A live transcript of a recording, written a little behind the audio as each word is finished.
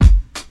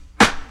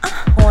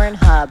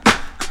Pornhub.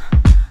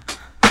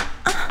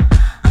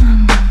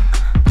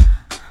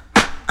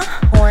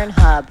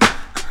 Pornhub.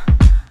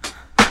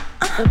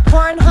 The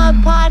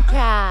Pornhub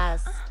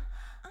Podcast.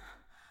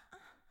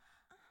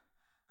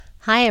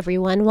 Hi,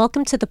 everyone.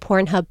 Welcome to the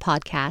Pornhub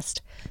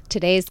Podcast.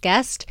 Today's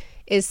guest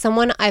is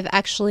someone I've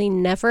actually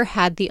never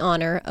had the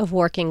honor of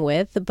working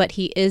with, but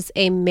he is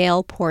a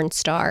male porn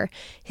star.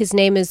 His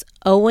name is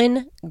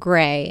Owen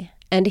Gray,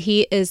 and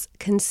he is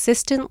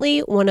consistently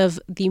one of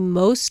the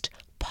most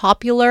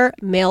popular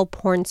male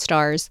porn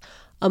stars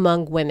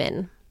among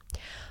women.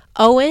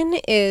 Owen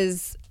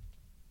is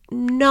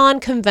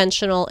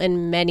non-conventional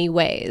in many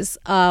ways.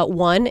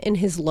 One, in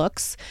his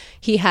looks.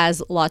 He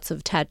has lots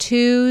of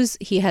tattoos.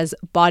 He has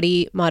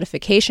body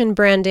modification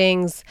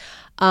brandings.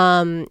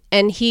 And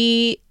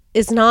he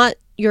is not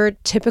your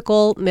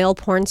typical male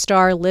porn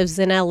star, lives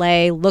in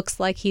LA, looks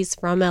like he's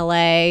from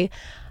LA.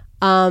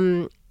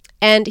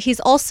 And he's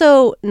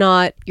also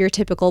not your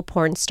typical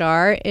porn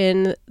star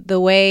in the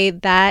way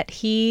that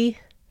he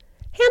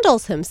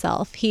handles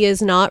himself. He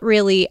is not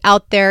really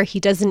out there. He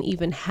doesn't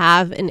even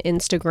have an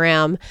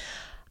Instagram.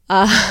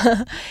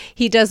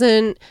 He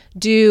doesn't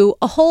do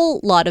a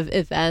whole lot of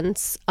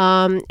events.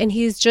 And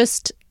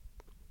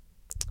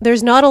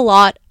there's not a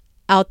lot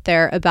out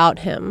there about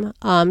him.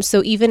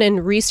 So even in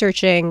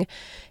researching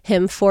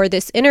him for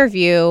this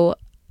interview,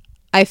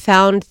 I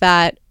found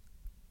that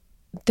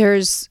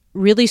there's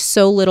really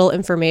so little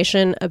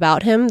information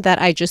about him that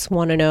I just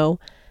want to know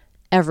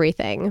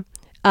everything.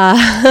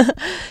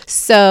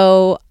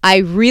 So I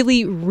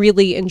really,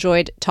 really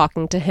enjoyed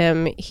talking to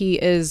him. He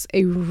is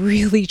a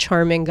really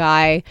charming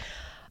guy.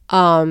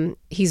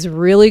 He's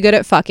really good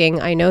at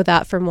fucking. I know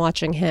that from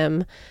watching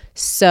him.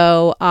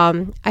 So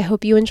I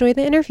hope you enjoy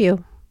the interview.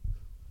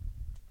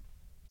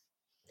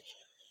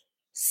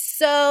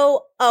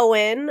 So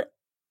Owen,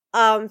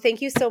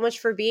 thank you so much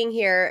for being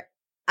here.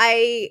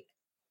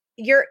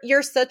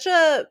 You're such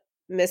a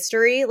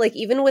mystery. Like,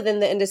 even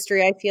within the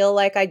industry, I feel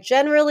like I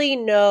generally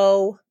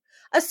know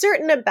a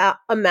certain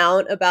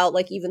amount about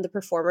like even the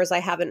performers I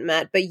haven't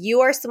met, but you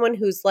are someone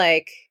who's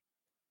like,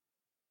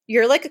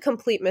 you're like a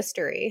complete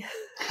mystery.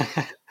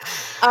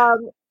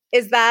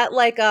 Is that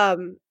like a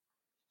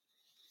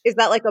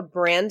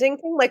branding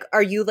thing? Like,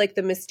 are you like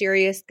the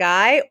mysterious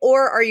guy,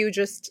 or are you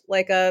just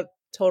like a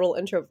total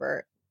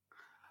introvert?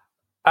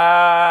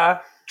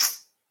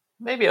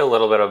 Maybe a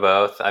little bit of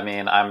both. I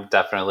mean, I'm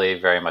definitely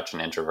very much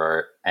an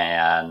introvert,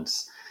 and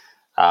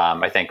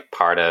I think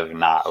part of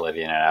not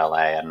living in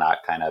LA and not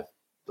kind of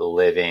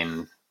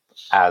living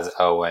as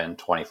Owen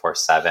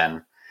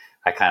 24/7,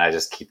 I kind of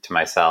just keep to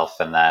myself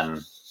and then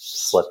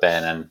slip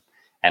in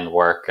and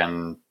work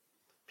and,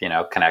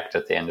 connect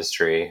with the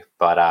industry.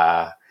 But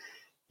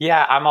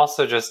yeah, I'm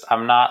also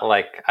I'm not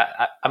like,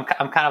 I'm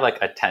kind of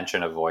like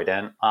attention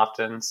avoidant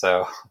often.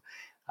 So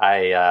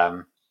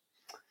I,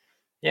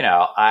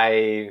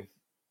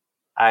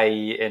 I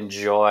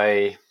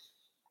enjoy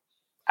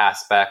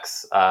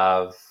aspects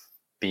of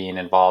being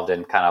involved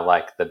in kind of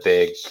like the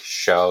big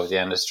show of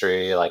the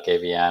industry, like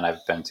AVN.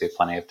 I've been to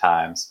plenty of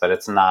times, but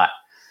it's not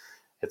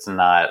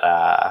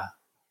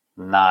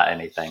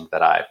anything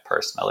that I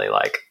personally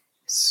like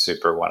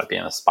super want to be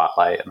in the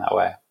spotlight in that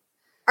way.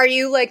 Are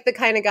you like the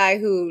kind of guy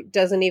who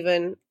doesn't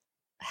even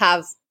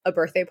have a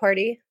birthday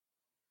party?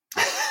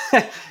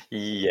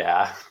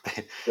 Yeah,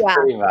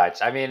 pretty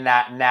much. I mean,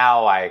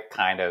 now I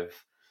kind of,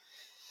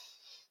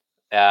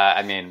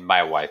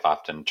 my wife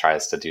often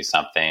tries to do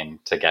something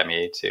to get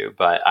me to,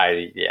 but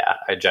I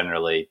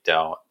generally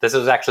don't. This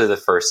was actually the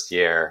first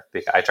year,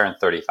 because I turned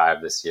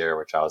 35 this year,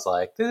 which I was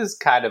like, this is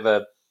kind of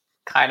a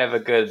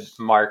good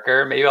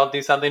marker. Maybe I'll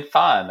do something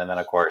fun. And then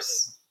of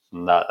course,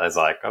 I was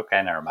like,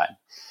 okay, never mind.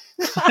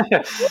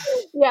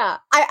 Yeah.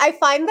 I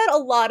find that a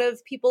lot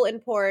of people in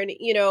porn,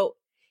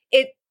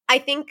 I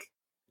think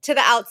to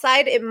the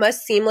outside, it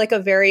must seem like a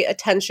very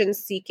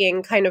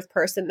attention-seeking kind of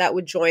person that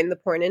would join the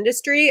porn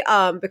industry,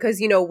 because,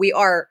 we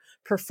are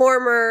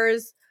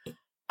performers.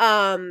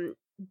 But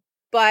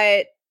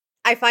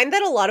I find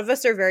that a lot of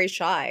us are very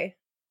shy.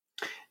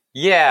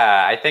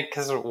 Yeah, I think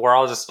because we're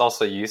all just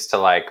also used to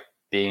like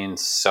being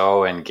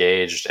so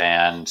engaged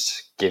and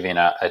giving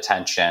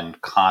attention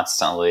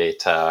constantly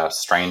to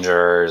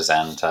strangers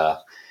and to,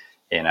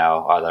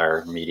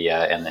 other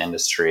media in the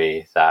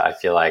industry, that I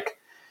feel like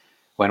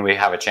when we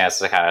have a chance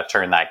to kind of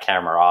turn that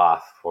camera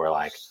off, we're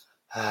like,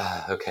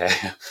 okay,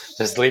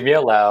 just leave me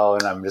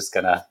alone. I'm just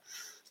gonna,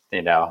 be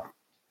a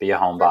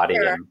homebody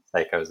and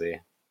stay cozy.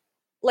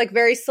 Like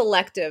very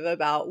selective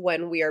about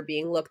when we are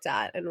being looked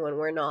at and when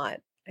we're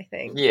not, I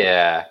think.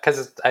 Yeah,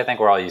 because I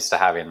think we're all used to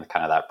having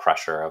kind of that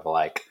pressure of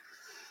like,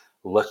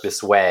 look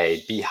this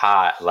way, be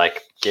hot,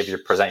 like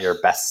present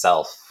your best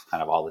self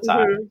kind of all the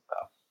time.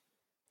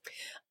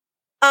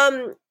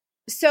 Mm-hmm.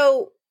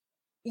 So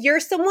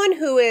you're someone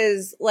who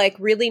is like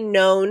really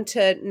known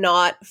to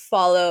not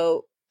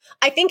follow.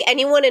 I think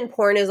anyone in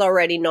porn is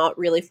already not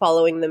really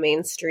following the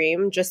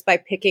mainstream just by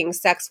picking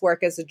sex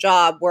work as a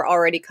job. We're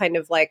already kind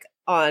of like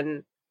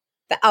on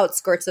the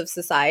outskirts of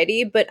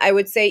society, but I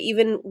would say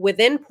even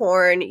within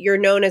porn, you're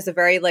known as a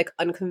very like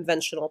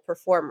unconventional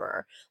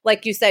performer.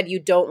 Like you said, you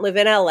don't live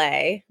in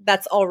LA.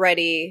 That's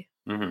already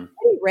Mm-hmm.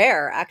 pretty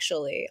rare,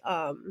 actually.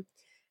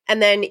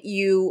 And then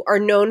you are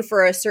known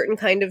for a certain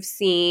kind of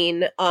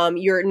scene.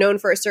 You're known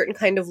for a certain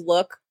kind of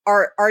look.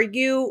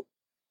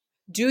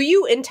 Do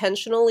you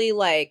intentionally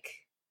like,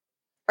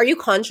 are you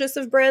conscious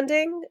of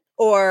branding,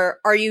 or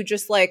are you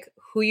just like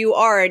who you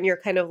are and you're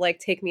kind of like,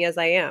 take me as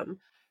I am?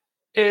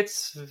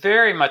 It's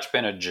very much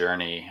been a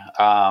journey.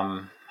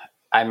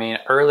 I mean,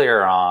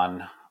 earlier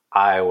on,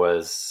 I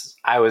was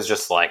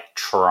just like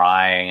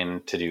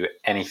trying to do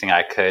anything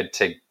I could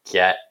to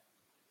get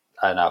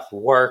enough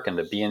work and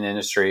to be in the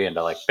industry and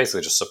to like basically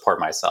just support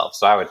myself.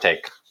 So I would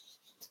take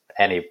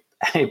any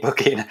any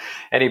booking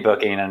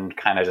and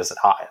kind of just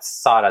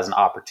saw it as an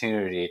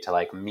opportunity to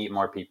like meet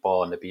more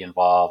people and to be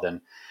involved,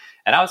 and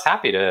I was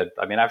happy to.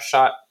 I mean, I've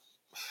shot,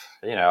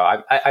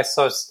 I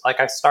so like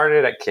I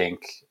started at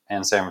Kink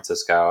in San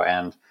Francisco,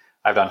 and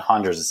I've done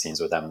hundreds of scenes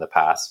with them in the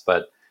past.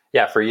 But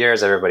yeah, for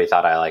years everybody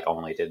thought I like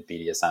only did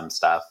BDSM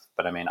stuff.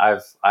 But I mean,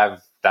 I've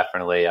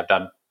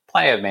done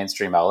plenty of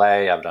mainstream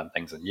LA. I've done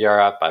things in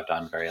Europe. I've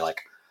done very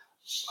like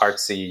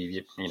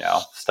artsy,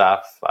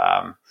 stuff.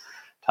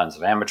 Tons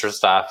of amateur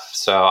stuff.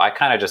 So I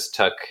kind of just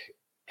took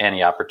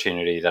any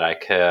opportunity that I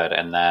could,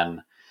 and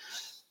then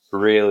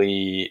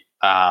really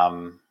a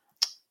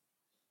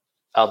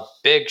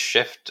big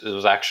shift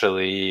was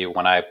actually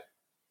when I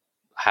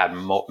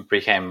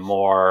became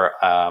more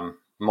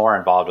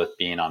involved with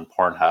being on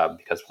Pornhub,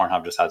 because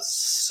Pornhub just has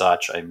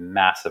such a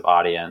massive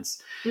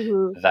audience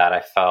that I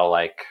felt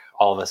like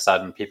all of a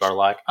sudden people are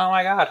like, oh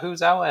my God,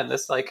 who's Owen?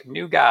 This like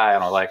new guy.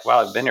 And I'm like,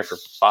 well, I've been here for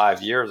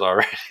 5 years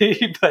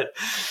already, but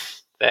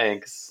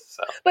thanks.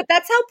 So. But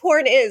that's how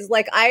porn is.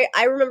 Like I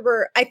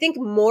remember, I think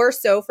more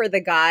so for the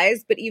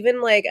guys, but even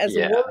like as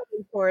a woman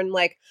in porn,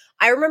 like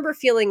I remember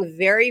feeling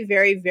very,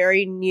 very,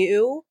 very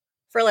new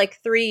for like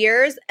 3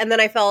 years, and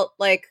then I felt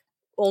like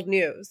old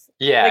news.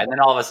 Yeah, like, and then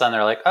all of a sudden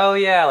they're like, oh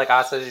yeah, like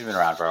Asa's been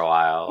around for a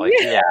while. Like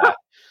yeah.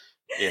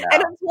 And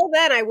until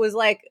then I was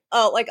like,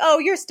 oh,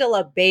 you're still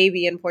a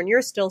baby in porn.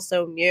 You're still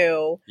so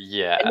new.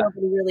 Yeah. And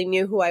nobody really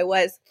knew who I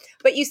was.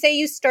 But you say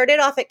you started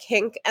off at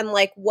Kink, and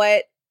like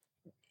what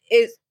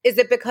is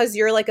it because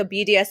you're like a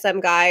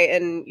BDSM guy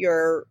in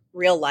your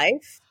real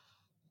life?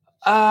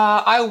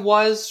 I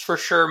was for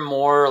sure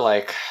more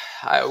like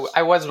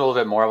I was a little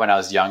bit more when I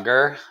was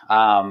younger.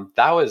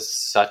 That was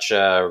such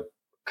a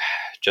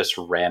just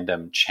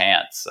random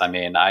chance. I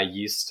mean,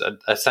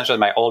 essentially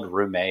my old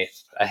roommate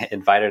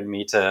invited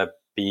me to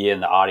be in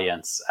the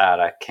audience at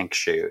a kink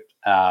shoot.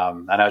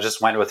 And I just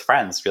went with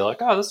friends, feel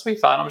like, oh, this will be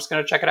fun. I'm just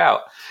going to check it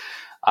out.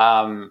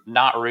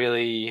 Not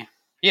really,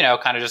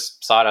 kind of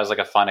just saw it as like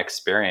a fun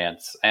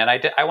experience. And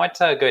I went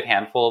to a good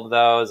handful of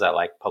those at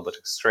like Public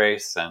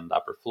Disgrace and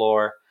Upper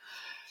Floor.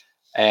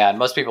 And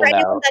most people For know.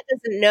 anyone that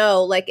doesn't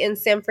know, like in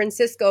San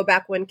Francisco,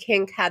 back when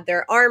Kink had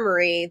their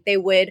armory, they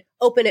would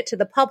open it to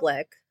the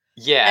public.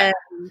 Yeah.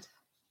 And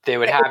they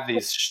would have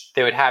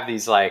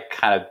these like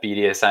kind of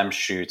BDSM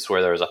shoots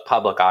where there was a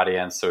public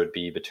audience. So it would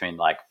be between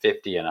like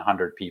 50 and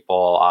 100 people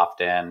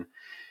often.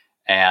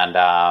 And,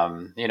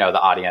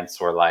 the audience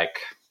were like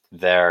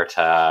there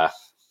to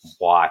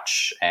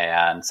watch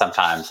and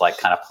sometimes like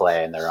kind of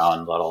play in their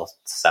own little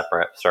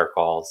separate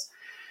circles.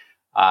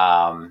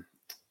 And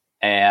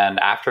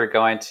after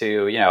going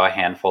to, a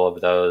handful of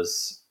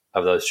those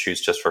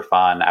shoots just for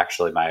fun,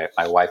 actually my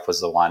wife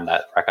was the one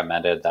that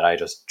recommended that I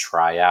just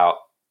try out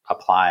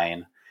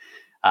applying.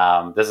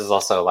 This is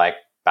also like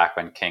back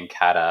when Kink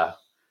had a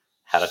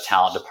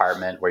talent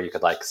department where you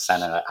could like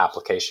send an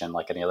application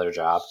like any other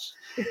job.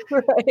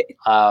 Right.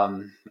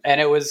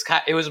 And it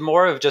was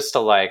more of just a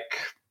like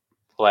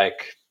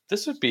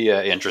this would be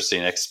an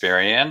interesting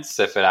experience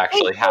if it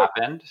actually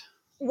happened.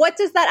 What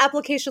does that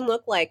application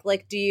look like?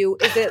 Like, is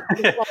it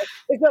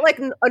like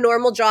a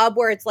normal job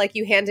where it's like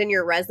you hand in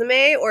your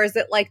resume, or is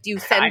it like, do you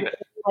send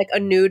like a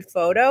nude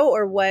photo,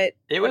 or what?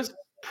 It was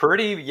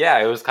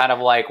it was kind of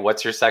like,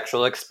 what's your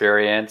sexual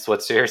experience?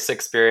 What's your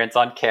experience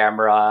on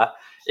camera?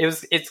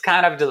 It's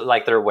kind of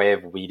like their way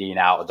of weeding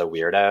out the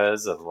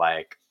weirdos of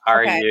like,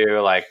 are you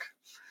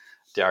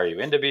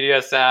into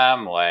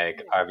BDSM?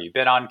 Like, have you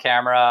been on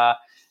camera?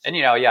 And,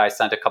 I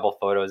sent a couple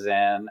photos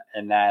in,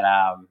 and then,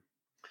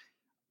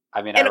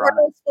 and are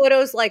those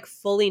photos like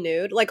fully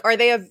nude? Like, are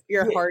they of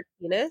your hard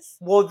penis?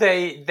 Well,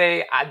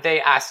 they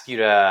ask you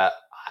to.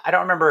 I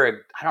don't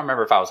remember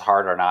if I was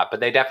hard or not,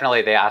 but they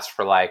asked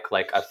for like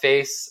a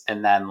face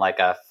and then like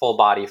a full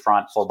body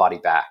front, full body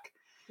back.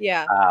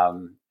 Yeah.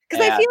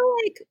 Because I feel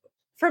like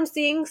from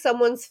seeing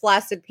someone's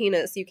flaccid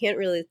penis, you can't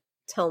really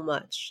tell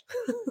much.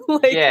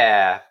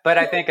 Yeah, but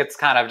I think it's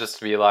kind of just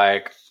to be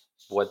like,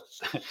 what?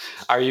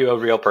 Are you a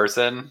real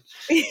person?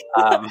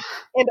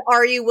 And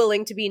are you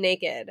willing to be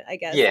naked? I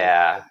guess.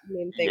 Yeah. The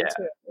main thing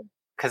too.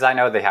 Because I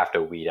know they have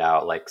to weed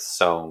out like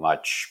so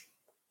much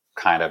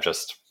kind of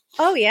just.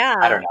 Oh yeah.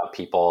 I don't know,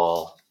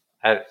 people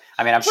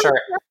I mean, I'm sure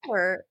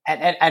Sure.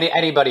 and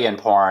anybody in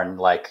porn,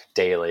 like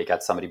daily,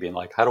 gets somebody being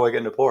like, how do I get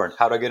into porn?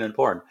 How do I get into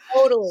porn?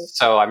 Totally.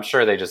 So I'm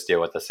sure they just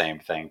deal with the same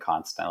thing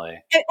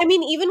constantly. I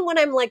mean, even when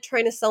I'm like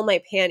trying to sell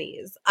my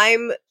panties,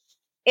 I'm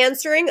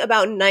answering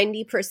about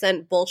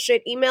 90%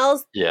 bullshit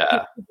emails. Yeah.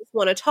 People who just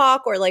want to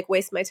talk or like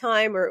waste my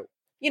time or,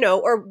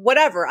 or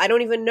whatever. I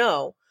don't even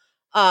know.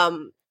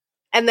 Um,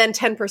 and then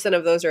 10%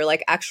 of those are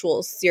like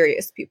actual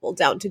serious people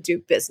down to do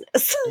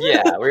business.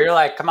 Yeah. Where you're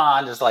like, come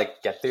on, just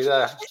like get through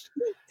the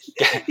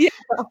Yeah.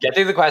 get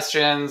through the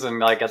questions and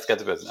like let's get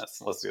to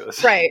business. Let's do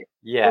this. Right.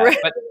 Yeah. Right.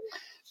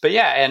 But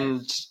yeah,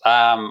 and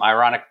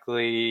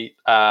ironically,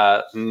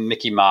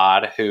 Mickey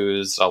Mod,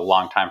 who's a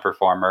longtime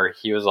performer,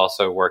 he was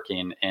also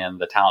working in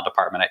the talent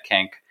department at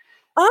Kink.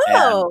 And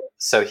Oh.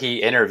 so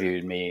he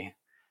interviewed me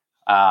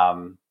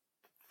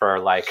for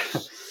like,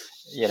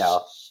 you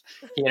know,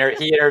 he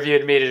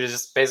interviewed me to do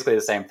just basically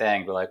the same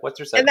thing, but like, what's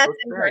your And sexual that's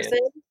in experience?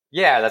 person?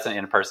 Yeah, that's an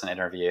in-person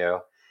interview.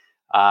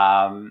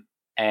 And,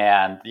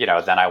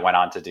 then I went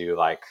on to do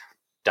like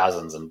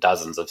dozens and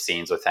dozens of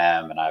scenes with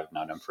him, and I've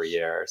known him for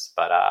years.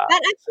 But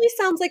That actually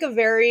sounds like a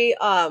very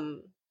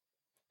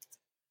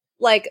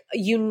like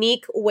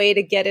unique way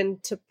to get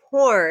into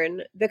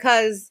porn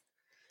because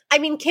I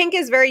mean kink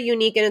is very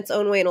unique in its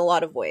own way in a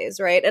lot of ways,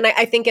 right? And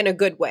I think in a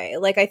good way.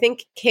 Like I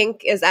think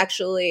Kink is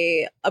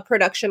actually a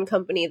production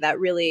company that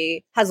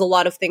really has a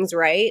lot of things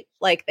right.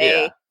 Like yeah,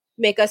 they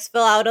make us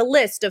fill out a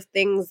list of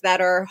things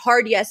that are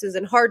hard yeses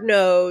and hard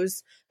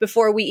nos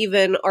before we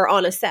even are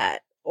on a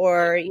set.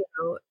 Or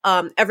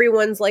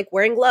everyone's like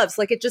wearing gloves.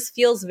 Like it just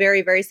feels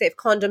very, very safe.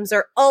 Condoms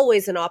are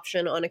always an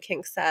option on a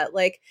kink set.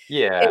 Like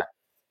yeah. it,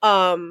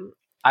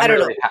 I don't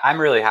know. I'm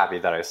really happy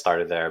that I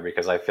started there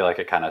because I feel like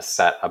it kind of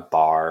set a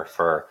bar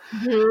for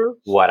Mhm.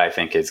 what I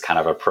think is kind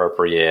of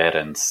appropriate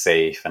and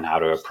safe and how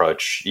to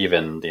approach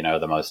even,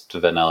 the most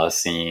vanilla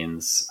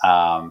scenes.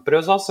 But it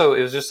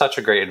was just such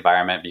a great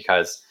environment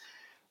because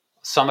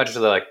so much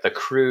of the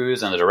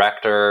crews and the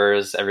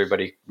directors,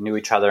 everybody knew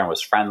each other and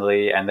was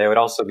friendly. And they would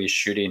also be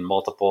shooting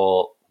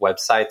multiple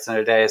websites in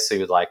a day. So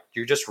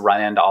you just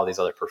run into all these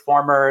other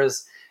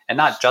performers, and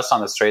not just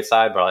on the straight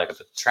side, but like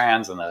the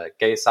trans and the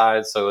gay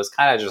side. So it was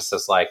kind of just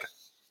this like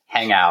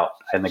hangout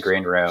in the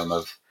green room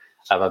of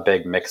a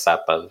big mix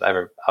up of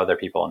other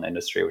people in the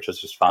industry, which was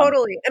just fun.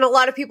 Totally. And a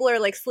lot of people are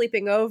like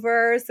sleeping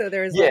over. So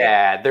there's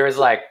There's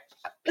like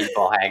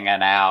people hanging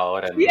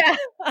out and yeah.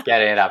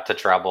 getting up to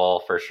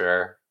trouble for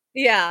sure.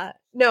 Yeah.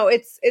 No,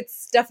 it's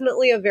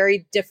definitely a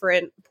very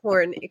different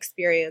porn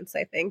experience,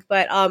 I think.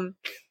 But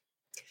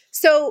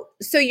so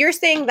you're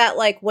saying that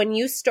like when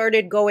you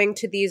started going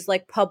to these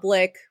like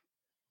public,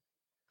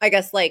 I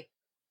guess like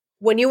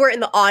when you were in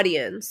the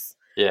audience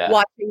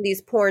watching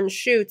these porn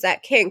shoots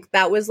at Kink,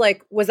 that was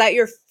that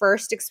your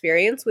first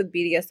experience with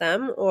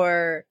BDSM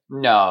or?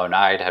 No,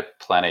 I'd had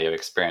plenty of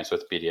experience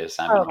with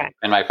BDSM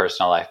in my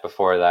personal life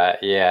before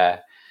that. Yeah.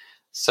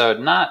 So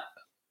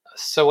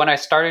when I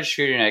started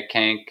shooting at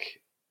Kink,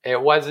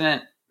 it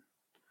wasn't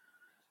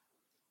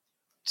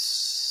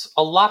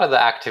a lot of the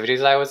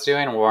activities I was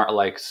doing weren't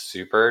like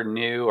super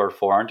new or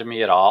foreign to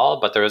me at all,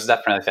 but there was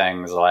definitely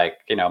things like,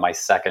 my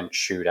second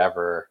shoot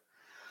ever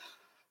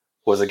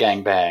was a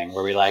gangbang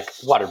where we like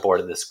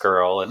waterboarded this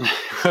girl, and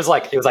it was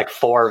like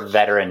 4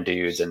 veteran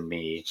dudes and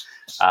me.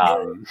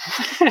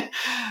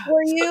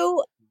 Were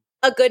you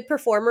a good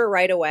performer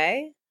right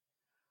away?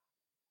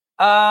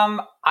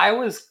 I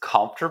was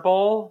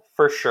comfortable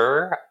for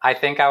sure. I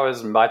think I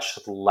was much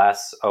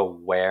less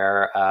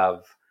aware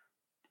of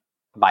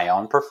my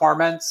own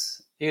performance.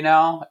 It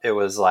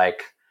was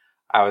like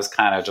I was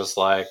kind of just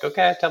like,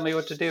 okay, tell me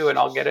what to do and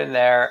I'll get in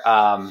there.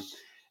 But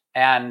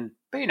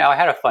I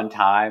had a fun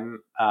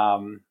time.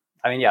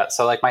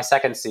 So like my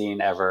second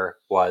scene ever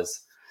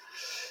was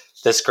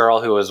this girl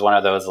who was one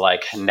of those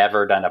like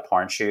never done a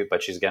porn shoot,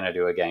 but she's gonna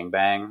do a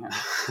gangbang.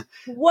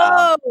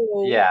 Whoa.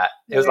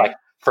 It was like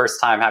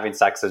first time having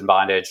sex in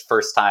bondage,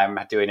 first time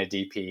doing a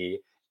DP,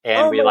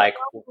 and we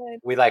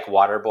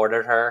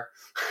waterboarded her.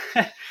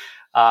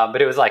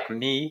 But it was like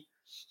me,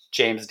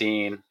 James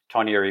Dean,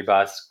 Tony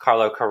Uribas,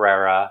 Carlo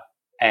Carrera,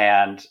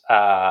 and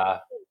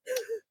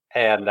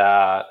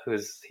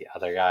who's the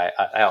other guy?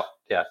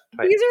 These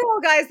are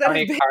all guys that Tony,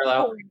 have been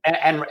Carlo,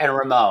 and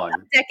Ramon.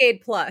 A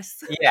decade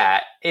plus.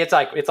 Yeah, it's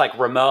like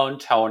Ramon,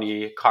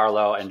 Tony,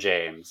 Carlo, and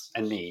James,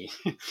 and me.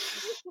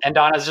 And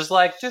Donna's just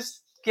like, just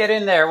get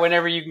in there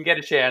whenever you can get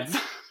a chance.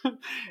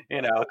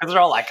 Because they're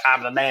all like,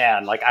 I'm the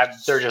man. Like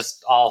they're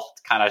just all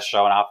kind of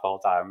showing off the whole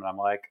time, and I'm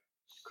like,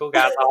 cool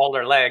guys, I'll hold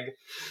her leg.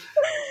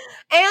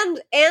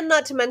 And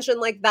not to mention,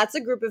 like, that's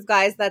a group of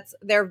guys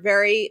they're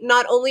very,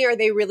 not only are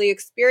they really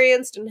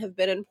experienced and have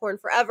been in porn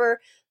forever,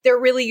 they're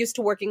really used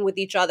to working with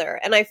each other.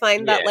 And I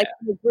find that like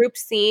the group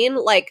scene,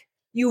 like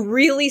you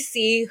really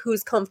see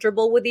who's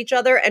comfortable with each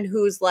other and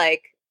who's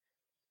like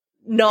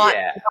not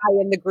the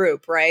guy in the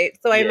group, right?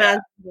 So I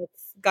imagine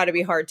it's got to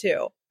be hard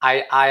too.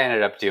 I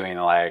ended up doing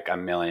like a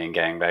million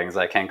gangbangs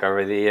I Kink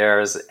over the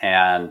years,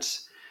 and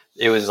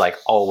it was like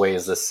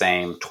always the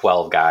same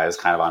 12 guys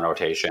kind of on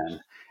rotation.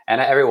 And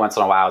every once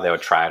in a while, they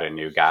would try out a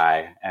new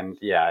guy. And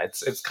yeah,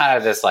 it's kind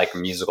of this like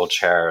musical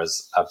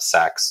chairs of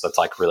sex that's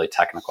like really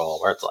technical,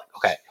 where it's like,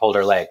 okay, hold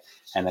her leg.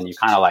 And then you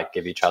kind of like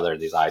give each other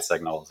these eye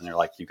signals, and you're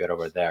like, you get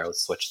over there,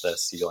 let's switch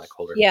this. You like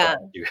hold her. Yeah.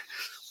 You,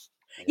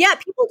 Yeah,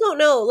 people don't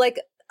know. Like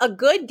a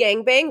good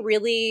gangbang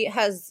really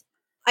has,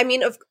 I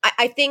mean,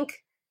 I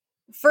think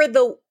for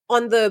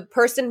on the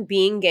person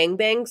being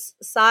gangbang's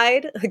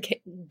side,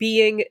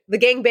 being the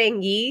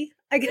gangbangee,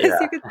 I guess Yeah.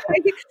 you could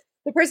say,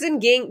 the person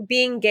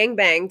being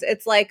gangbanged,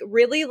 it's like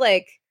really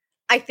like,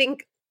 I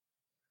think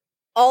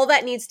all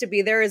that needs to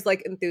be there is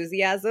like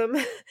enthusiasm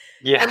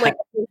Yeah. and like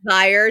a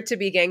desire to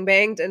be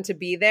gangbanged and to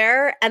be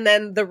there. And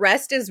then the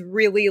rest is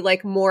really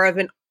like more of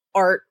an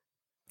art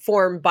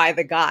form by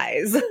the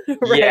guys,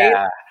 right?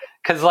 Yeah.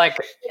 Cause like,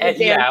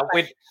 Yeah.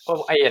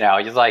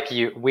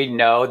 we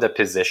know the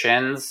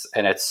positions,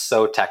 and it's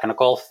so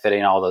technical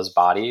fitting all those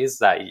bodies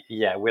that,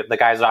 the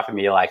guys would often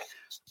be like,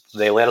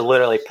 they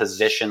literally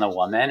position the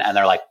woman, and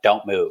they're like,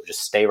 don't move,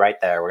 just stay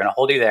right there. We're going to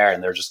hold you there.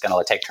 And they're just going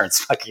to take turns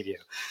fucking you.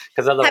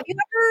 Cause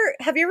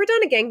Have you ever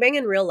done a gangbang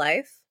in real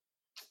life?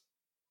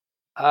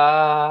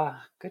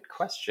 Good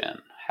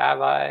question.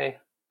 Have I?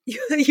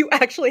 You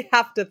actually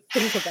have to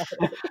think about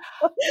it.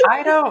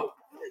 I don't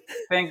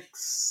think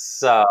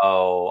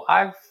so.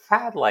 I've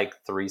had like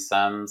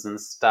threesomes and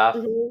stuff,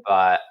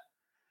 but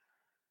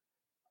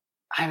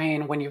I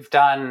mean, when you've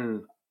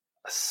done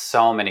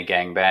so many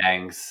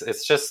gangbangs,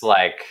 it's just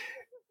like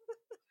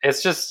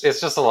it's just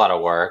a lot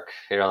of work.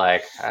 You're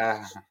like,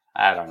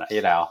 I don't know,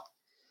 Yeah.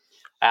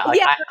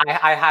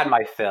 I had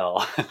my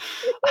fill.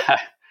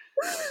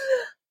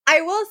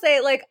 I will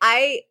say, like,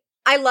 I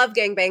love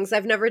gangbangs.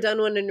 I've never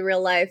done one in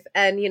real life,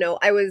 and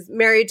I was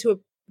married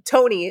to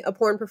Tony, a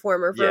porn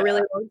performer, for a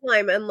really long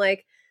time, and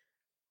like,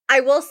 I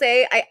will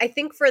say, I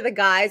think for the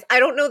guys, I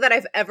don't know that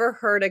I've ever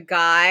heard a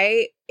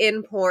guy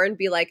in porn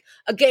be like,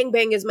 a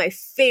gangbang is my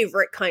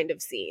favorite kind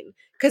of scene,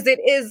 because it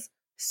is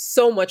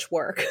so much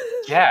work.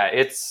 Yeah,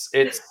 it's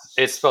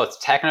both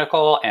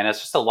technical, and it's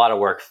just a lot of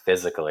work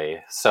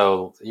physically.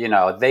 So,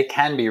 they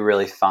can be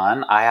really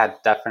fun. I had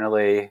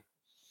definitely,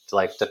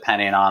 like,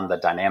 depending on the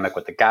dynamic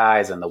with the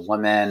guys and the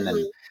women,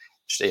 and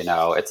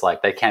it's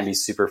like they can be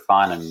super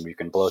fun, and you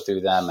can blow through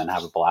them and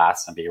have a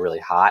blast and be really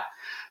hot.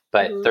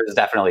 But there's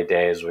definitely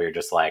days where you're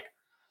just like,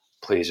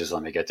 please just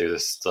let me get through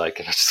this. Like,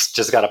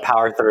 just got to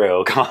power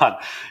through. Come on,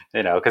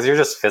 because you're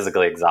just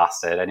physically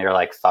exhausted, and you're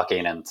like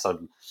fucking in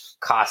some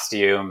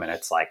costume, and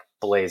it's like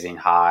blazing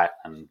hot.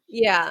 And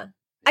yeah,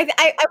 I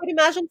would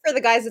imagine for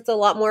the guys, it's a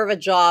lot more of a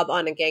job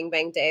on a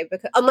gangbang day,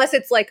 because unless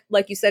it's like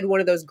you said,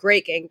 one of those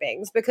great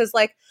gangbangs, because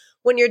like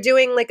when you're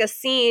doing like a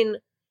scene,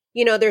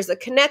 there's a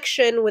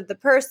connection with the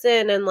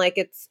person, and like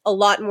it's a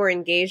lot more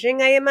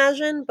engaging, I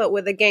imagine. But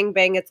with a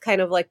gangbang, it's kind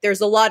of like there's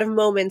a lot of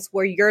moments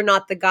where you're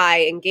not the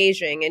guy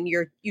engaging, and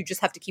you just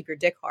have to keep your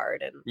dick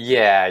hard. And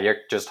yeah, you're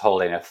just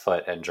holding a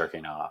foot and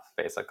jerking off,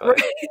 basically.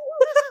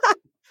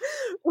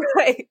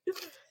 Right.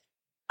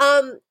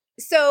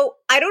 So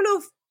I don't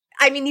know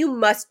if you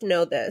must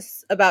know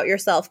this about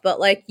yourself, but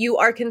like you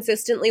are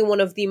consistently one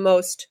of the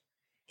most,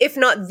 if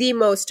not the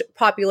most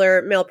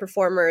popular male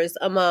performers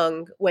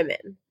among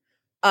women.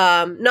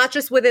 Not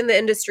just within the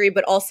industry,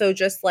 but also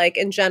just like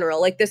in general.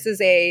 Like this is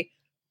a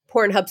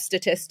Pornhub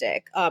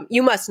statistic.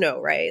 You must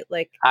know, right?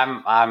 Like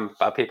I'm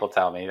people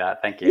tell me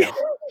that. Thank you.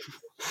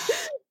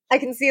 I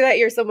can see that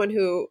you're someone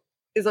who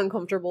is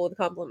uncomfortable with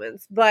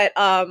compliments, but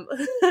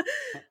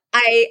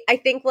I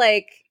think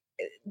like,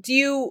 do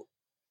you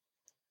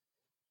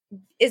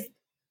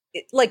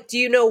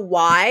know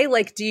why?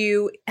 Like, do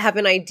you have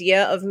an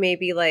idea of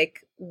maybe like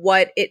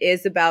what it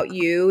is about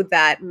you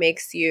that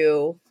makes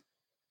you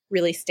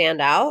really stand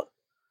out?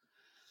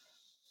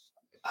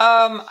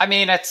 I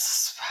mean,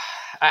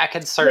 I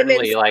can certainly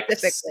Women like,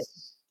 specifically.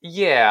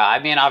 yeah, I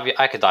mean,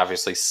 I could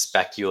obviously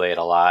speculate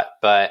a lot,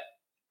 but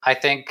I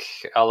think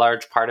a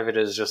large part of it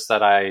is just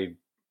that I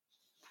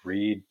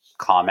read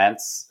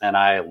comments and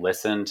I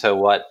listen to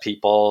what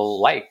people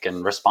like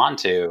and respond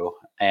to.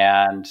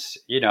 And,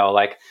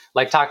 like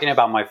talking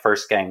about my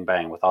first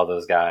gangbang with all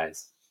those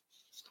guys,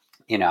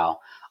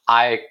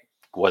 I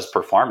was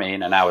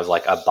performing and I was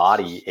like a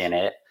body in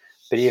it.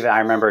 But even I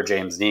remember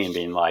James Dean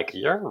being like,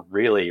 "You're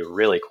really,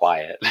 really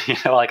quiet."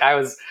 Like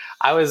I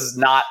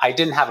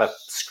didn't have a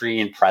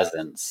screen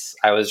presence.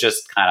 I was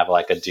just kind of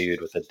like a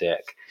dude with a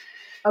dick.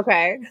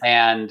 Okay.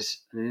 And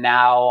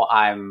now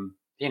I'm,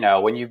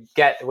 when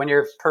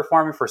you're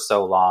performing for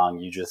so long,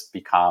 you just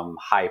become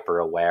hyper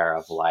aware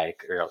of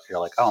like, you're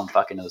like, oh, I'm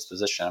fucking in this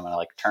position. I'm going to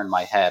like turn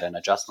my head and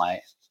adjust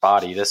my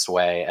body this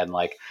way. And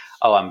like,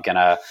 oh, I'm going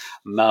to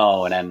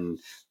moan, and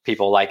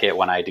people like it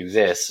when I do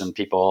this, and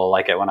people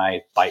like it when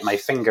I bite my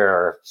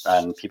finger,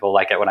 and people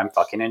like it when I'm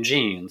fucking in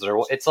jeans,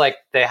 or it's like,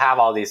 they have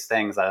all these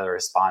things that I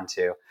respond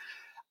to.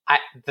 I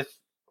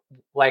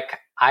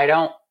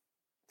don't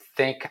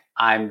think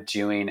I'm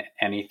doing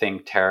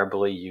anything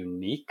terribly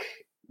unique,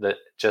 that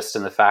just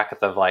in the fact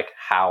of like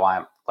how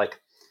I'm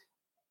like,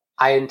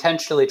 I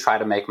intentionally try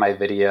to make my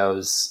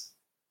videos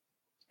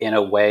in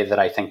a way that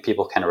I think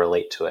people can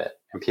relate to it,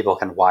 and people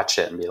can watch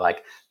it and be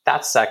like,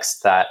 that's sex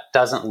that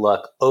doesn't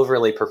look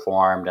overly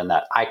performed and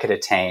that I could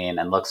attain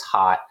and looks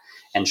hot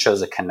and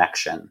shows a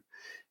connection.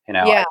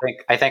 Yeah.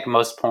 I think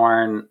most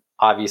porn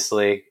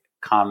obviously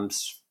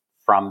comes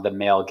from the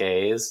male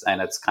gaze,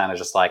 and it's kind of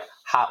just like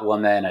hot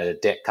woman and a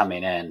dick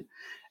coming in.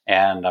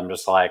 And I'm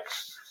just like,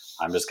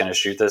 I'm just going to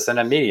shoot this in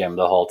a medium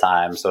the whole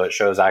time. So it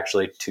shows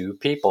actually two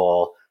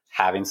people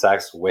having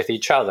sex with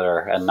each other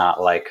and not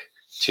like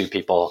two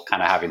people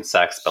kind of having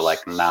sex, but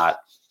like not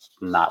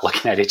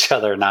looking at each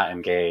other, not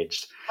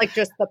engaged. Like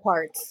just the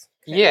parts.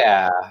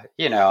 Yeah.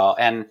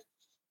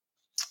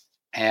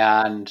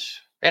 And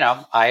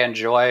I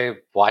enjoy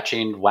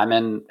watching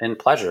women in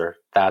pleasure.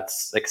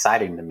 That's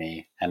exciting to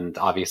me. And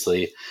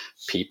obviously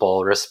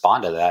people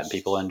respond to that and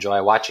people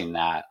enjoy watching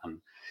that.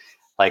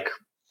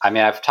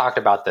 I've talked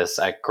about this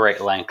at great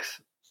length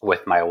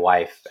with my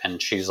wife,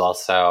 and she's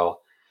also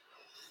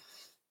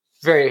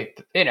very,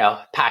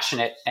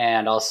 passionate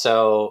and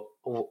also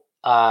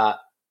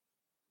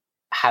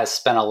has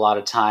spent a lot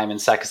of time in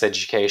sex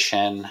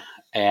education.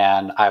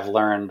 And I've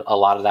learned a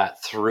lot of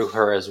that through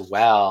her as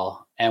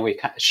well. And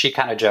she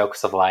kind of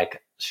jokes of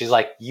like, she's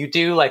like, you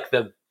do like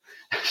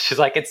she's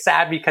like, it's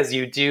sad because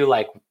you do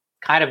like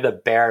kind of the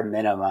bare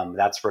minimum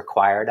that's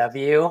required of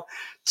you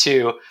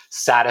to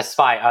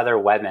satisfy other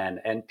women.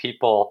 And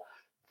people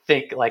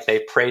think like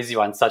they praise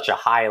you on such a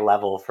high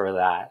level for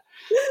that,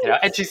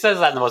 and she says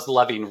that in the most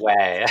loving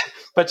way,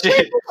 but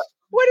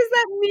what does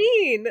that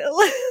mean?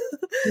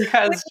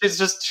 Because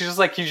she's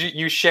like,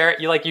 you share,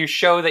 you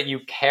show that you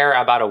care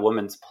about a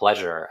woman's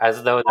pleasure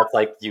as though that's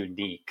like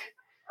unique.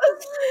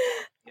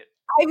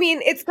 I mean,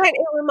 it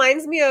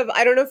reminds me of,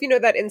 I don't know if you know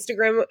that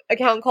Instagram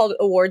account called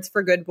Awards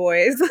for Good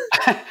Boys.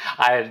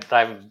 I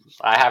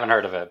haven't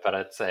heard of it, but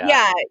it's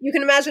yeah, you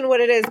can imagine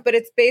what it is, but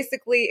it's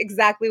basically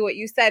exactly what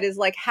you said, is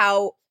like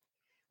how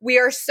we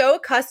are so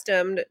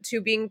accustomed to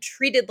being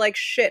treated like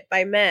shit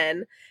by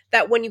men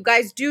that when you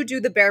guys do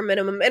the bare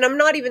minimum, and I'm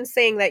not even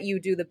saying that you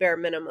do the bare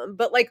minimum,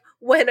 but like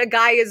when a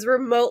guy is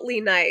remotely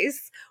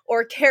nice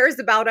or cares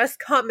about us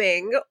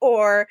coming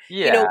or,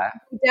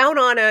 down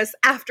on us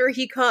after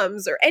he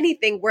comes or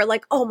anything, we're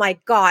like, oh my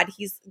God,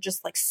 he's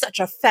just like such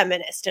a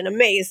feminist and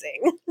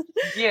amazing.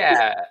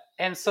 Yeah.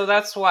 And so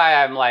that's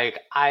why I'm like,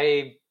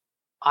 I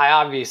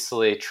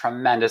obviously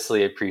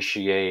tremendously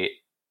appreciate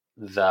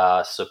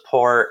the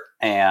support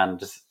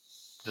and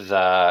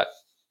the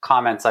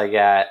comments I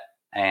get,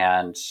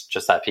 and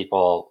just that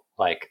people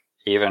like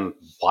even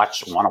want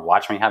to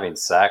watch me having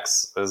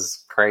sex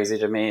is crazy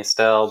to me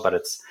still.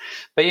 But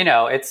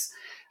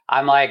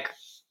I'm like,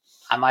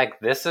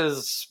 this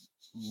is,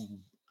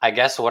 I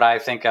guess, what I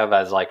think of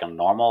as like a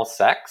normal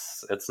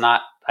sex. It's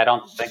not, I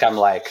don't think I'm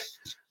like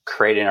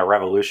creating a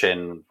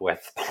revolution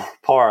with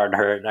porn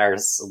or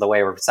the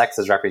way where sex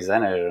is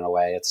represented in a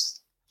way. It's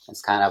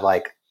kind of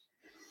like,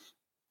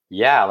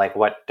 yeah, like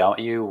what, don't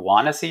you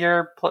want to see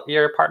your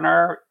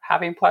partner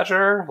having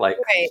pleasure? Like,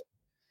 right.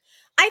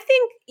 I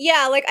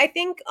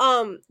think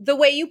the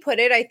way you put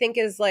it, I think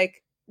is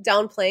like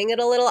downplaying it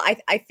a little.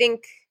 I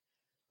think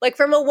like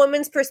from a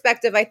woman's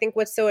perspective, I think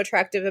what's so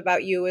attractive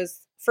about you is,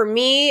 for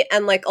me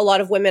and like a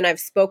lot of women I've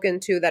spoken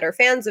to that are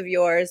fans of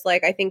yours,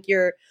 like I think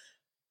your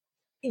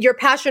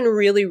passion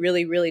really,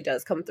 really, really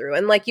does come through.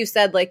 And like you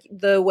said, like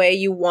the way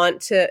you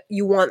want a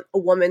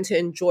woman to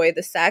enjoy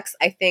the sex,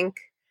 I think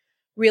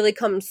really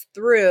comes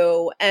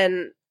through.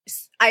 And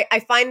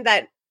I find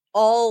that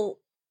all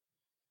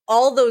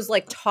those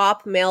like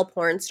top male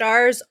porn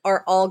stars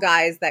are all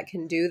guys that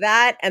can do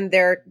that. And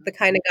they're the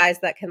kind of guys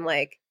that can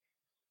like,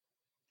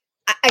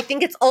 I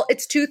think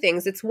it's two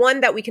things. It's one,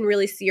 that we can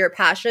really see your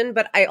passion,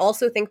 but I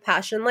also think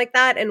passion like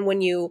that. And when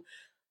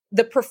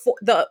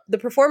the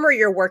performer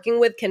you're working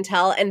with can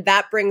tell, and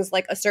that brings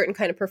like a certain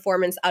kind of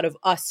performance out of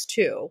us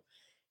too.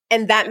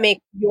 And that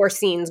makes your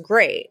scenes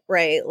great,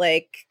 right?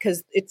 Like,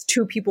 because it's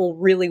two people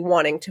really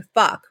wanting to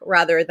fuck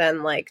rather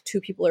than like two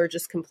people who are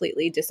just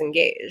completely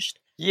disengaged.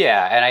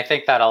 Yeah. And I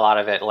think that a lot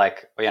of it,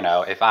 like,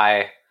 if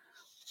I,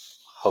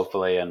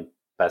 hopefully in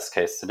best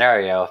case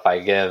scenario, if I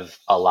give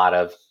a lot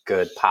of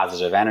good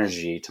positive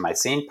energy to my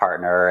scene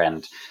partner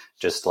and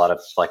just a lot of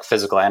like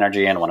physical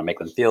energy and want to make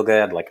them feel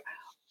good, like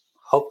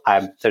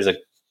there's a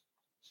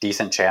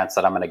decent chance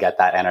that I'm going to get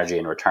that energy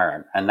in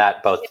return. And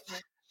that both,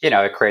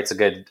 it creates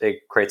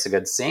a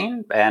good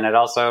scene, and it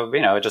also,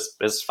 it just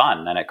is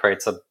fun, and it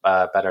creates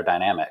a better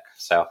dynamic.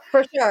 So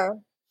for sure.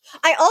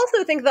 I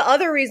also think the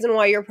other reason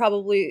why you're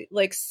probably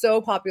like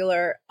so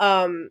popular,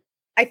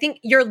 I think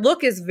your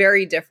look is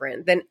very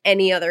different than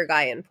any other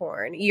guy in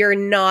porn. You're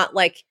not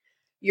like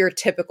your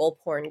typical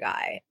porn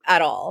guy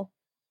at all.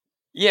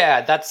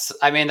 Yeah, that's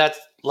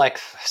like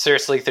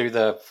seriously through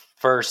the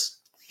first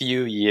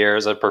few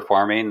years of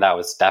performing, that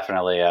was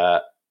definitely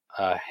a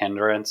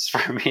hindrance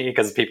for me,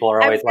 because people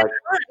are always like,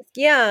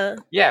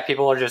 yeah,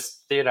 people are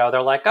just,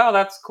 they're like, oh,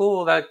 that's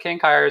cool that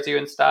Kink hires you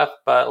and stuff,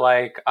 but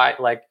like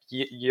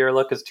your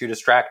look is too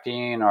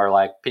distracting, or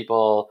like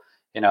people,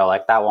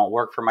 like that won't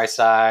work for my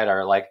side,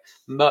 or like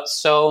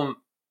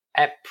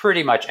at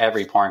pretty much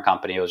every porn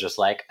company was just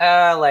like,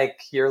 like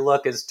your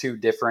look is too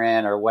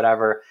different or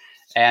whatever.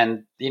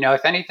 And,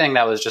 if anything,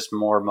 that was just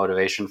more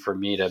motivation for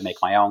me to make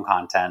my own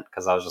content,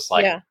 because I was just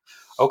like, Yeah.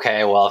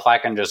 okay, well, if I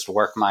can just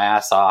work my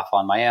ass off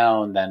on my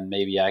own, then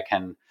maybe I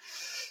can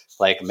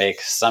like make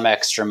some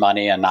extra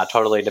money and not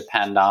totally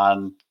depend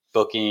on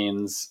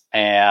bookings,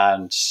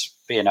 and,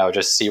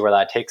 just see where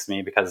that takes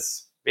me.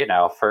 Because,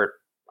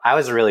 I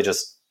was really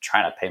just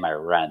trying to pay my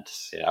rent.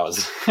 I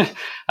was,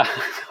 I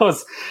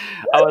was,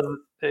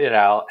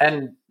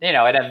 and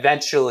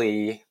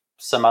eventually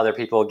some other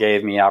people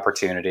gave me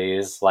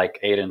opportunities. Like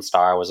Aiden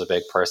Starr was a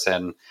big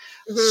person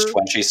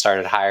when she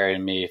started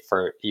hiring me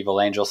for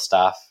Evil Angel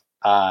stuff.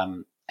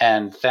 And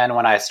then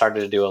when I started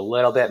to do a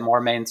little bit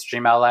more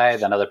mainstream LA,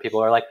 then other people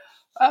were like,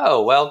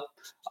 oh, well,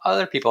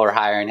 other people are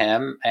hiring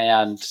him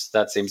and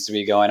that seems to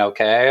be going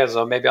okay.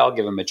 So maybe I'll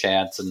give him a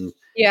chance. And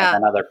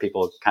then other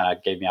people kind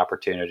of gave me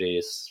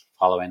opportunities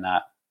following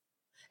that.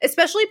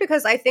 Especially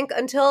because I think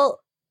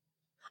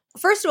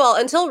first of all,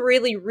 until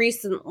really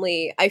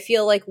recently, I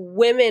feel like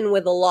women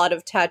with a lot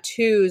of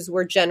tattoos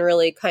were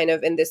generally kind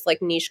of in this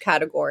like niche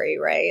category,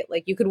 right?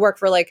 Like you could work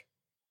for like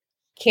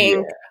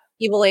Kink,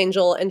 Evil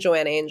Angel, and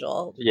Joanna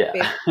Angel. Yeah.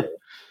 Basically.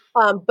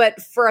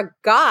 But for a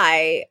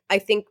guy, I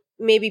think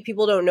maybe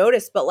people don't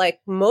notice, but like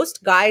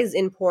most guys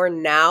in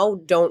porn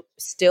now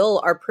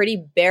are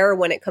pretty bare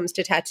when it comes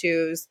to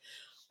tattoos.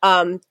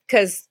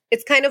 Because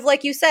it's kind of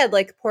like you said,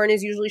 like porn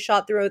is usually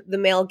shot through the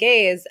male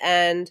gaze,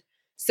 and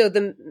so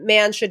the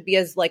man should be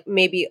as like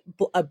maybe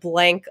a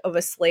blank of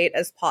a slate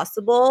as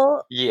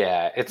possible.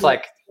 Yeah, it's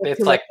like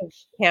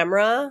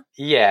camera.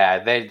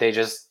 Yeah, they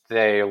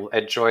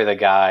enjoy the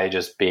guy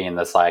just being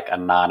this like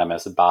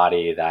anonymous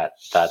body that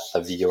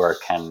the viewer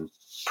can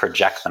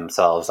project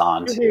themselves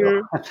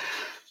onto.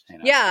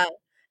 Yeah.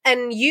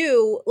 And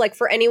you, like,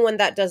 for anyone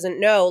that doesn't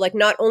know, like,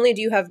 not only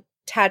do you have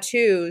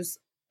tattoos,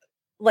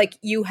 like,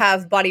 you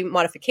have body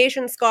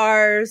modification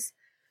scars,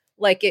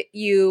 like,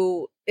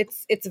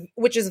 it's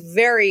which is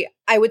very,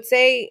 I would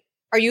say,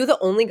 are you the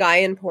only guy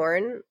in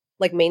porn,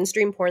 like,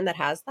 mainstream porn that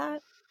has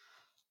that?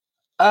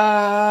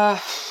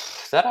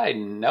 That I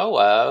know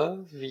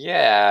of,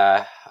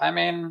 yeah. I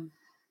mean,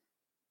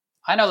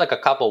 I know like a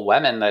couple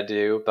women that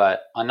do,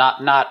 but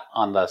not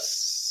on the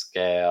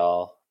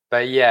scale.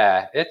 But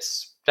yeah,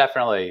 it's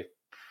definitely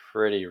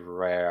pretty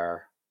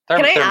rare.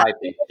 Can I ask might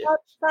be. you about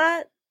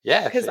that?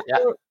 Yeah, Because yeah.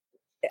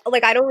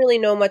 I don't really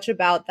know much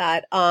about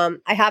that. I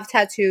have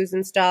tattoos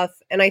and stuff,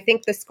 and I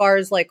think the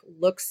scars like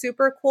look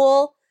super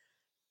cool.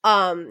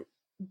 But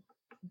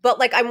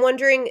like I'm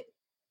wondering,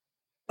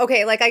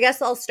 okay, like I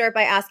guess I'll start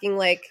by asking,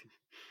 like,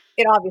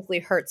 it obviously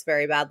hurts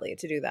very badly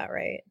to do that,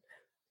 right?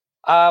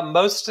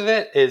 Most of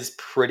it is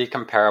pretty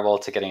comparable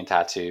to getting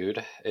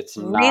tattooed. It's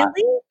not.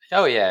 Really?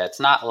 Oh yeah, it's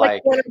not Like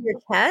like one on your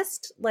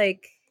chest?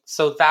 Like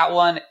so that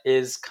one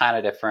is kind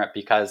of different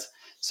because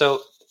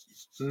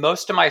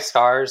most of my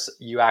scars,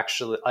 you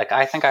actually like.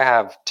 I think I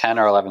have 10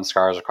 or 11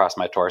 scars across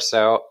my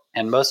torso,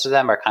 and most of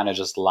them are kind of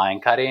just line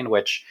cutting,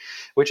 which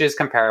is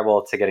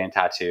comparable to getting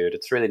tattooed.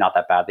 It's really not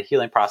that bad. The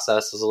healing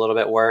process is a little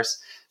bit worse,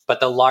 but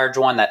the large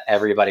one that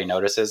everybody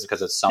notices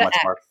because it's so much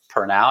more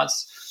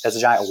pronounced is a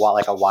giant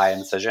like a Y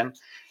incision,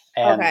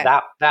 and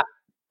that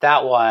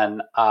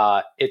one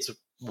it's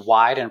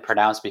wide and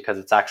pronounced because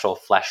it's actual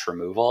flesh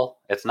removal.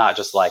 It's not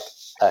just like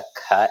a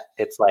cut.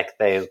 It's like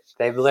they've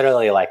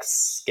literally like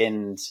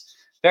skinned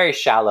very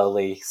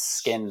shallowly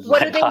skinned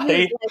what my do they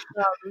body.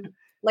 use?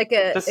 Like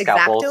a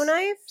scalpels, X-Acto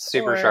knife?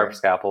 super sharp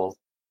scalpels.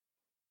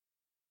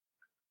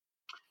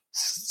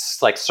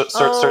 Like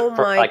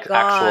God.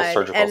 actual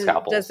surgical And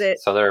scalpels.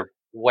 So they're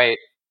way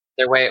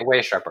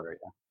sharper.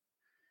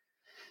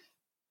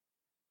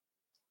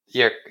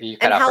 You cut out for a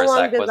sec. And how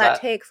long does Was that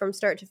take from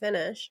start to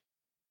finish?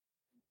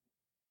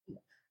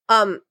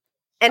 And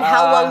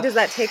how long does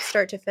that take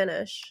start to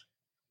finish?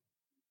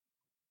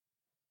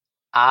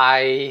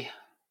 I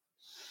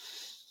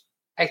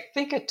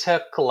think it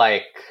took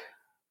like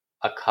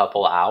a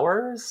couple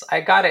hours.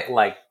 I got it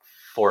like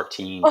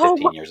 15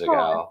 years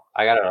ago.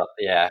 I got it,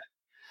 yeah.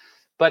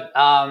 But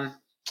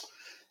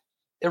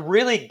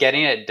really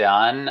getting it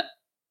done,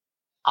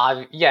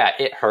 yeah,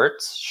 it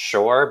hurts,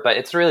 sure, but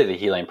it's really the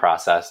healing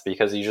process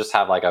because you just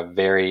have like a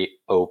very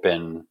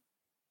open,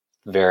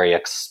 very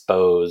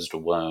exposed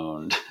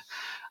wound.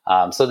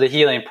 So the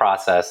healing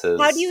process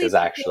is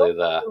actually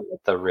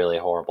the really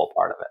horrible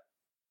part of it.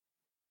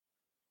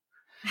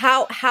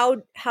 How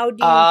do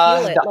you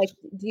heal it? Like,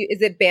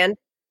 is it band?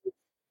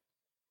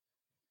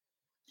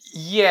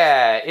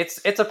 Yeah,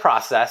 it's a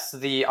process.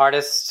 The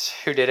artist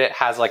who did it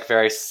has like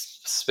very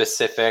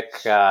specific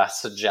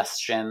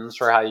suggestions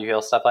for how you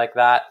heal stuff like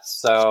that.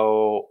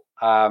 So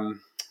a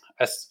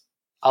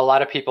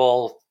lot of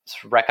people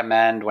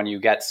recommend when you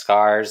get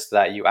scars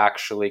that you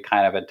actually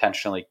kind of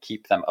intentionally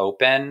keep them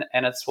open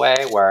in its way,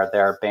 where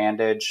they're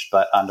bandaged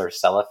but under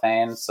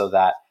cellophane so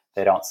that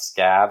they don't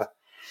scab.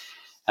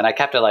 And I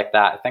kept it like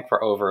that, I think,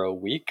 for over a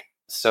week.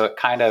 So it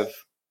kind of,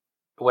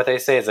 what they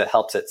say is it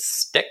helps it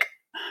stick,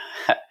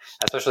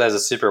 especially as a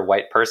super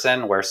white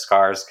person, where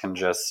scars can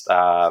just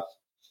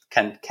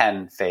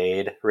can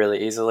fade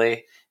really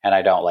easily. And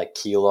I don't like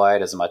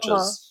keloid as much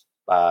as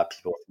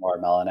people with more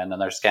melanin in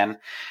their skin.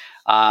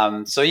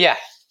 So yeah,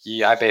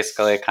 I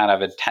basically kind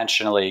of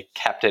intentionally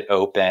kept it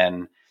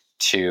open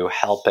to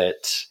help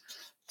it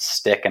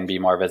stick and be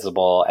more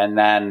visible. And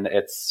then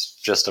it's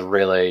just a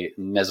really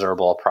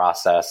miserable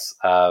process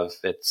of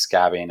it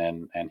scabbing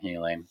and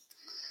healing.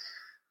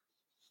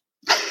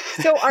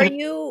 So are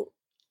you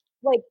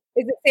like,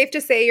 is it safe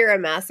to say you're a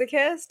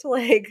masochist?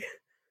 Like,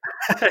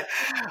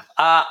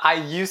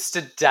 I used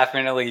to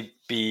definitely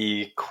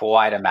be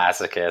quite a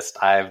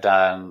masochist. I've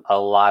done a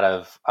lot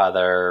of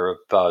other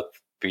both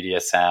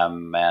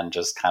BDSM and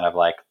just kind of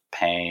like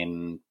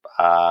pain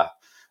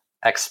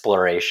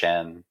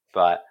exploration,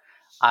 but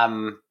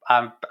I'm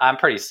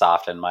pretty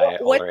soft in my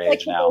what's older like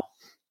age now.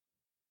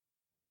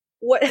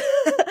 what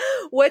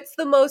what's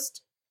the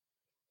most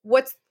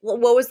what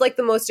was like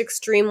the most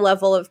extreme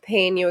level of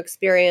pain you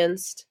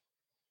experienced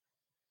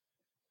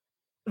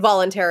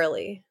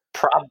voluntarily?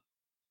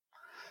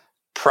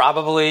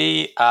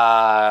 Probably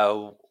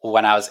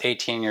when I was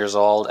 18 years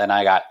old and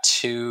I got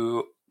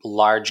 2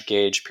 large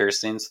gauge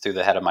piercings through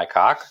the head of my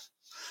cock.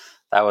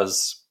 That'll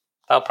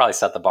probably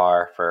set the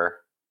bar for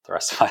the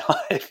rest of my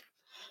life.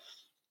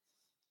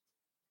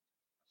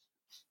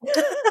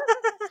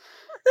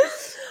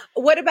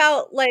 What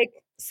about like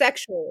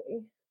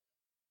sexually?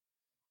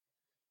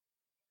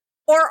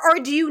 Or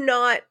do you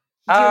not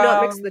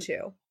mix the Um,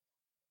 two?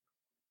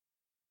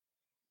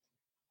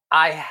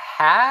 I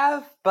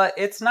have, but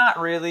it's not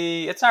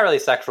really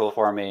sexual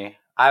for me.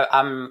 I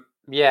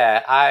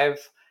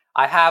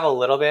have a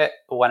little bit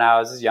when I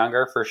was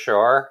younger for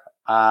sure.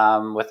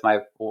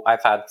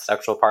 I've had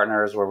sexual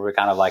partners where we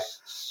kind of like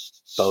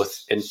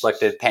both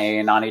inflicted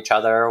pain on each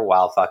other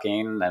while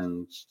fucking,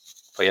 and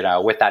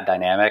with that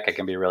dynamic, it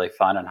can be really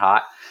fun and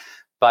hot.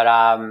 But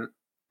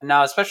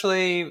no,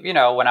 especially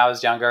when I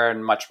was younger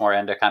and much more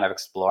into kind of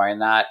exploring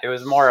that, it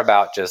was more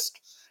about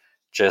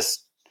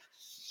just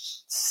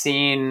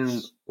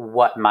seeing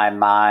what my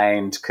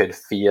mind could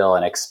feel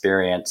and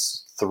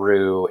experience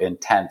through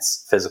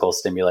intense physical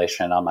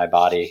stimulation on my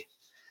body.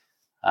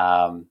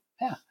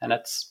 Yeah, and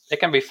it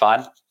can be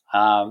fun,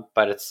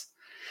 but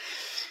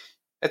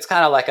it's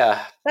kind of like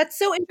That's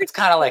so it's interesting.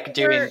 kind of like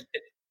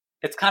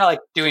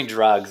doing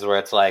drugs, where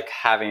it's like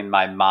having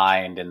my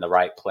mind in the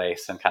right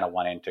place and kind of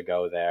wanting to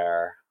go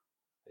there.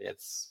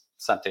 It's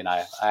something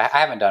I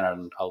haven't done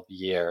in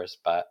years,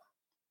 but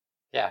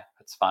yeah,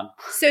 it's fun.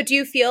 So do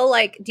you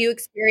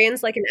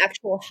experience like an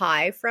actual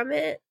high from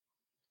it?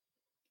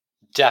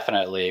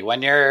 Definitely.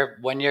 When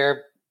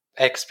you're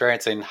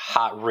experiencing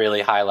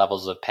really high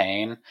levels of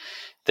pain,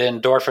 the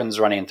endorphins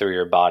running through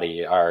your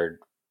body are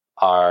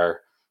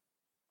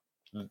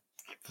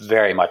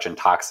very much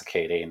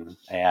intoxicating,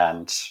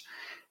 and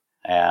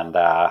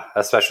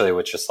especially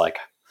with just like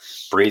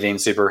breathing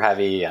super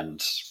heavy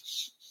and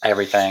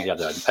everything,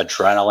 the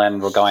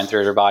adrenaline we're going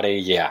through your body.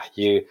 Yeah,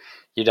 you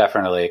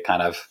definitely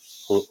kind of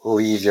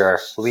leave your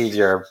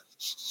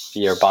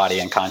body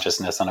and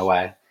consciousness in a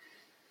way.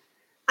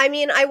 I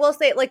mean, I will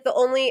say, like,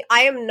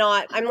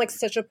 I'm like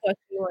such a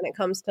pussy when it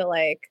comes to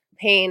like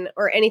pain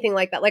or anything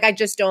like that. Like, I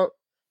just don't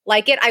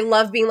like it. I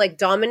love being like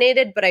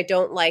dominated, but I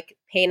don't like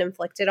pain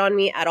inflicted on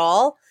me at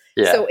all.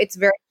 Yeah. So it's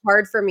very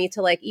hard for me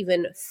to like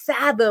even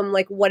fathom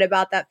like what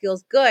about that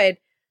feels good.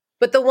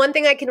 But the one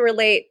thing I can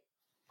relate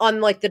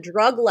on like the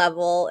drug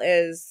level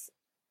is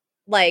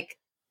like,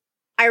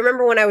 I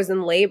remember when I was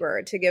in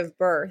labor to give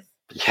birth,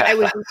 I Yeah.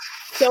 was in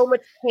so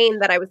much pain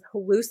that I was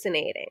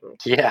hallucinating.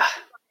 Yeah.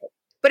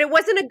 But it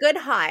wasn't a good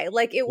high.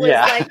 Like it was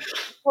Yeah. like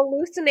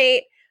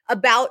hallucinate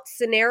about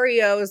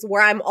scenarios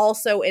where I'm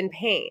also in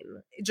pain.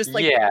 Just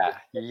like Yeah.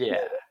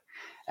 Yeah.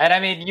 And I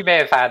mean, you may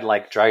have had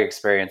like drug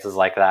experiences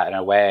like that in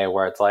a way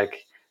where it's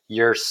like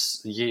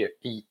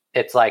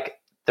it's like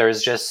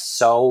there's just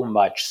so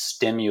much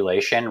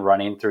stimulation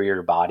running through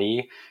your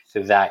body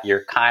that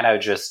you're kind of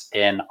just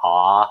in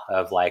awe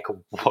of like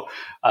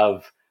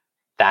of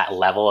that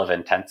level of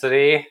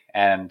intensity.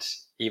 And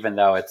even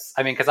though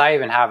I mean, because I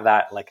even have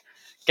that, like,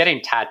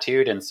 getting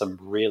tattooed in some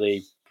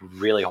really,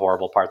 really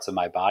horrible parts of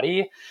my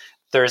body.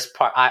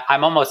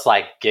 I'm almost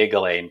like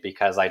giggling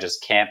because I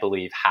just can't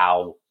believe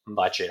how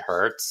much it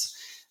hurts.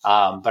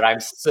 But I'm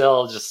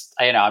still just,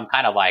 I'm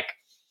kind of like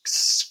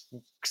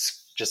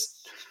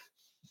just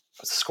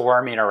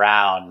squirming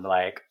around,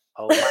 like,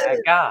 oh my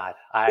God,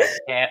 I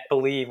can't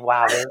believe,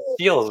 wow, this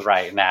feels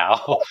right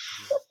now.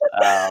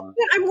 But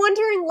I'm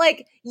wondering,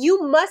 like,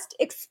 you must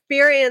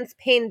experience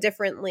pain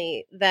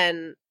differently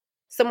than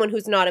someone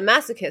who's not a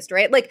masochist,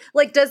 right? Like,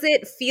 does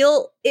it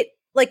feel it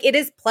like it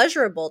is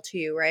pleasurable to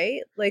you,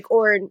 right? Like,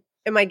 or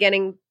am I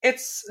getting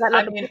It's, is that I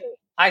not the mean, point?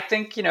 I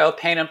think,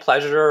 pain and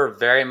pleasure are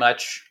very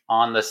much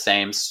on the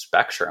same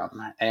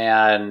spectrum.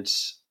 And,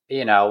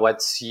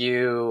 once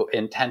you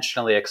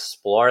intentionally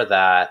explore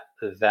that,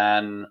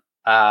 then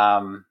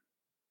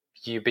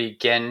you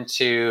begin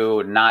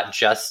to not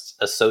just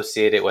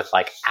associate it with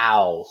like,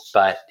 ow,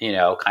 but,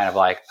 kind of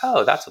like,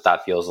 oh, that's what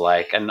that feels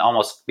like, and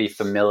almost be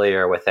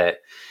familiar with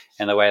it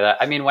in the way that,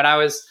 I mean, when I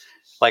was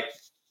like,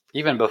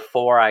 even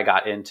before I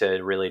got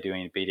into really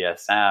doing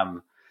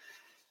BDSM,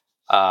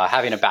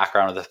 having a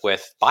background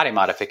with body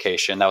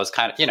modification, that was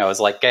kind of, it was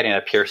like getting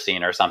a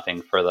piercing or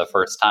something for the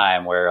first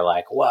time, where you're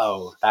like,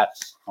 whoa, that,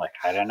 like,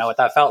 I didn't know what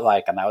that felt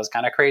like. And that was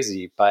kind of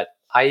crazy. But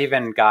I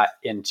even got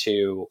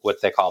into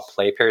what they call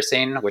play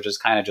piercing, which is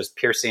kind of just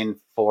piercing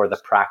for the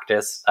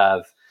practice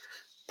of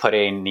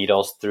putting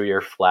needles through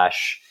your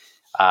flesh,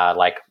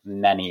 like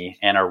many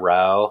in a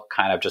row,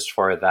 kind of just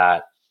for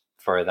that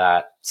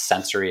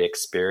sensory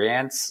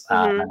experience,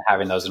 and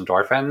having those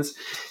endorphins,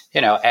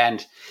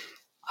 and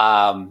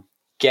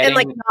getting, and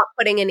like not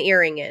putting an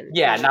earring in.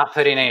 Yeah, not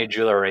putting any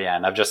jewelry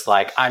in. Of just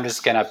like, I'm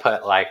just going to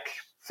put like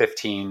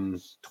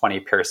 15, 20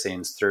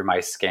 piercings through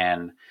my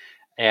skin.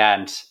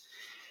 And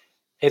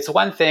it's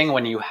one thing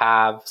when you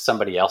have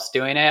somebody else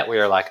doing it, where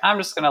you're like, I'm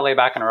just going to lay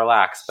back and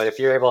relax. But if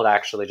you're able to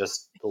actually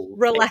just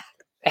relax,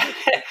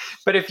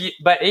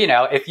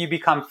 if you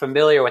become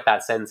familiar with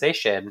that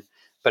sensation,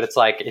 but it's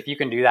like, if you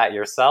can do that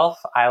yourself,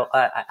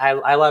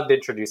 I loved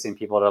introducing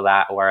people to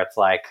that, where it's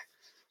like,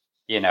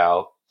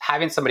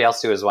 having somebody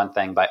else do is one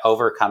thing, but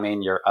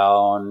overcoming your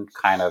own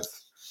kind of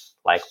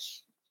like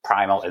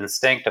primal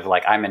instinct of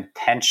like, I'm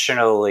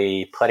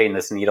intentionally putting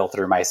this needle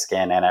through my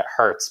skin and it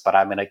hurts, but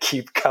I'm going to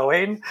keep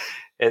going.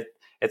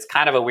 It's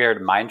kind of a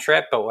weird mind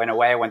trip, but in a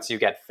way, once you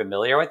get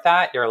familiar with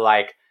that, you're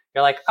like,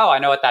 oh, I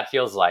know what that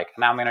feels like.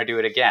 And now I'm going to do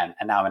it again.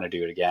 And now I'm going to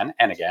do it again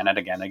and again and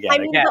again and again. I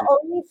mean, the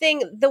only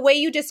thing, the way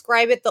you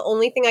describe it, the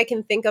only thing I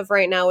can think of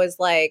right now is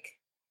like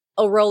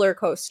a roller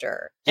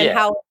coaster, and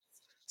how it's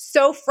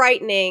so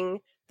frightening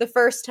the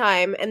first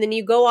time. And then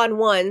you go on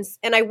once,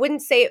 and I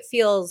wouldn't say it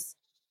feels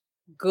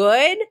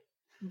good,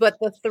 but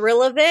the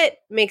thrill of it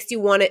makes you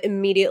want to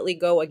immediately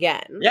go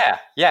again.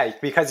 Yeah,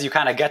 because you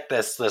kind of get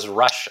this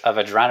rush of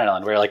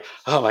adrenaline where you're like,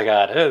 oh my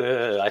God,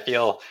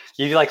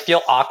 you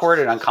feel awkward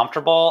and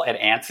uncomfortable and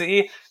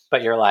antsy,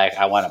 but you're like,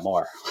 I want it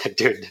more. Like,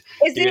 dude, do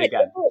it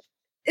again.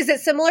 Is it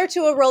similar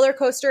to a roller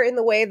coaster in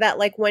the way that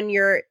like when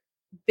you're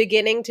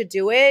beginning to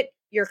do it,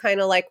 you're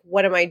kind of like,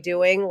 what am I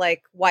doing?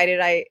 Like, why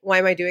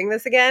am I doing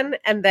this again?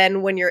 And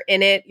then when you're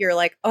in it, you're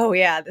like, oh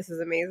yeah, this is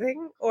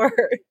amazing? Or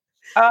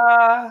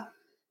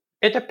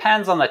it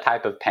depends on the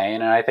type of pain,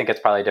 and I think it's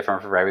probably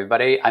different for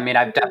everybody. I mean,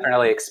 I've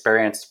definitely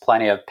experienced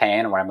plenty of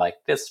pain where I'm like,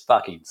 this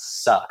fucking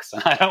sucks,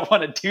 and I don't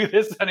want to do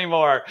this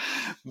anymore.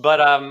 But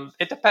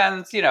it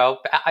depends,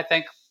 I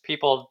think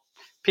people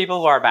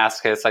who are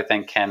masochists, I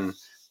think, can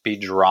be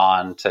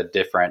drawn to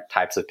different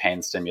types of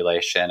pain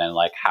stimulation and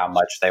like how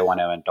much they want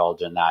to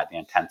indulge in that, the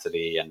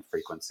intensity and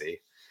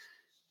frequency.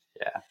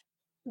 Yeah.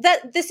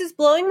 That this is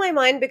blowing my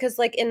mind, because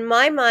like in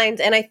my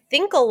mind, and I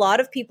think a lot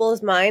of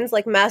people's minds,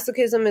 like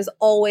masochism is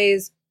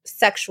always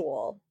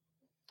sexual.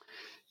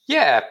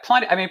 Yeah,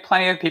 plenty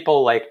of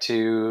people like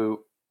to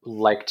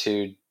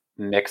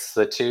mix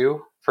the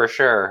two, for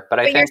sure. But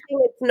I think you're saying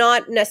it's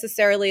not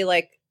necessarily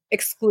like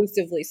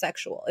exclusively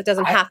sexual. It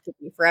doesn't have to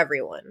be for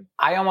everyone.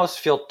 I almost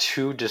feel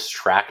too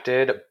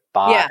distracted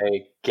by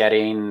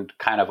getting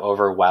kind of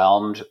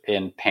overwhelmed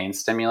in pain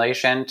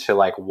stimulation to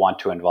like want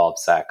to involve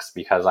sex,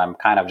 because I'm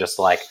just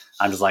like,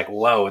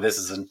 whoa, this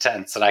is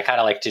intense. And I kind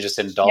of like to just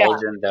indulge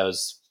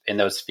in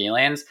those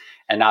feelings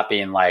and not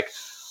being like,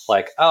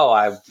 oh,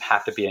 I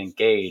have to be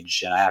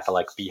engaged and I have to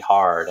like be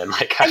hard and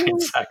like having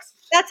sex.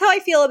 That's how I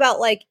feel about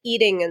like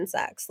eating and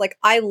sex. Like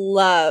I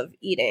love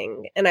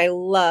eating and I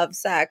love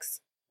sex.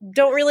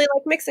 Don't really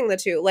like mixing the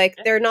two. Like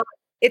they're not,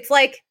 it's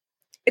like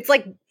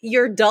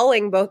you're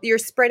dulling both. You're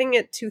spreading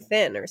it too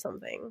thin or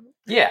something.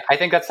 Yeah, I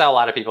think that's how a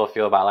lot of people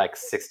feel about like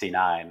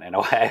 69 in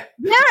a way.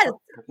 Yes.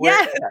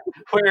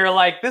 Where you're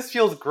like, this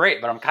feels great,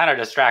 but I'm kind of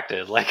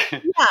distracted.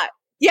 Like,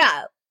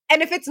 yeah.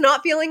 And if it's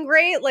not feeling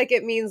great, like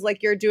it means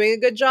like you're doing a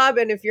good job.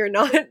 And if you're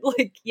not,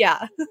 like,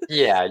 yeah,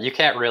 you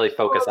can't really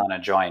focus on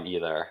enjoying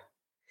either.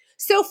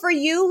 So for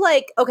you,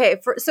 like, okay,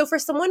 for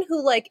someone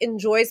who like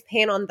enjoys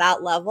pain on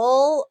that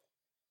level,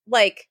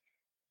 like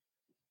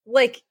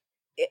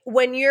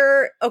when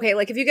you're okay,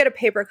 like if you get a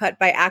paper cut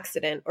by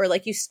accident or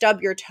like you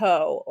stub your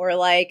toe or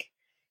like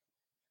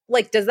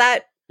does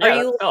that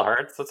that still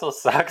hurts, that still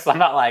sucks. I'm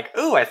not like,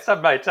 ooh, I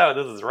stubbed my toe,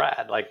 this is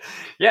rad. Like,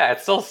 yeah,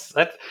 it's still,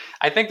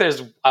 I think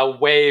there's a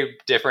way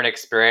different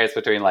experience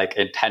between like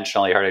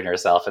intentionally hurting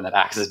yourself and then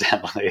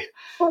accidentally.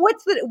 But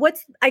what's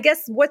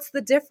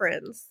the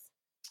difference?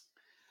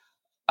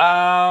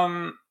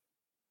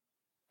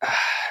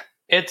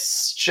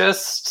 It's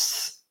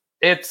just,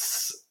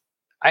 is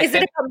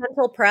it a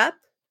mental prep?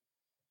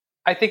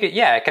 I think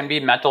it can be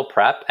mental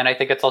prep. And I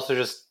think it's also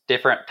just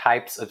different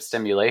types of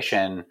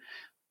stimulation,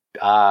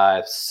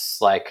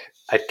 like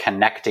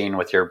connecting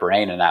with your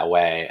brain in that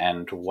way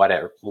and what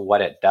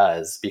it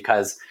does.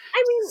 Because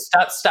I mean,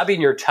 stubbing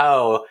your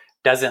toe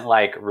doesn't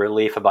like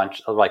release a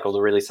bunch of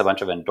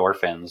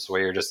endorphins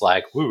where you're just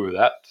like, ooh,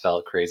 that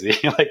felt crazy.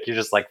 Like you're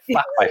just like,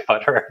 fuck, my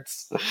foot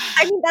hurts.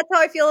 I mean, that's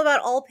how I feel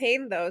about all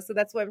pain though. So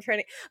that's what I'm trying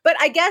to, but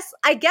I guess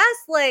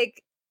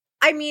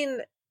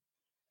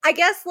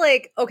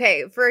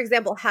okay, for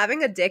example,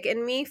 having a dick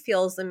in me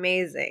feels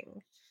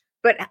amazing,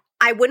 but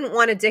I wouldn't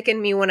want a dick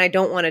in me when I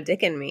don't want a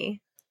dick in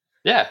me.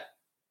 Yeah.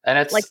 And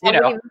it's, like, that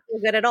wouldn't even feel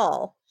good at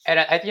all.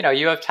 And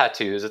you have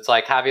tattoos. It's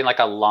like having like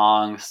a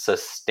long,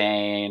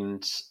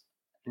 sustained,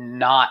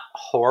 not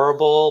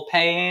horrible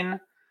pain.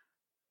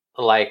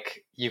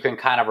 Like you can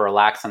kind of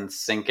relax and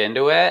sink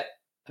into it,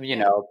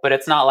 but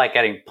it's not like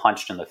getting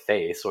punched in the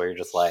face where you're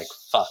just like,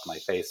 fuck, my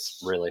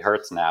face really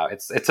hurts now.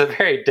 It's a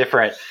very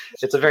different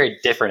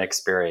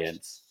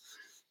experience.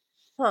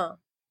 Huh.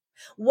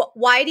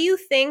 Why do you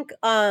think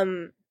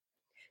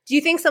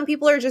some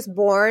people are just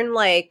born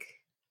like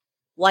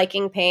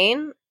liking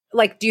pain?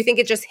 Like, do you think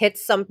it just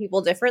hits some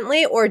people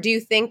differently? Or do you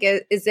think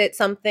is it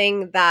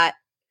something that,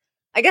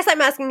 I guess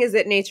I'm asking, is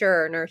it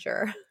nature or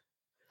nurture?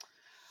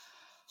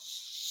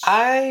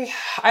 I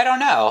don't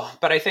know,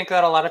 but I think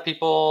that a lot of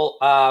people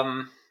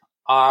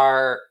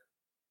are.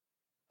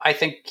 I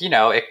think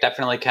it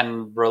definitely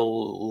can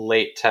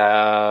relate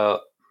to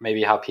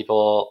maybe how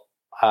people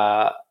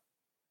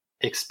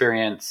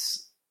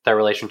experience their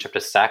relationship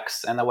to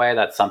sex in the way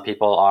that some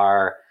people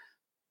are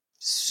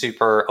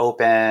super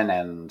open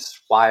and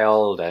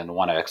wild and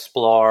want to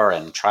explore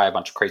and try a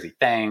bunch of crazy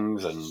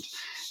things and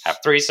have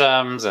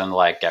threesomes and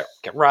like get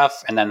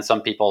rough, and then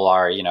some people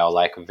are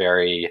like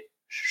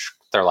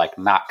they're like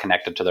not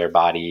connected to their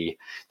body,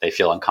 they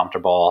feel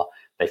uncomfortable,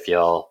 they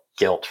feel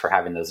guilt for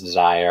having those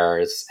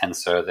desires, and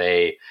so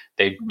they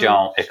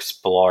don't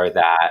explore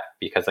that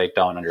because they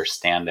don't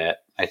understand it.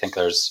 I think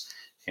there's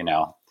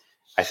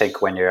I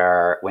think when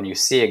you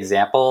see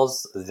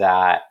examples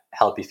that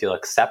help you feel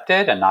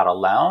accepted and not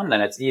alone, then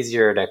it's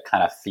easier to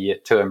kind of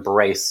to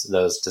embrace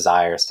those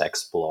desires to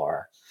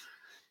explore.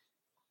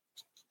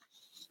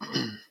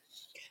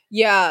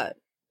 Yeah,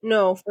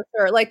 no, for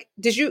sure. Like,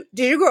 did you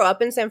grow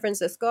up in San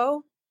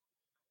Francisco?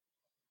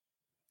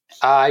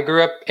 I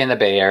grew up in the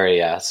Bay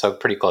Area, so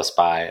pretty close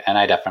by, and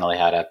I definitely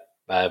had a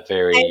I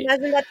very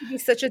imagine that to be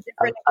such a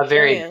different a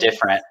very experience.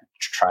 different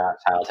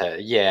childhood.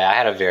 Yeah, I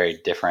had a very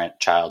different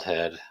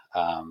childhood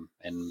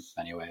in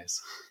many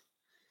ways.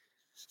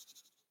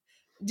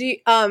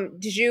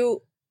 Did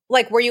you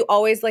like, were you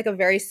always like a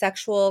very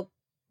sexual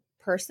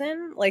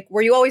person? Like,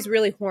 were you always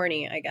really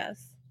horny, I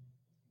guess?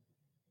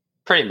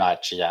 Pretty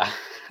much, yeah.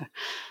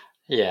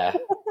 Yeah.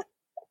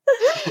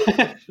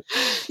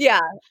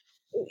 Yeah.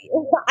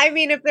 I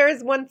mean, if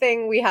there's one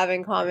thing we have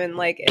in common,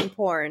 like in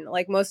porn,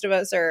 like most of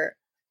us are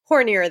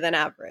hornier than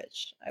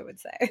average, I would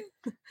say.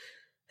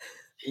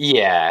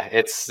 Yeah,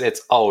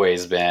 it's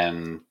always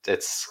been.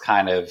 It's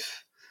kind of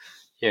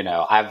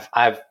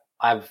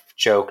I've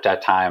joked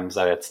at times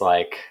that it's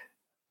like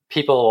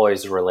people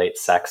always relate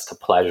sex to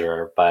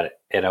pleasure, but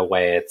in a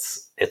way,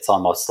 it's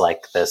almost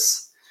like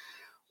this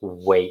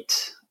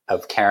weight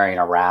of carrying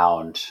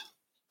around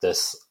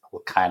this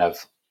kind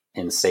of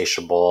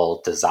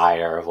insatiable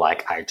desire of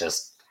like I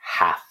just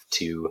have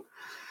to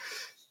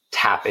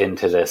tap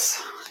into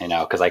this,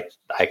 because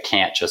I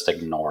can't just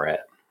ignore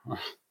it.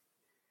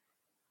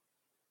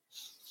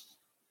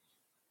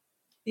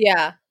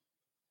 Yeah.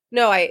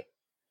 No, I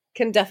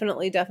can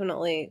definitely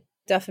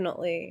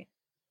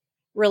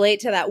relate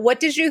to that. What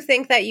did you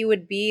think that you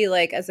would be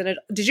like as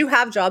did you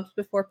have jobs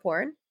before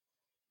porn?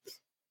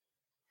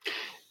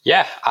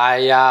 Yeah,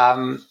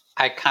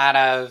 I kind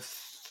of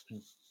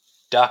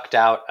ducked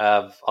out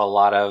of a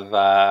lot of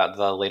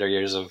the later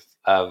years of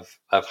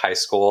high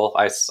school.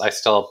 I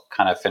still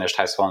kind of finished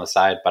high school on the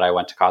side, but I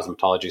went to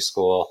cosmetology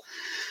school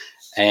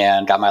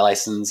and got my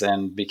license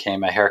and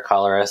became a hair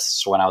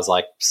colorist when I was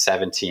like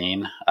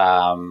 17.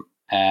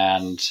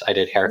 And I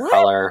did hair What?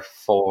 color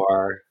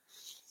for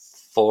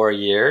 4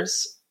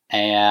 years.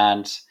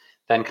 And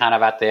then kind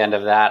of at the end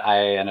of that,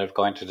 I ended up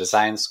going to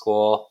design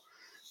school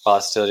while I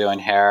was still doing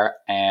hair.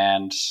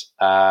 And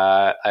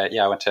I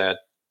went to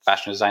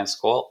fashion design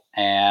school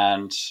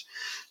and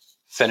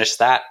finished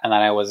that. And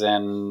then I was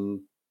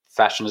in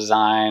fashion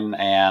design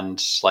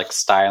and like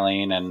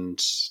styling and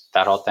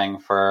that whole thing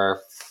for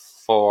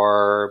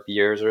 4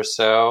 years or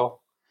so.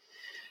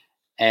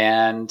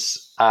 And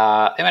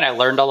I mean, I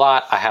learned a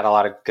lot. I had a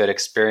lot of good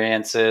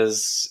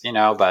experiences,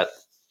 but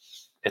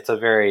it's a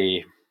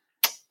very,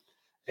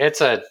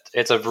 it's a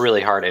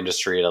really hard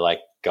industry to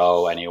like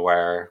go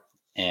anywhere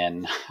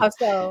in. How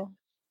so?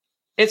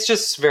 It's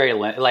just very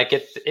like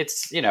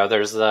it's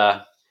there's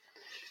the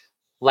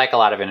like a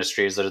lot of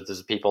industries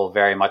there's people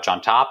very much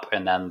on top,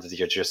 and then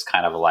you're just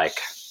kind of like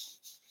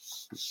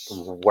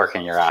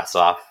working your ass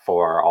off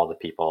for all the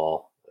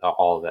people,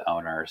 all the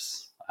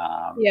owners.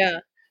 Yeah.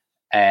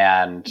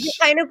 And Is it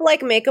kind of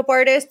like makeup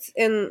artists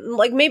in,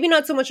 like, maybe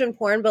not so much in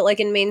porn, but like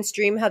in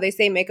mainstream, how they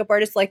say makeup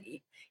artists, like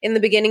in the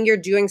beginning, you're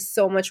doing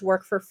so much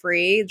work for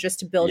free just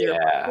to build your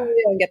yeah,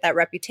 portfolio and get that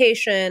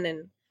reputation.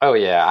 And oh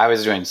yeah, I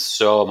was doing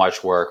so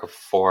much work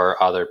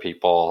for other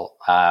people,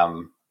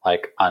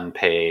 like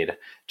unpaid,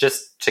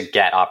 just to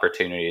get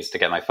opportunities to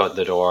get my foot in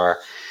the door.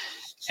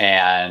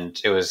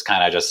 And it was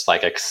kind of just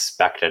like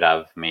expected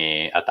of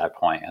me at that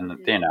point.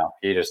 And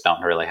you just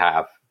don't really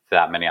have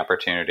that many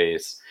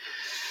opportunities.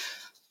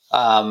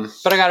 But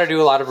I got to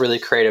do a lot of really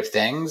creative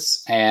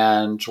things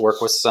and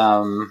work with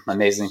some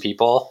amazing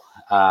people.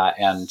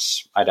 And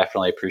I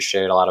definitely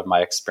appreciate a lot of my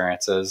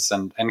experiences,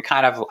 and I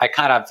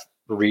kind of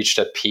reached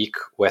a peak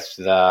with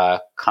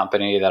the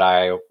company that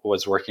I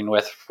was working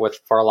with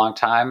for a long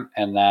time.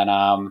 And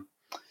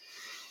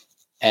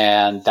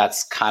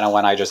that's kind of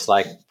when I just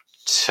like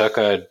took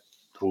a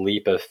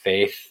leap of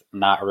faith,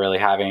 not really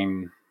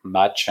having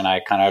much. And I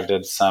kind of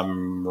did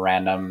some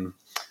random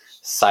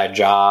side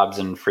jobs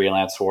and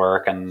freelance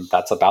work. And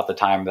that's about the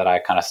time that I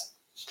kind of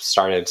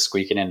started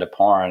squeaking into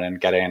porn and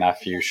getting a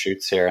few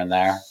shoots here and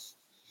there.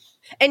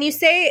 And you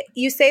say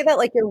that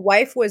like your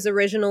wife was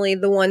originally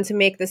the one to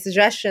make the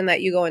suggestion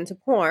that you go into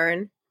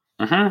porn.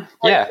 Mm-hmm.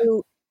 Yeah.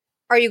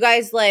 Are you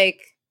guys like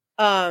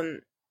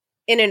in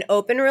an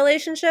open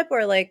relationship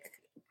or like?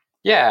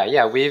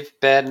 Yeah. We've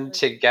been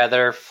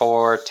together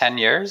for 10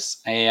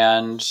 years,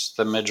 and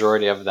the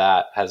majority of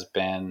that has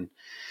been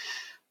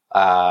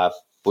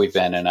we've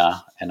been in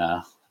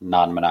a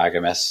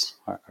non-monogamous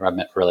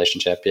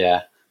relationship.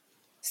 Yeah.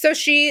 So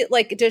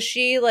does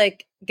she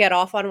like get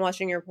off on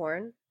watching your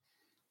porn?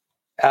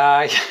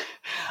 I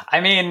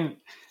mean,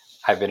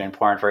 I've been in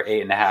porn for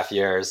 8.5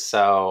 years,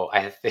 so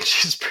I think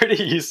she's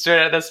pretty used to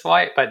it at this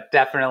point. But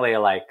definitely,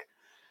 like,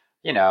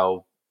 you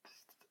know,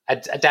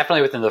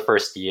 definitely within the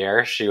first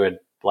year, she would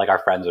like our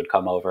friends would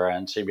come over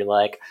and she'd be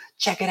like,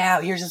 "Check it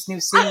out! Here's this new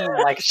scene!"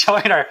 Like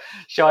showing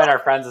our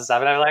friends and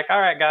stuff. And I'm like,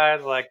 "All right,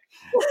 guys, like,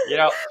 you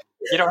know."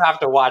 You don't have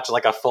to watch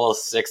like a full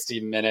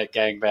 60-minute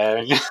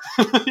gangbang.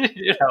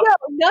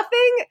 No,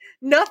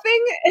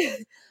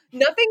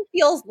 nothing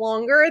feels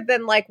longer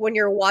than like when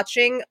you're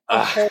watching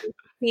a whole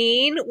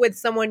scene with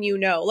someone you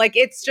know. Like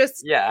it's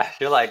just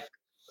you're like,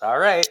 all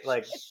right,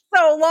 like it's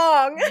so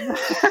long.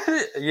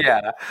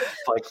 Yeah,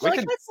 like we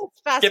can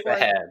skip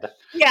ahead.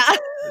 Yeah,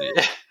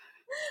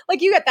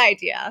 like you get the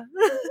idea.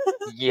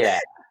 Yeah,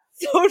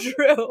 so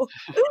true.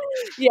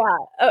 Yeah,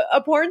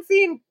 a porn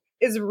scene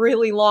is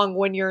really long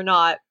when you're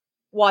not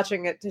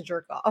watching it to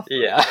jerk off.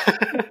 Yeah,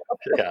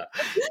 yeah,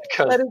 it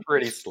goes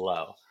pretty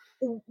slow.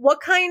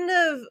 What kind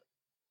of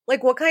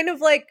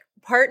like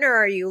partner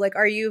are you? Like,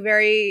 are you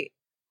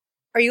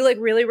like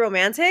really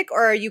romantic,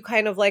 or are you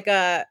kind of like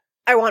I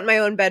want my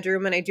own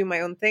bedroom and I do my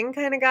own thing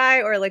kind of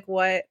guy, or like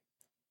what?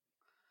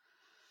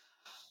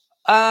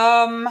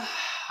 I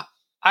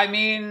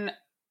mean,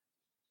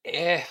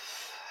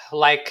 if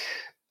like,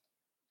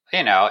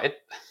 how do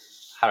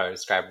I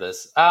describe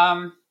this?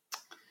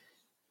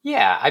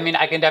 Yeah, I mean,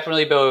 I can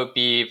definitely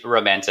be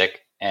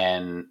romantic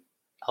in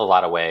a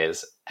lot of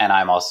ways. And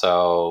I'm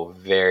also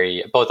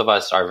both of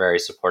us are very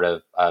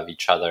supportive of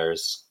each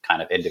other's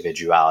kind of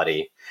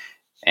individuality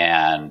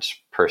and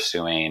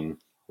pursuing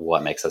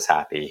what makes us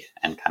happy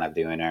and kind of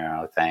doing our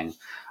own thing.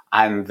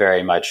 I'm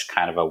very much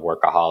kind of a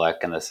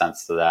workaholic in the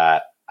sense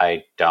that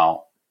I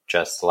don't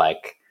just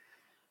like,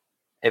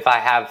 if I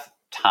have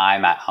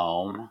time at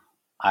home,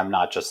 I'm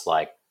not just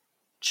like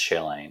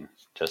chilling,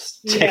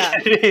 just taking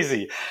it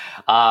easy.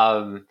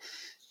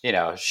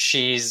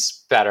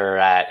 She's better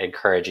at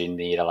encouraging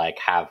me to like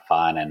have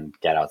fun and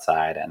get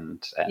outside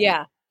and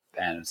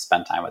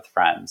spend time with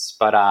friends.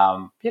 But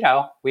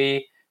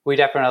we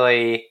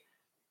definitely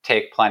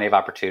take plenty of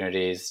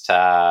opportunities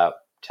to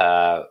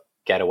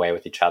get away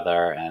with each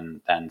other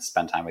and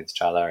spend time with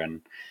each other.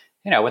 And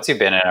once you've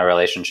been in a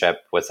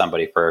relationship with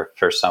somebody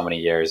for so many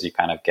years, you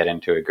kind of get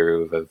into a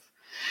groove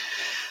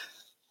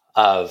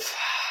of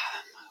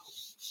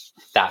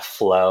that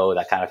flow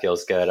that kind of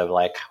feels good, of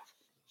like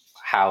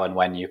how and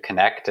when you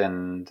connect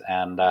and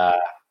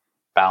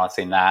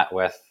balancing that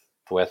with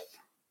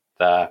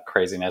the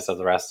craziness of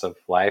the rest of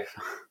life.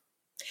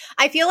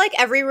 I feel like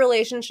every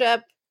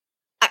relationship,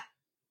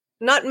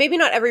 maybe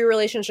not every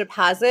relationship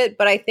has it,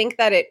 but I think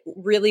that it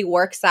really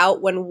works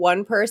out when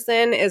one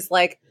person is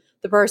like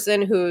the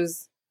person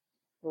who's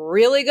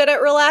really good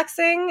at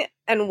relaxing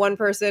and one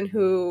person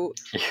who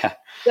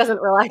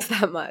doesn't relax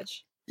that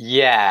much.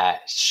 Yeah,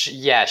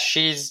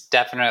 she's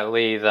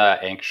definitely the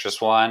anxious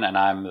one, and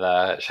I'm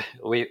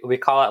we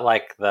call it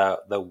like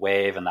the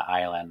wave and the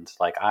island.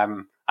 Like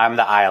I'm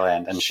the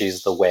island, and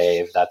she's the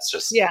wave that's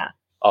just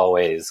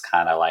always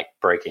kind of like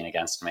breaking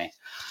against me.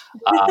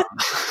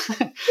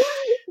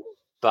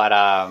 But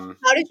how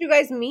did you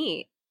guys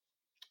meet?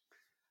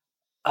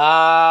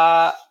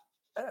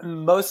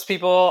 Most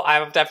people,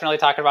 I've definitely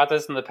talked about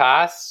this in the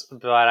past,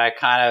 but I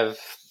kind of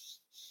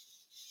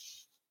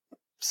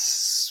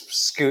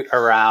scoot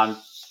around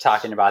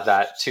talking about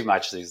that too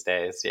much these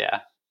days.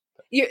 Yeah.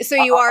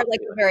 You are like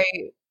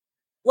very,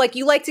 like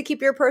you like to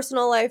keep your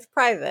personal life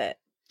private.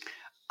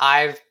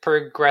 I've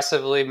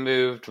progressively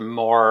moved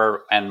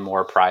more and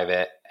more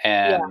private,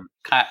 and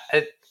kind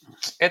of,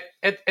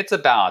 it's a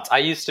balance. I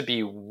used to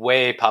be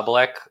way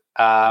public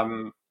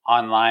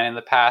online in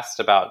the past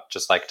about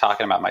just like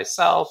talking about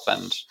myself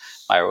and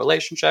my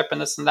relationship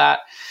and this and that.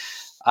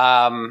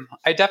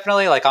 I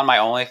definitely, like, on my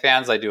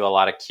OnlyFans, I do a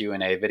lot of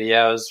Q&A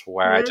videos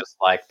where I just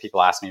like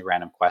people ask me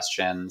random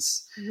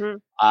questions.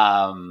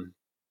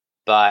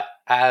 But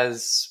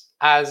as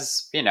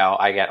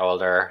I get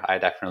older, I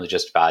definitely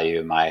just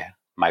value my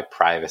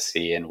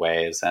privacy in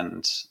ways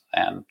and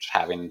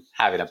having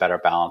a better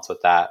balance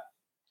with that.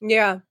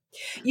 Yeah.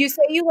 You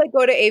say you like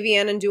go to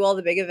AVN and do all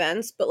the big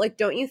events, but like,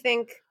 don't you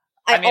think,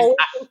 I mean, always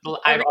think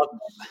porn.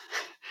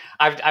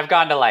 I've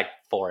gone to like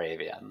 4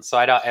 avians, so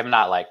I'm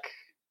not like.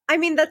 I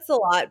mean, that's a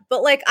lot,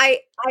 but like I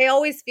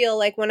always feel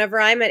like whenever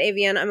I'm at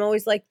AVN, I'm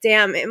always like,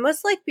 damn, it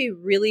must like be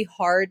really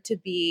hard to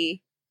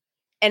be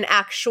an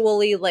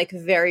actually like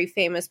very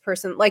famous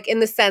person, like in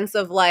the sense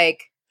of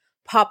like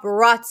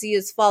paparazzi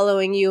is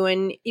following you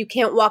and you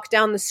can't walk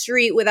down the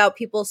street without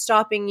people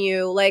stopping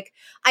you. Like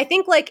I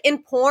think like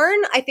in porn,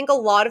 I think a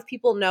lot of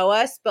people know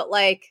us, but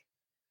like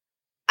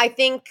I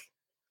think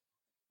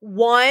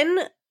one,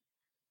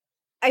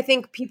 I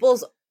think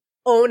people's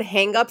own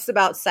hangups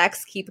about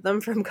sex keep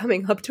them from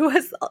coming up to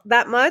us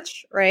that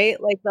much,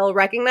 right? Like they'll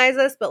recognize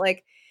us, but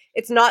like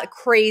it's not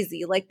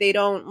crazy. Like they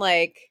don't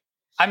like.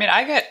 I mean,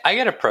 I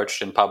get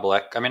approached in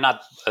public. I mean,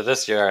 not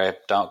this year. I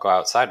don't go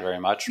outside very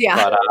much,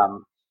 Yeah.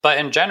 but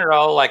in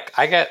general, like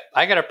I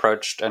get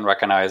approached and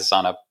recognized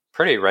on a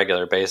pretty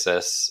regular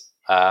basis.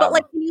 But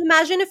like, can you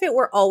imagine if it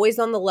were always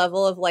on the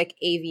level of like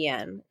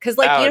AVN? Because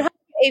like you know how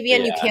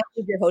AVN you can't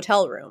leave your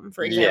hotel room,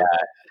 for example. Yeah.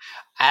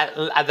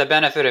 At the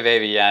benefit of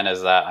AVN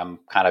is that I'm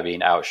kind of being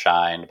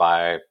outshined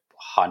by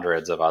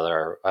hundreds of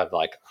other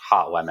like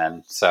hot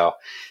women, so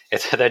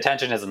the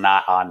attention is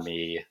not on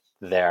me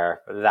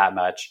there that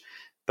much.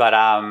 But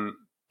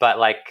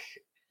like,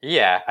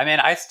 yeah, I mean,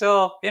 I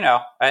still,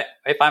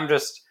 if I'm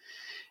just,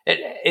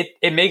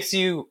 it makes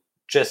you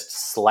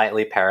just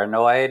slightly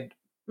paranoid.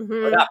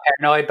 Or not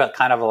paranoid, but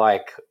kind of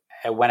like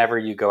whenever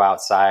you go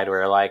outside,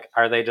 where like,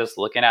 are they just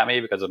looking at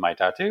me because of my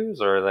tattoos,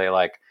 or are they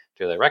like,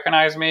 do they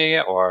recognize me,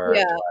 or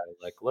do I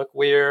like look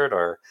weird,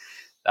 or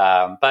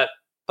but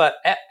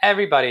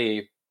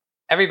everybody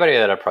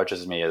that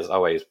approaches me is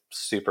always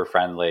super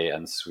friendly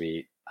and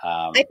sweet.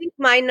 I think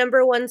my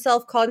number one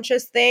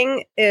self-conscious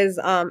thing is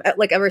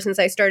like ever since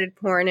I started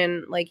porn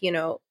and like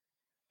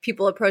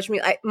people approach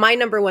me, my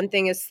number one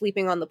thing is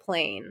sleeping on the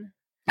plane.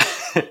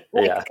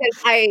 Because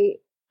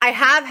I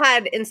have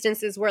had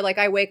instances where like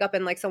I wake up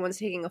and like someone's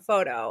taking a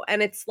photo,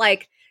 and it's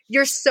like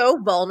you're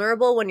so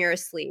vulnerable when you're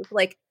asleep.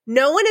 Like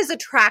no one is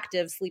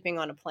attractive sleeping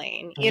on a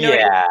plane. You know,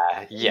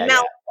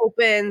 mouth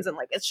opens and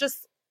like it's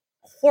just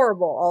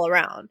horrible all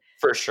around.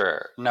 For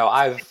sure. No,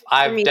 I've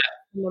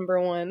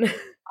number one.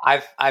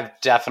 I've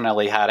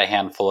definitely had a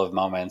handful of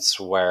moments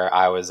where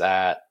I was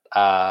at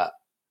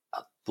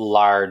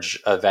large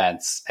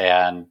events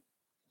and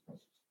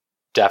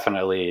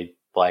definitely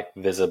like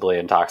visibly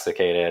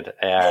intoxicated,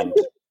 and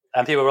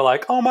people were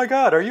like, "Oh my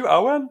God, are you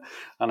Owen?"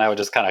 And I would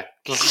just kind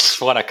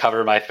of want to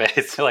cover my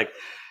face, like,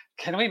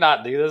 "Can we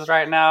not do this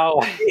right now?"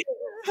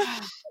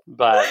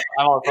 But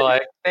I'm also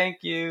like,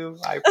 "Thank you,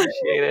 I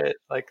appreciate it."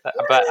 Like,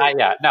 but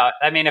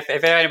I mean, if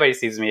anybody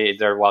sees me,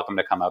 they're welcome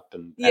to come up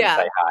and say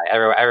hi.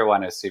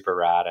 Everyone is super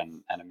rad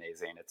and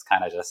amazing. It's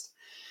kind of just,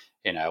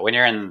 when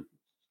you're in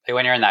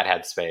that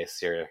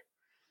headspace,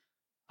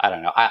 I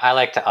don't know. I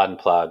like to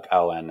unplug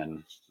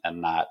Owen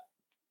and not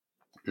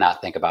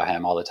think about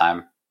him all the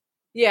time.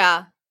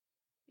 Yeah.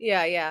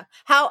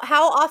 How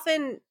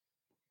often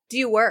do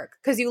you work?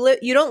 Because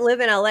you don't live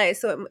in LA,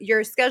 so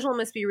your schedule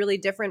must be really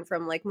different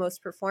from like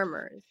most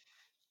performers.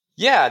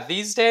 Yeah,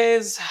 these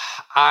days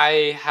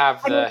I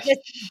have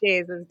these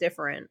days is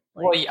different.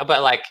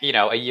 But like,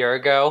 a year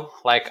ago,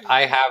 like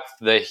I have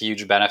the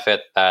huge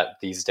benefit that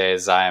these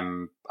days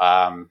I'm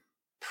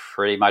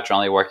pretty much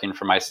only working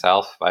for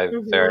myself. I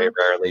very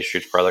rarely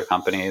shoot for other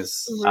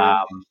companies.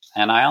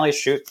 And I only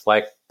shoot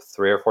like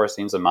 3 or 4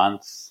 scenes a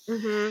month.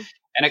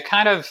 And it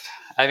kind of,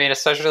 I mean,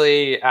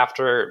 especially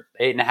after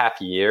 8.5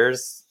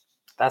 years,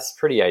 that's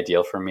pretty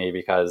ideal for me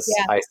because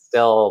I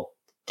still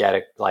get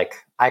it. Like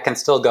I can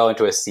still go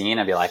into a scene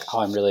and be like, oh,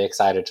 I'm really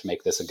excited to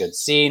make this a good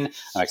scene.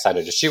 I'm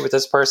excited to shoot with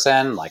this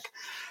person. Like,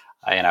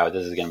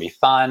 this is going to be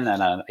fun.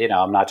 And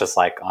I'm not just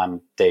like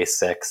on day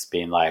 6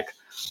 being like,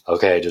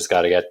 okay, just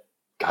gotta get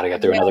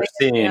through another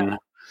scene.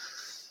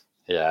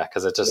 Yeah.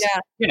 Cause it just,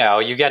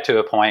 you get to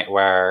a point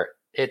where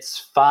it's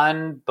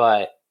fun,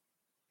 but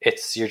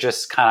you're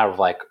just kind of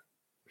like,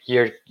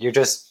 you're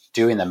just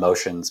doing the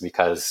motions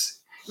because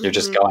you're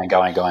just going.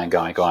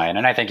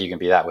 And I think you can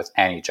be that with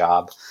any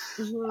job.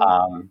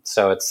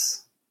 So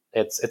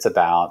it's a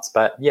balance,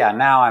 but yeah,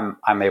 now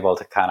I'm able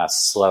to kind of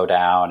slow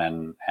down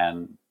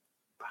and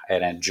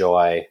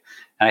enjoy,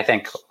 and I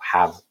think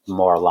have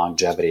more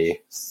longevity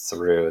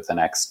through the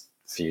next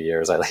few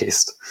years at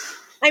least.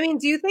 I mean,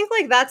 do you think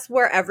like that's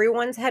where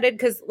everyone's headed?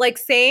 Because like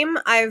same,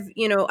 I've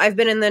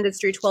been in the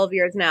industry 12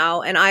 years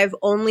now, and I've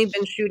only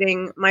been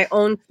shooting my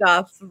own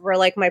stuff for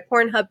like my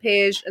Pornhub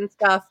page and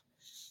stuff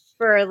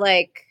for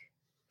like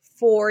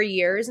 4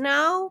 years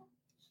now.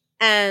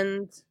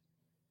 And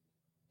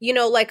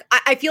like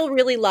I feel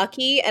really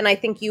lucky, and I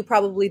think you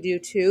probably do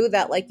too,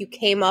 that like you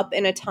came up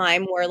in a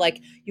time where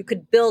like you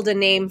could build a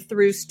name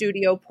through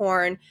studio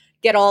porn,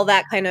 get all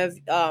that kind of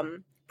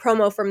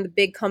promo from the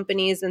big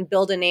companies and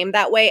build a name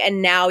that way,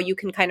 and now you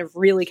can kind of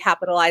really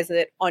capitalize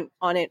it on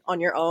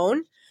your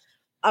own.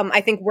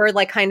 I think we're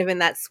like kind of in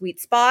that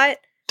sweet spot.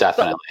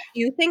 Definitely. But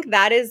do you think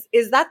that is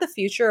that the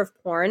future of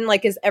porn?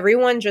 Like, is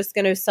everyone just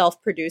going to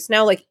self-produce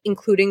now, like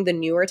including the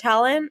newer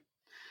talent?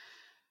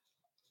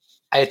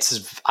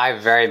 I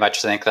very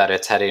much think that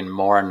it's heading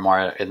more and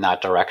more in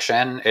that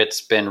direction.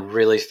 It's been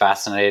really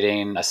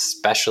fascinating,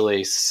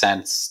 especially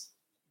since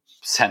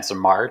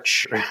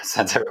March,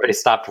 since everybody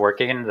stopped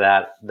working,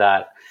 that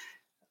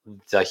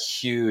the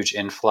huge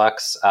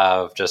influx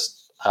of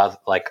just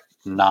like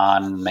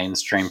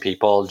non-mainstream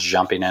people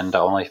jumping into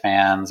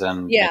OnlyFans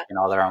and Yeah. making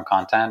all their own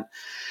content.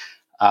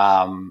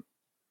 Um,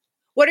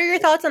 What are your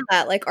thoughts on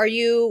that? Like, are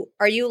you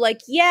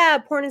like, yeah,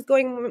 porn is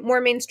going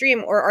more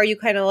mainstream, or are you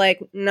kind of like,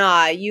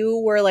 nah, you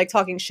were like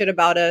talking shit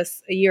about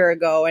us a year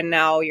ago, and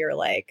now you're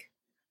like,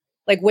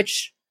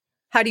 which?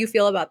 How do you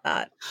feel about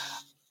that?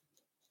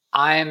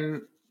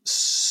 I'm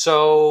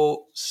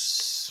so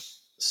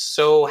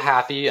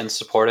happy and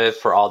supportive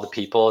for all the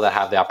people that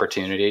have the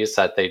opportunities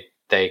that they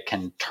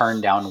can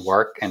turn down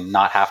work and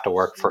not have to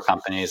work for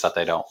companies that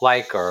they don't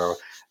like or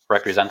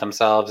represent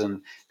themselves.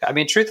 And I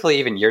mean, truthfully,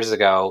 even years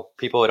ago,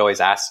 people would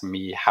always ask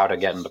me how to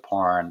get into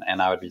porn,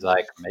 and I would be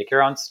like, make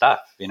your own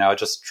stuff,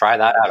 just try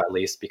that out at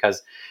least,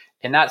 because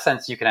in that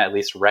sense, you can at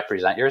least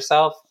represent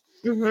yourself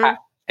Mm-hmm.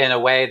 in a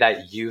way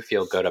that you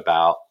feel good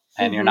about,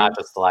 and you're not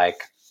just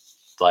like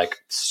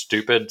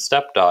stupid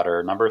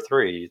stepdaughter number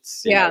 3.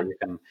 It's Yeah. you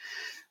can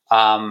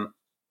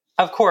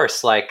of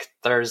course, like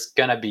there's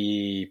gonna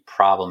be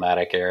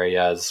problematic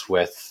areas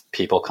with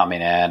people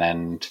coming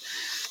in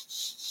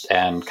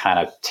and kind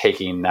of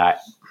taking that,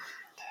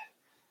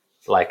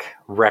 like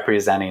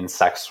representing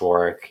sex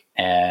work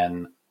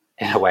in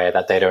a way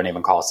that they don't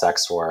even call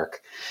sex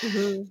work.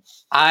 Mm-hmm.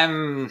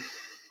 I'm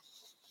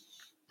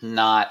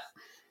not,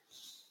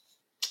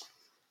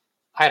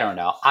 I don't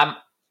know.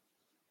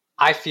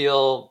 I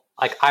feel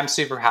like I'm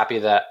super happy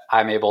that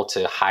I'm able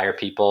to hire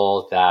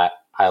people that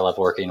I love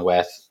working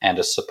with and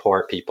to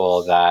support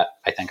people that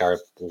I think are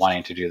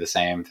wanting to do the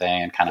same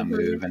thing and kind of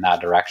move in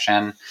that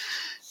direction.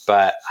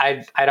 But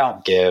I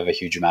don't give a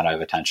huge amount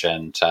of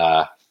attention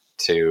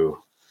to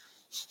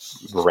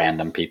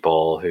random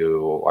people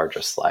who are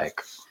just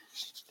like,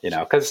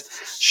 because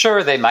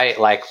sure, they might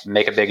like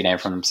make a big name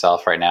for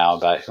themselves right now,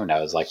 but who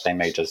knows? Like they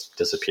may just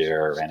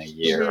disappear in a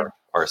year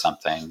or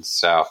something.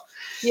 So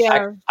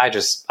Yeah. I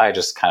just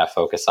kind of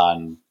focus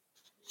on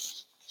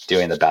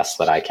doing the best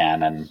that I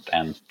can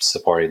and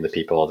supporting the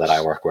people that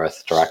I work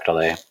with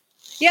directly.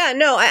 Yeah,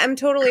 no, I'm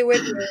totally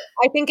with you.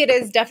 I think it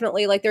is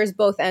definitely like there's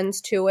both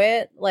ends to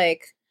it.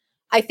 Like,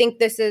 I think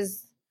this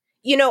is,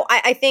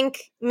 I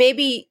think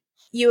maybe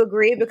you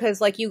agree because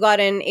like you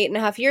got in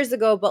 8.5 years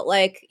ago, but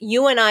like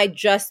you and I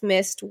just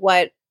missed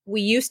what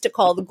we used to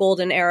call the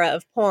golden era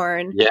of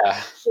porn,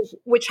 Yeah.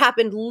 which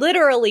happened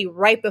literally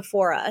right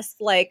before us.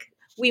 Like,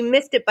 we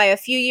missed it by a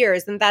few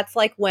years. And that's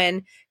like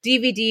when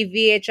DVD,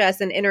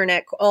 VHS, and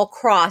internet all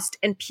crossed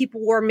and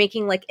people were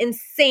making like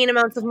insane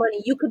amounts of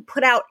money. You could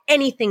put out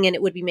anything and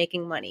it would be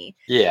making money.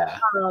 Yeah.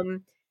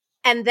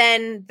 And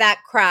then that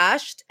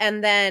crashed,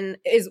 and then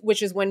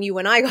which is when you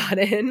and I got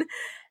in.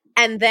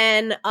 And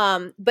then,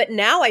 but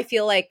now I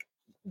feel like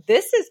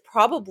this is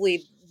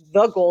probably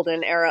the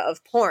golden era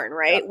of porn,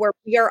 right? Yeah. Where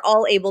we are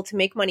all able to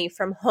make money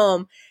from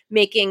home,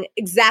 making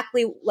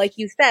exactly like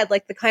you said,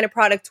 like the kind of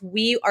product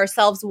we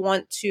ourselves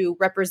want to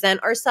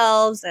represent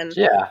ourselves and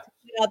Yeah.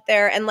 put out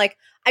there. And like,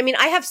 I mean,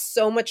 I have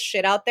so much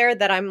shit out there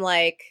that I'm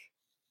like,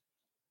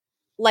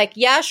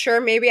 yeah,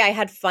 sure, maybe I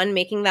had fun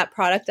making that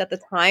product at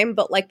the time,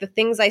 but like the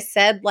things I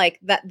said,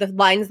 like that the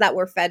lines that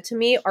were fed to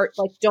me are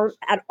like don't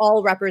at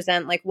all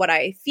represent like what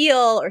I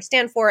feel or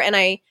stand for. And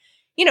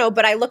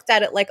but I looked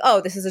at it like, oh,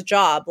 this is a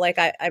job. Like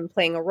I'm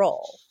playing a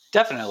role.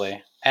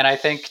 Definitely. And I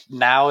think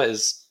now I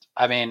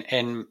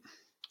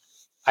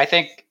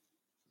think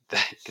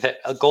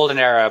a golden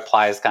era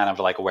applies kind of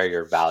like where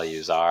your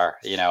values are,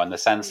 in the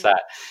sense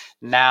that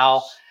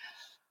now,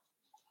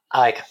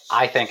 like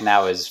I think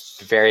now is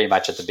very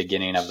much at the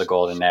beginning of the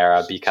golden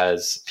era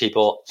because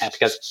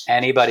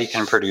anybody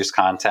can produce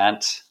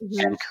content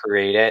and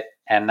create it,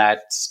 and that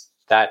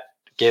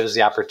gives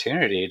the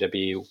opportunity to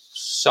be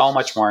so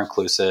much more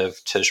inclusive,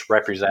 to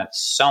represent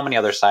so many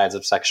other sides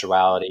of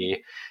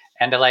sexuality,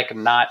 and to like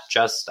not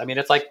just, I mean,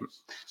 it's like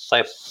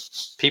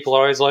people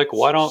are always like,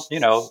 why don't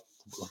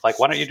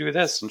you do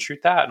this and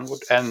shoot that,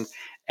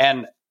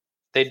 and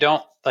they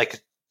don't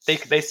like,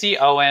 they see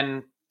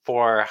Owen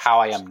for how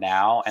I am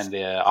now and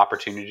the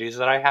opportunities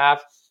that I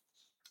have.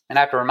 And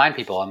I have to remind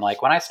people, I'm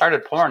like, when I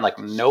started porn, like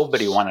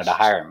nobody wanted to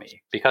hire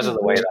me because of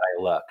the way that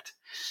I looked.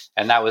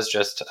 And that was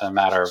just a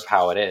matter of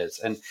how it is.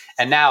 And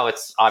now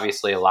it's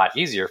obviously a lot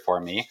easier for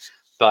me,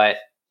 but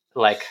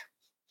like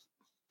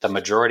the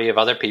majority of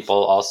other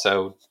people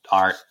also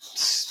aren't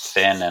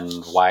thin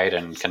and white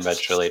and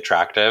conventionally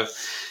attractive,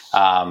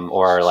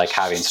 or like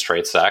having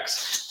straight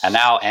sex. And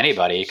now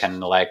anybody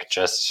can like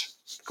just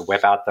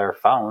whip out their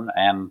phone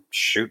and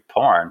shoot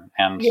porn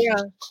and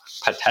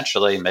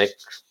potentially make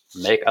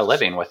a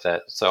living with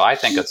it. So I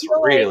think it's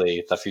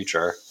really the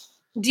future.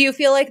 Do you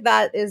feel like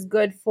that is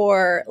good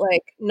for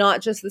like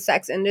not just the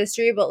sex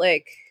industry, but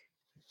like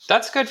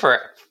That's good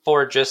for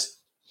just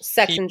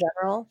sex in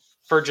general?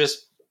 for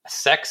just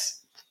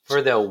sex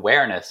for the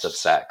awareness of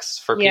sex,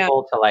 for Yeah.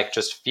 people to like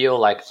just feel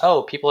like,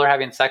 oh, people are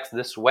having sex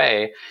this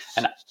way,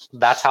 and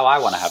that's how I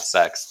want to have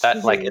sex.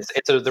 That like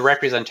the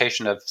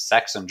representation of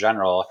sex in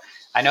general.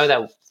 I know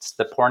that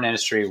the porn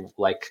industry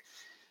like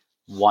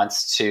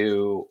wants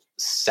to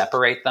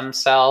separate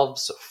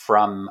themselves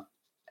from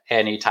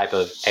any type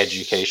of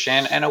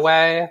education in a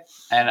way.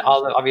 And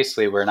although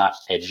obviously we're not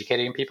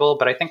educating people,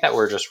 but I think that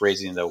we're just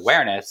raising the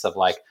awareness of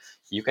like,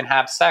 you can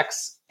have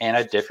sex in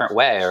a different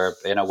way or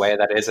in a way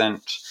that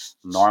isn't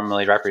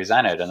normally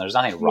represented. And there's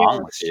nothing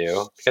wrong with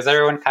you, because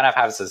everyone kind of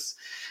has this,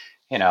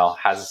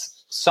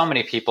 has so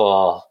many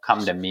people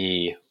come to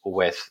me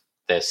with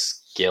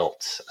this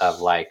guilt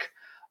of like,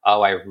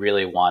 oh, I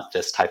really want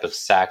this type of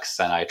sex.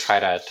 And I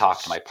try to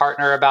talk to my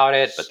partner about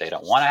it, but they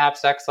don't want to have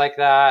sex like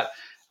that.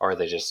 Or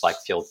they just like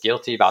feel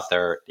guilty about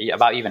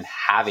even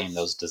having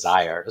those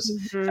desires.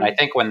 And I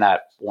think when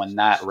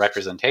that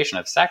representation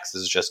of sex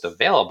is just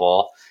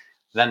available,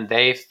 then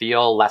they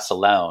feel less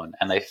alone,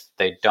 and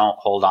they don't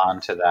hold on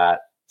to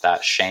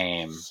that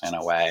shame in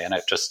a way. And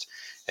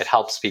it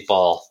helps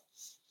people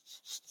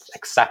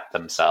accept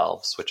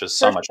themselves, which is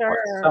so much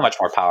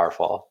more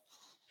powerful.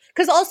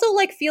 Because also,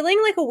 like,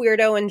 feeling like a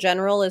weirdo in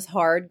general is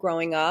hard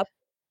growing up,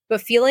 but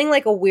feeling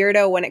like a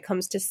weirdo when it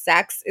comes to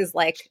sex is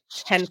like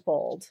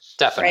tenfold.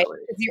 Definitely.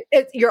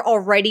 Right? You're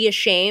already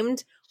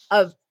ashamed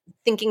of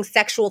thinking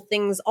sexual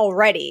things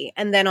already.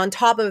 And then on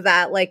top of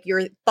that, like,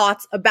 your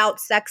thoughts about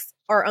sex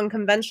are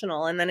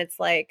unconventional. And then it's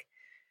like,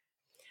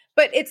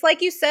 but it's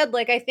like you said,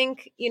 like, I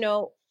think,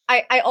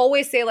 I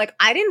always say, like,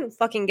 I didn't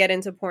fucking get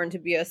into porn to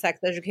be a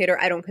sex educator.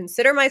 I don't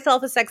consider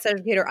myself a sex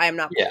educator. I am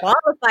not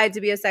qualified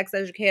to be a sex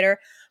educator.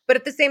 But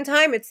at the same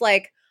time, it's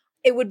like,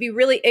 it would be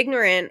really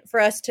ignorant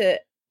for us to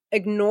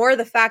ignore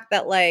the fact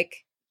that,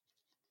 like,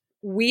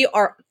 we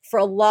are, for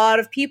a lot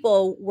of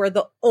people, we're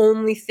the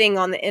only thing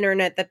on the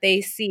internet that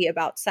they see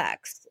about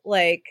sex.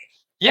 Like,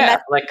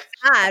 that's like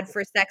sad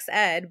for sex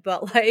ed,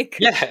 but like,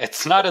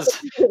 it's not as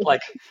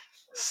like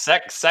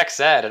sex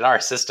ed in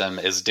our system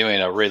is doing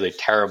a really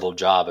terrible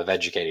job of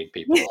educating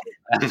people.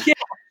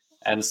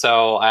 And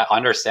so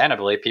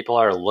understandably, people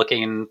are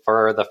looking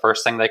for the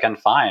first thing they can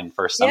find,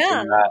 for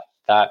something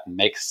that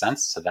makes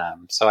sense to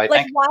them. So I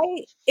think,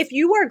 why, if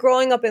you are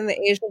growing up in the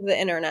age of the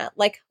internet,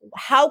 like,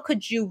 how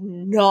could you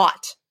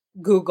not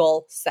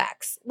Google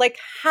sex? Like,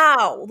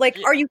 how? Like,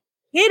 are you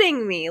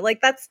kidding me? Like,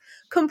 that's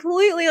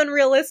completely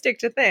unrealistic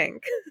to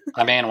think.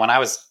 I mean, when I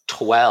was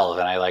 12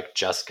 and I like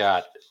just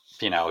got,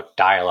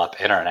 dial-up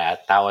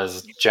internet, that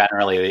was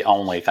generally the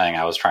only thing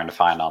I was trying to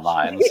find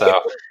online.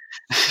 So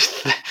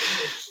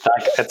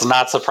it's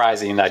not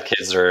surprising that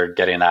kids are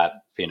getting that,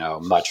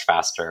 much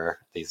faster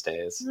these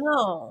days.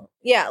 No.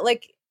 Yeah,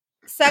 like,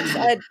 sex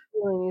ed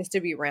really needs to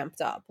be ramped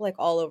up, like,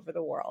 all over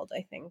the world,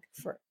 I think,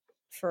 for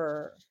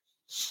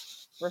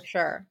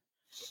sure.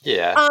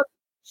 Yeah.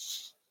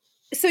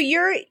 So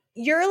you're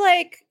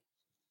like,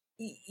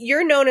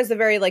 you're known as a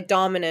very, like,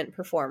 dominant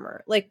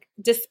performer. Like,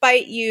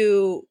 despite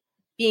you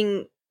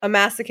being a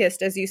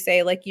masochist, as you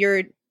say, like,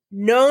 you're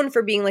known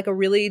for being like a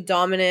really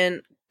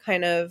dominant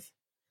kind of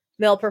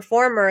male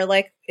performer.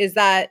 Like, is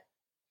that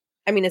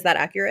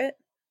accurate?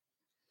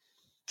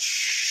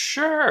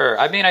 Sure.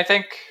 I mean, I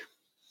think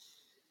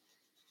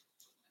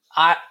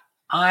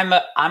I'm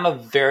a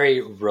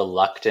very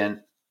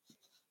reluctant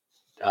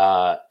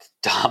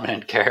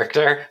dominant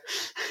character.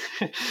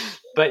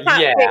 But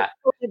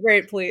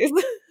great, please.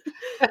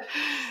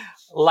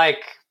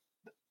 Like,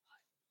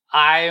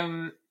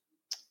 I'm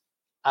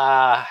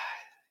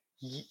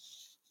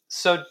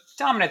so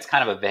dominant's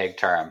kind of a vague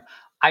term.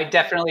 I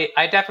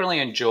definitely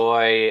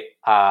enjoy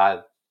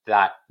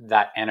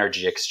that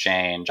energy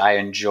exchange. I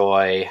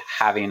enjoy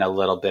having a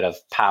little bit of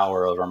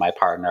power over my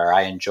partner.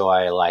 I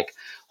enjoy like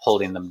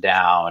holding them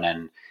down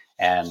and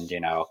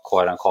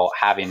quote unquote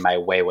having my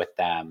way with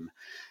them.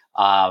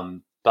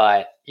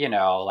 But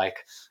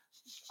like,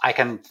 I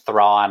can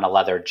throw on a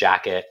leather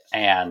jacket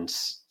and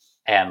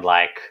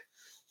like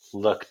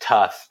look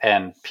tough,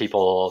 and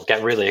people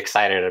get really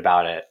excited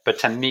about it. But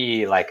to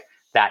me, like,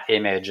 that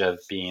image of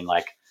being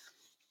like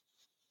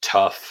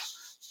tough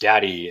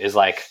daddy is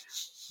like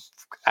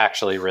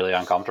actually really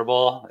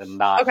uncomfortable and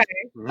not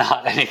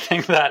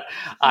anything that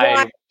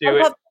I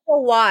do.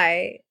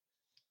 Why?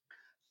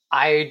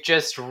 I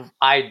just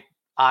I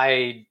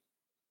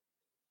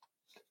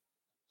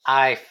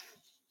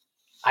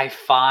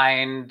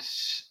find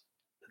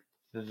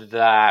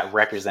that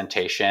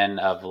representation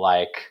of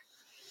like,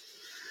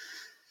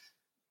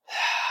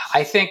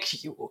 I think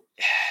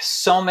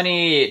so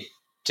many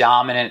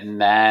dominant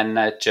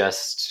men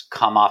just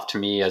come off to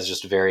me as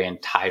just very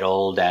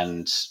entitled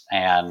and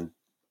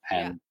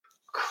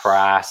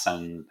crass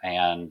and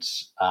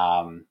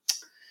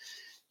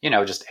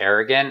just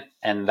arrogant,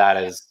 and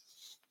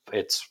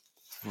it's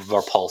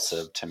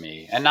repulsive to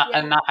me. And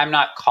I'm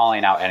not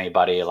calling out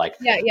anybody. Like,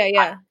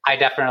 I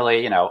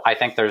definitely, I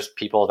think there's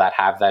people that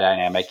have that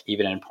dynamic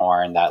even in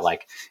porn, that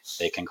like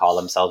they can call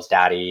themselves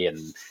daddy and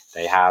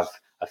they have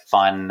a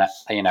fun,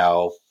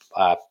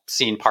 a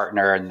scene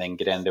partner and then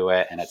get into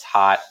it and it's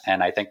hot.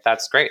 And I think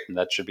that's great and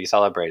that should be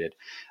celebrated.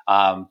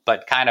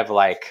 But kind of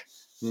like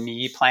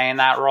me playing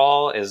that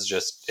role is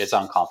just, it's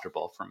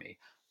uncomfortable for me.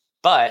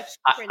 But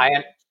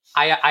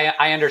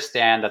I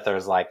understand that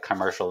there's like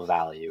commercial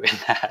value in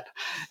that.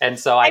 And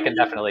so I can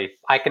definitely,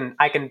 I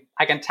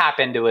can tap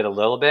into it a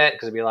little bit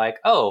because it'd be like,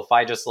 oh, if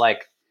I just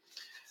like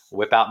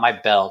whip out my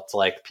belt,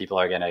 like people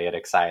are going to get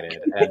excited.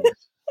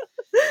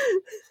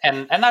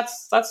 And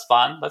that's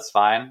fun. That's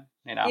fine.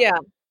 You know? Yeah.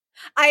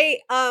 I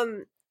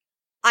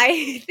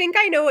think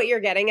I know what you're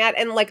getting at.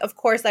 And like, of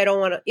course I don't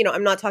want to,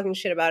 I'm not talking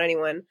shit about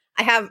anyone.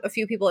 I have a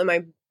few people in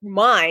my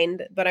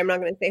mind, but I'm not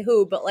going to say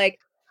who, but like,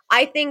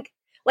 I think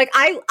like,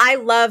 I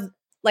love,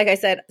 like I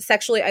said,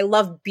 sexually, I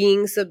love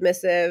being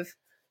submissive.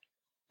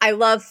 I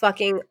love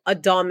fucking a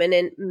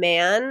dominant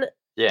man.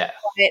 Yeah.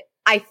 But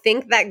I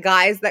think that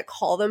guys that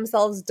call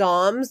themselves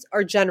doms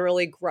are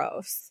generally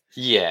gross.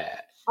 Yeah.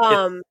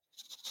 And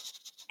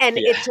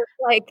it's just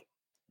like,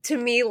 to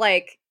me,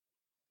 like,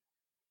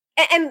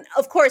 and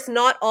of course,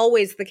 not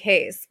always the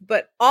case,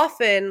 but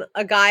often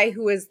a guy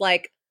who has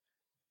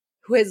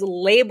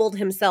labeled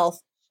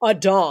himself a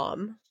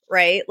dom,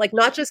 right? Like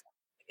not just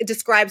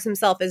describes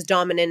himself as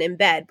dominant in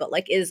bed, but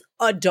like is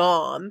a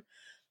dom.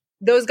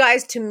 Those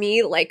guys to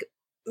me, like,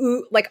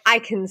 ooh, like I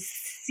can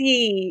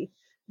see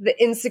the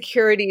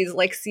insecurities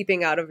like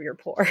seeping out of your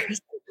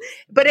pores,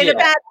 but in a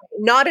bad way,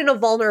 not in a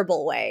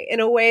vulnerable way, in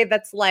a way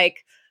that's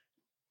like,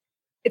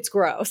 it's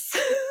gross.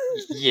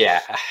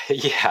 Yeah.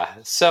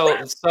 So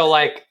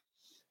like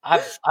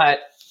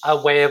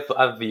a way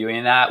of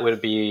viewing that would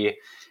be,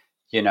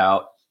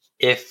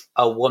 if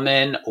a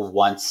woman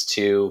wants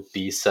to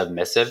be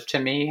submissive to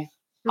me,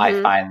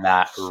 I find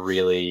that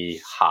really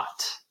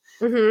hot.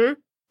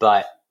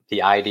 But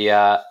the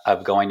idea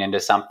of going into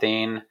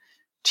something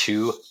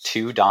to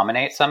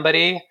dominate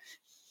somebody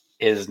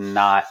is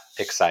not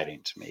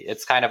exciting to me.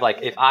 It's kind of like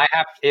if I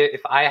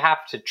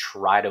have to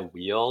try to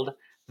wield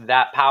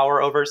that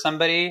power over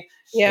somebody,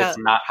 it's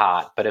not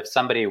hot. But if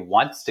somebody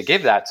wants to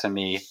give that to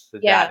me,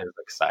 that is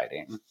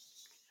exciting.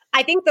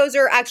 I think those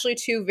are actually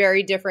two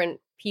very different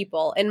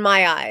people in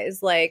my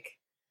eyes. Like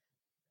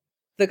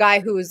the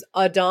guy who's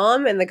a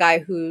dom and the guy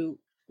who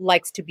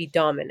likes to be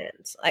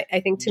dominant.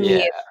 I think to me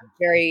it's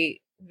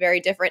very,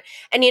 very different.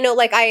 And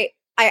like I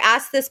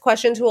asked this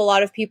question to a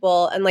lot of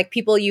people, and like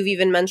people you've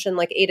even mentioned,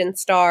 like Aiden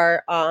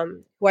Starr,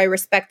 who I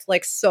respect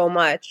like so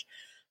much.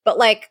 But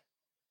like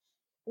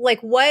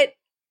what,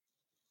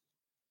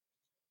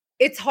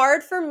 it's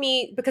hard for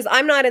me because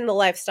I'm not in the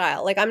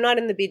lifestyle. Like I'm not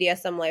in the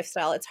BDSM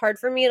lifestyle. It's hard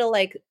for me to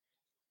like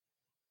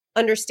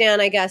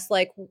understand, I guess,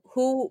 like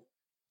who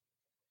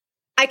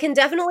I can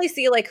definitely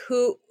see like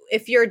who,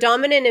 if you're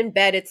dominant in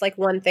bed, it's like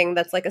one thing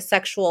that's like a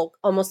sexual,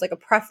 almost like a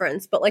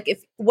preference. But like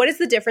what is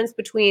the difference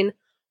between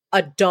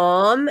a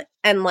dom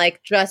and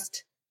like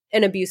just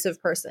an abusive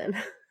person?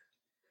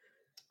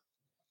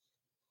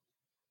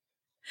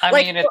 I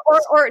like, mean,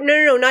 or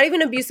no, not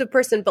even abusive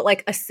person, but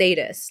like a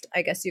sadist,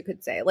 I guess you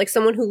could say, like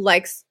someone who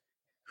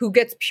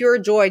gets pure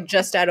joy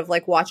just out of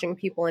like watching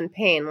people in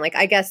pain. Like,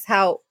 I guess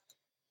how,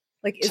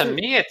 like, to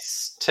me,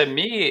 it's,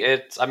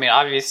 I mean,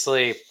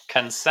 obviously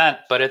consent,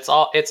 but it's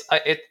all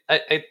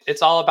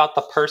about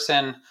the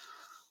person.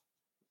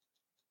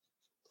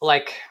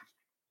 Like,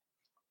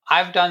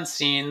 I've done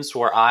scenes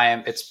where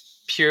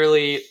it's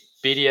purely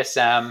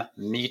BDSM,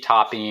 me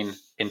topping,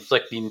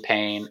 inflicting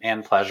pain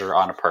and pleasure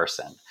on a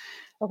person.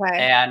 Okay.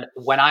 And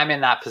when I'm in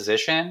that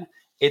position,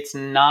 it's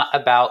not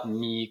about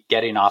me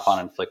getting off on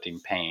inflicting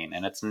pain.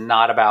 And it's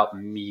not about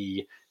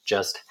me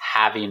just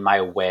having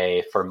my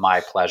way for my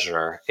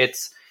pleasure.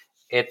 It's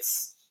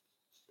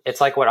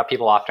like what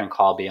people often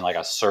call being like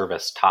a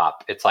service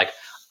top. It's like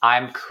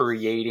I'm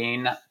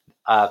creating,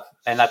 and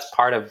that's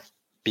part of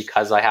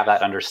because I have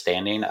that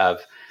understanding of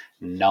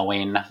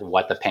knowing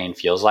what the pain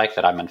feels like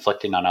that I'm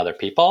inflicting on other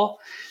people.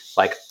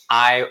 Like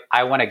I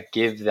want to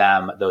give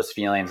them those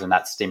feelings and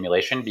that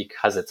stimulation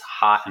because it's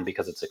hot and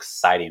because it's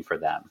exciting for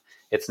them.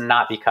 It's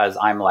not because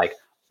I'm like,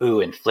 ooh,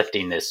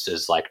 inflicting this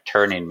is like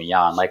turning me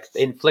on. Like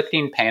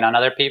inflicting pain on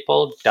other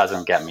people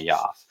doesn't get me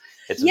off.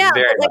 It's very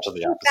much of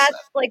the opposite.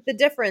 That's like the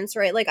difference,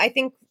 right? Like I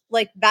think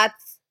like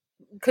that's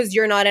because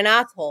you're not an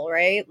asshole,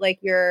 right? Like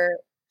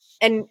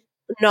and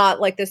not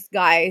like this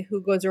guy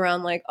who goes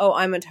around like, oh,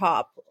 I'm a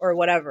top or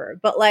whatever,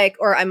 but like,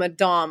 or I'm a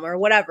dom or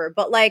whatever.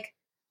 But like,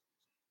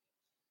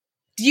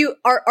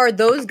 are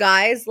those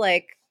guys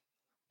like,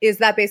 is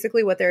that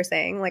basically what they're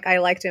saying? Like, I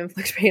like to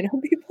inflict pain on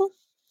people?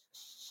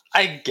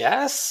 I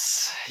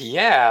guess.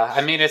 Yeah.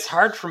 I mean, it's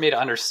hard for me to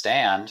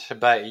understand,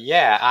 but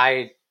yeah,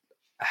 I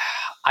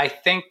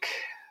think,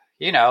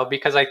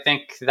 because I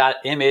think that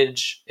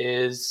image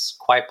is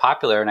quite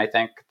popular. And I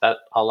think that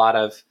a lot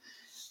of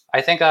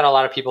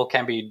people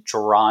can be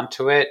drawn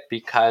to it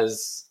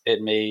because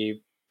it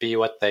may be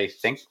what they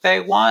think they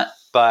want.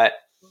 But,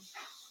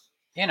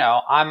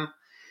 I'm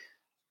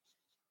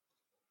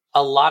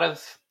a lot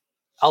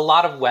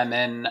of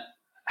women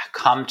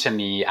come to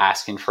me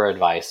asking for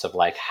advice of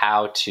like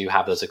how to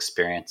have those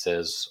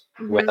experiences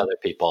with other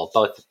people,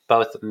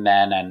 both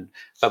men and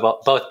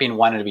both being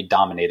wanting to be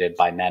dominated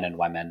by men and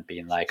women,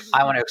 being like,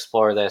 I want to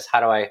explore this. How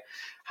do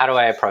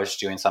I approach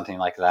doing something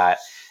like that?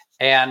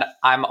 And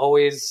I'm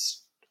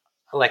always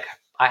like,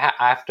 I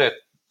have to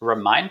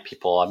remind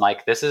people, I'm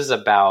like, this is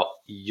about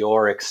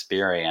your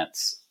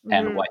experience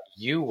and what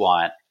you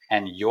want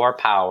and your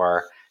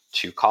power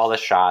to call the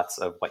shots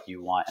of what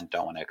you want and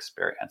don't want to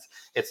experience.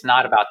 It's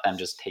not about them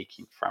just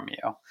taking from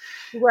you.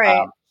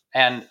 Right.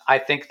 And I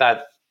think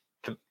that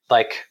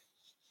like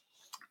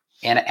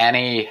in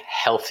any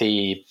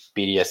healthy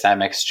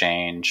BDSM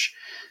exchange,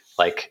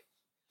 like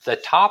the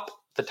top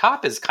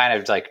is kind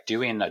of like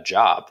doing a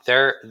job.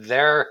 They're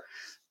the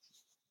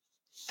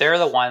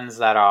ones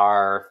that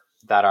are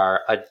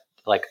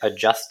like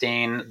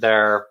adjusting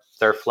their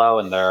flow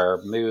and their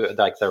mood,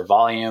 like their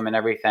volume and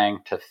everything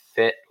to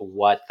fit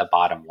what the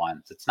bottom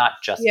wants. It's not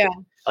just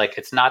like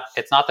it's not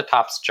the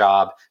top's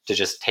job to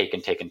just take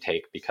and take and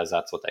take because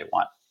that's what they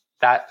want.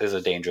 That is a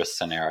dangerous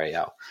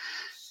scenario.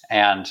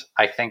 And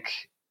I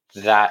think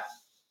that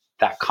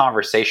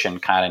conversation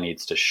kind of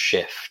needs to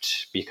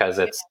shift because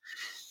it's,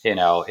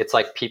 it's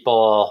like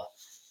people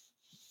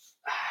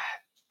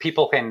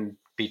can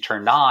be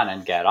turned on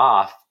and get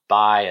off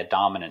by a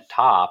dominant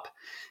top,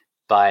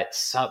 but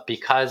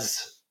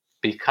because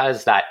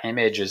that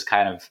image is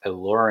kind of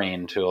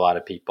alluring to a lot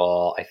of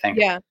people, I think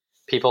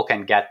people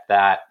can get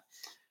that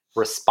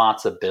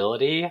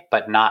responsibility,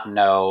 but not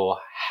know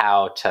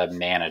how to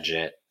manage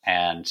it.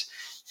 And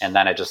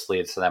then it just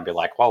leads to them be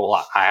like,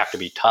 well, I have to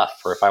be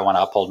tough, or if I want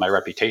to uphold my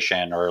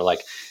reputation, or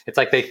like, it's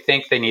like they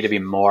think they need to be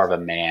more of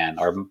a man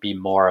or be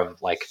more of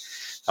like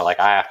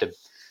I have to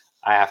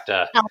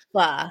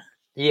alpha.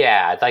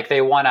 Yeah. Like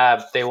they want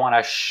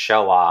to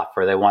show off,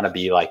 or they want to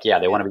be like,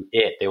 they want to be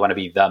it. They want to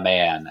be the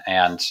man.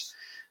 And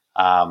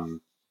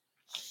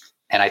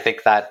I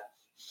think that,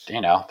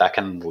 that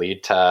can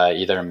lead to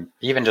either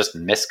even just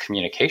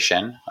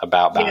miscommunication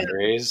about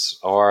boundaries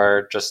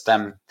or just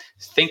them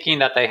thinking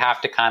that they have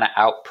to kind of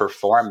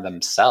outperform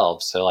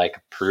themselves to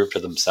like prove to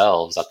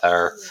themselves that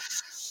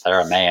they're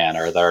a man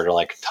or they're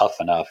like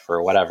tough enough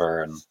or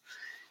whatever. And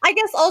I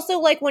guess also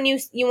like when you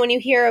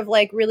hear of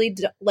like really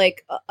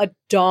like a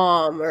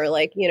dom or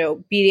like,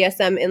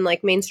 BDSM in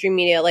like mainstream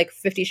media, like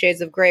 50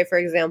 Shades of Grey, for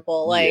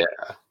example, like,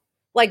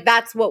 like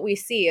that's what we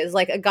see is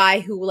like a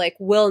guy who like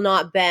will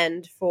not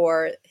bend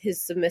for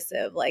his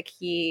submissive. Like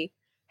he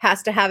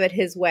has to have it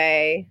his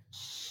way.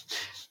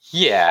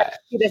 Yeah.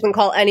 He doesn't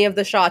call any of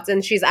the shots,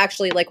 and she's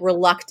actually like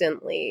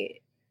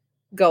reluctantly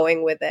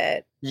going with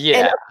it.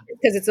 Yeah.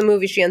 Because it's a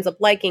movie, she ends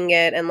up liking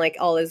it and like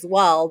all is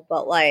well,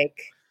 but like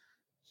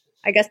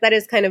I guess that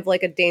is kind of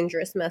like a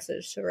dangerous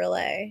message to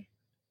relay.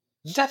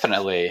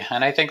 Definitely.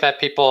 And I think that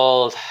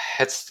people,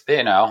 it's,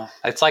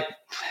 it's like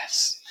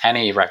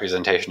any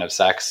representation of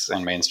sex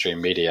in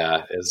mainstream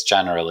media is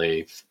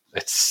generally,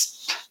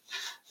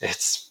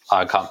 it's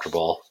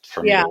uncomfortable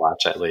for me to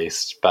watch at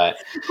least. But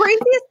the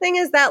craziest thing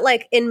is that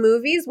like in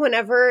movies,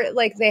 whenever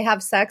like they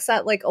have sex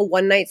at like a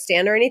one night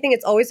stand or anything,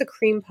 it's always a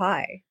cream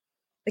pie.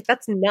 Like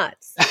that's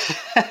nuts.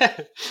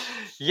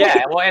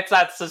 Yeah, well, it's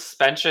that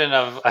suspension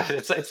of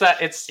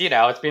it's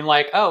being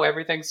like, oh,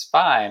 everything's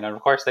fine, and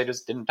of course they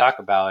just didn't talk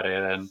about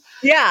it, and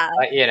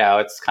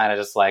it's kind of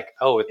just like,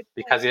 oh, it's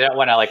because you don't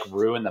want to like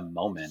ruin the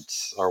moment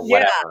or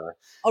whatever.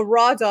 A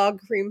raw dog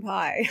cream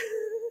pie.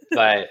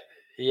 But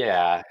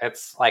yeah,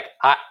 it's like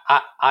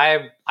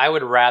I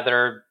would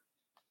rather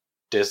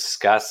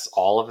discuss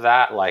all of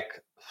that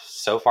like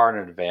so far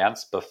in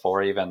advance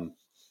before even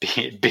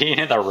being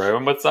in the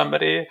room with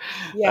somebody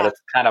that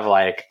it's kind of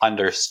like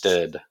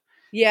understood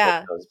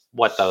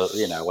what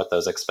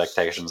those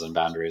expectations and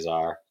boundaries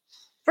are.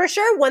 For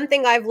sure, one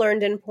thing I've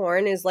learned in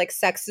porn is like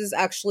sex is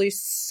actually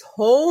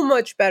so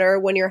much better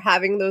when you're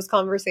having those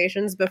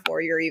conversations before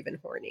you're even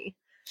horny.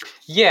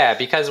 Yeah,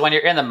 because when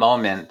you're in the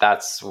moment,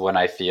 that's when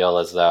I feel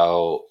as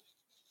though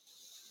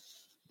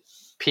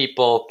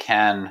people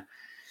can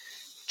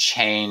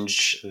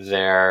change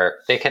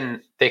they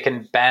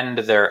can bend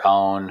their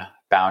own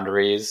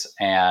boundaries,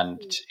 and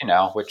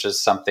which is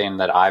something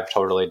that I've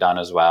totally done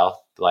as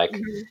well, like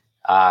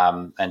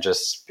and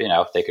just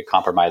they could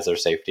compromise their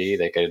safety,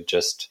 they could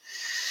just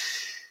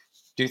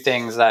do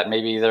things that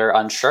maybe they're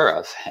unsure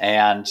of,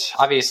 and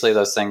obviously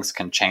those things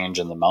can change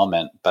in the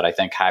moment, but I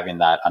think having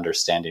that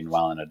understanding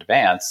well in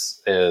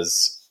advance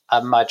is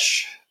a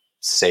much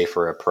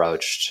safer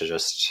approach to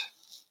just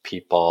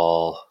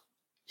people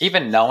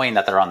even knowing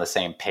that they're on the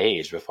same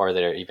page before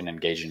they're even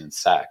engaging in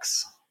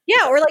sex.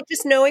 Yeah, or like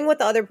just knowing what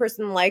the other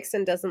person likes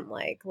and doesn't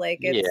like. Like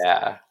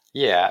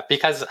it's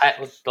because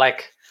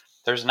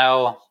there's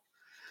no.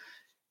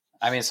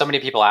 I mean, so many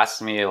people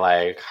ask me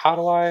like, how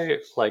do I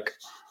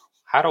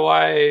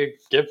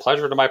give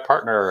pleasure to my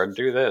partner and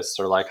do this,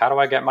 or like, how do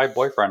I get my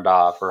boyfriend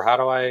off, or how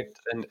do I?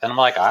 And I'm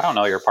like, I don't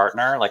know your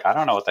partner. Like, I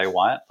don't know what they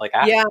want. Like,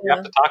 you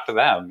have to talk to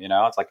them.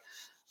 It's like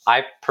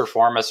I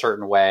perform a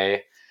certain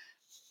way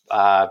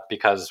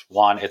because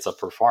one, it's a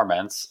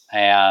performance,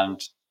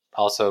 and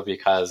also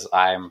because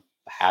I'm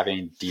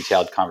having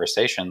detailed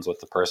conversations with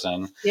the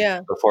person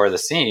Yeah. before the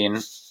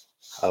scene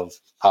of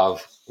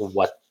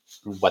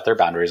what their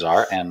boundaries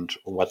are and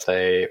what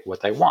they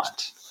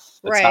want.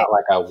 It's Right. not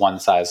like a one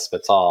size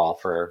fits all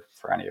for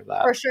any of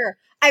that. For sure.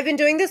 I've been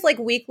doing this like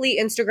weekly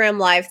Instagram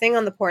live thing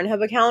on the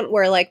Pornhub account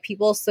where like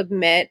people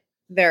submit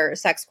their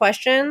sex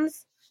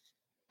questions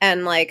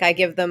and like I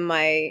give them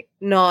my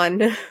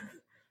non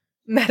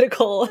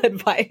medical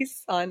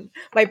advice on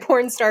my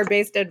porn star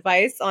based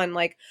advice on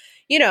like,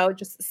 you know,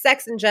 just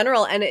sex in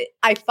general. And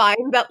I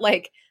find that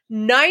like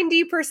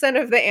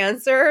 90% of the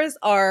answers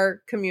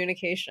are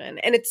communication.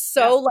 And it's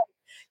so like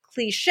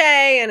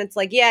cliche and it's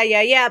like,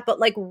 yeah. But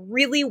like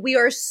really, we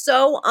are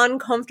so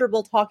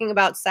uncomfortable talking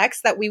about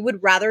sex that we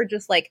would rather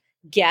just like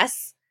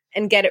guess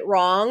and get it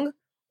wrong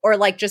or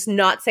like just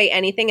not say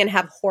anything and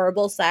have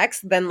horrible sex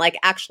than like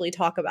actually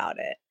talk about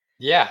it.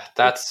 Yeah,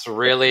 that's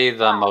really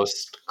the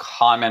most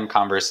common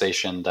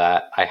conversation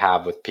that I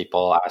have with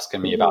people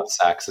asking me about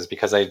sex is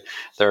because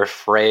they're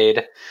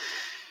afraid.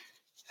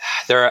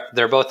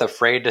 They're both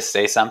afraid to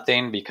say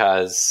something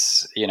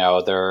because, you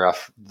know,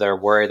 they're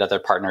worried that their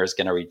partner is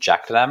going to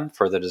reject them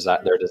for their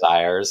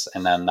desires,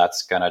 and then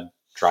that's going to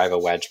drive a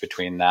wedge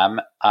between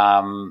them.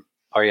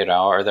 Or you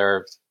know,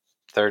 or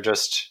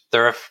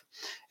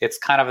it's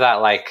kind of that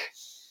like.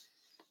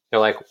 They're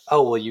like,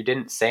 oh, well, you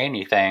didn't say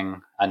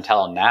anything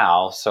until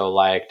now. So,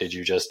 like, did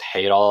you just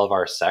hate all of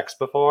our sex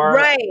before?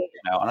 Right. You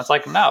know, and it's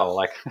like, no,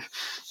 like,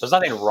 there's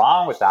nothing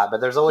wrong with that,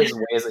 but there's always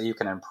ways that you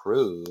can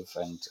improve.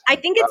 And I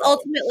think it's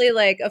ultimately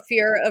like a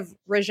fear of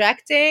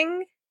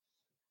rejecting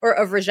or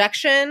of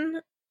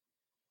rejection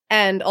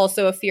and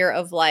also a fear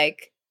of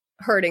like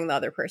hurting the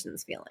other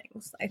person's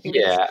feelings. I think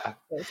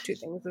those two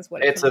things is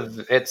what it's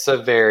a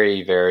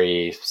very,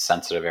 very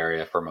sensitive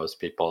area for most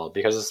people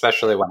because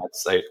especially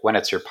when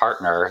it's your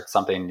partner, it's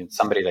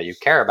somebody that you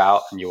care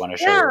about and you want to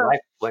share your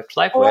life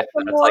with.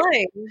 And it's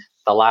like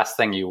the last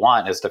thing you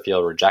want is to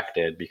feel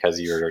rejected because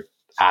you're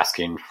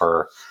asking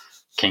for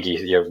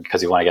kinky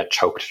because you want to get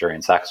choked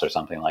during sex or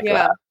something like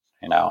that.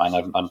 You know,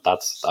 and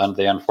that's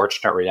the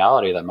unfortunate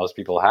reality that most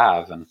people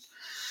have. And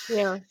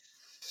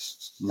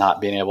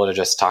not being able to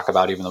just talk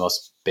about even the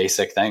most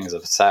basic things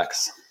of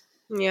sex.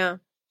 Yeah.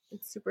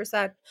 It's super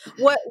sad.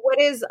 What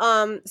is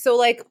so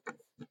like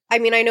I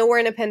mean, I know we're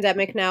in a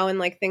pandemic now and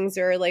like things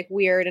are like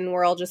weird and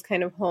we're all just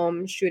kind of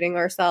home shooting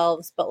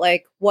ourselves, but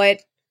like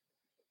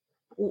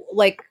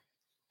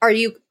are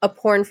you a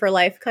porn for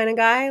life kind of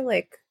guy?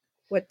 Like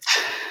what's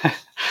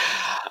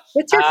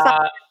your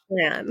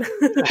plan?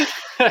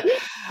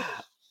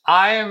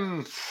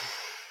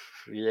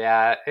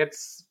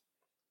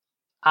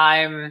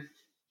 I'm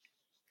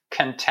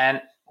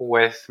content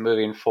with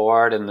moving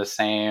forward in the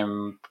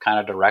same kind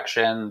of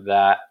direction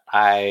that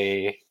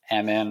I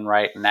am in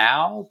right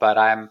now, but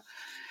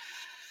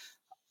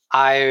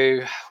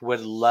I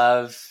would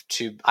love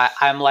to.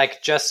 I'm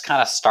like just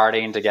kind of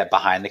starting to get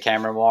behind the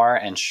camera more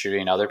and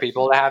shooting other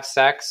people to have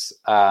sex,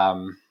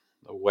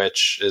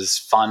 which is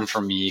fun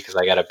for me because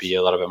I got to be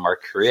a little bit more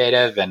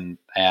creative and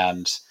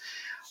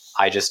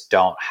I just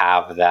don't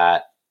have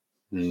that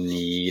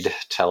need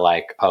to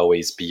like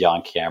always be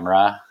on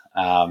camera.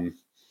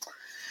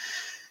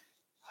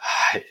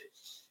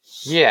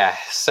 Yeah.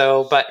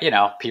 So, but you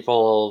know,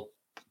 people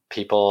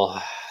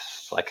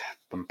like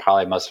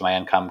probably most of my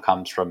income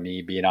comes from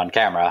me being on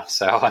camera.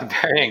 So I'm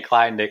very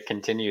inclined to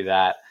continue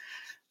that.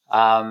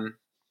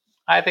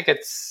 I think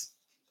it's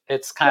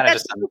kind of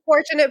just a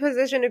fortunate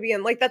position to be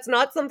in. Like, that's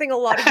not something a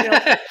lot of male.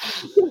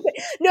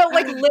 No,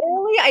 like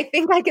literally, I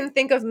think I can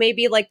think of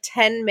maybe like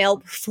 10 male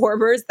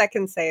performers that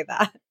can say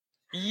that.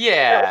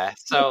 Yeah.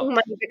 So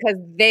because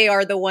they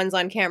are the ones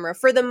on camera.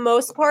 For the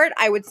most part,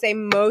 I would say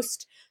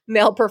most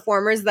male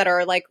performers that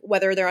are like,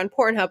 whether they're on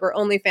Pornhub or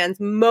OnlyFans,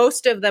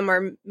 most of them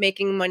are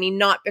making money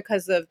not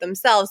because of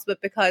themselves, but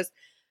because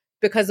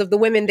of the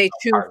women they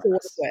choose to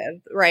work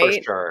with,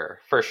 right?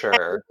 For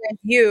sure. And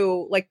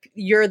you, like,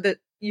 you're the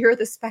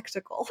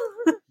spectacle.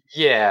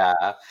 Yeah.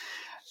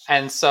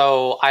 And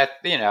so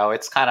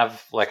it's kind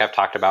of like I've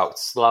talked about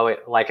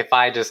like if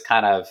I just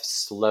kind of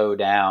slow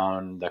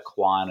down the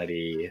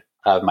quantity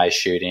of my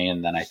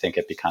shooting, then I think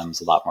it becomes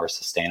a lot more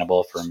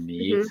sustainable for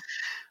me.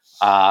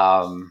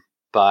 Mm-hmm.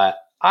 But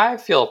I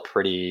feel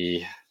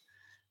pretty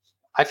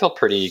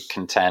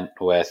content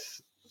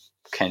with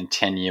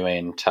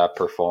continuing to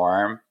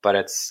perform, but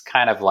it's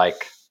kind of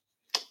like,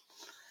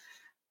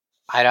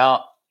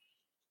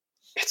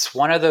 it's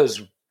one of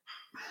those,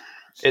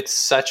 it's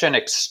such an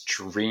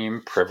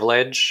extreme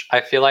privilege,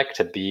 I feel like,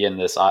 to be in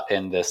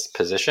this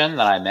position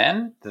that I'm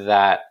in,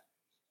 that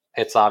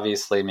it's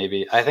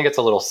obviously I think it's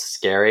a little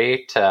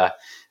scary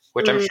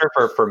which I'm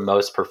sure for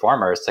most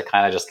performers to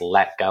kind of just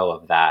let go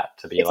of that,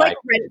 to be it's like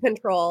rent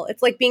control.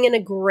 It's like being in a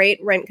great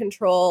rent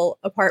control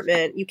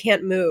apartment. You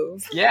can't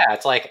move. Yeah.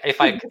 It's like,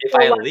 if I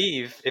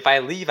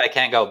leave, I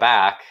can't go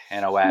back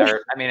in a way.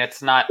 Or, I mean,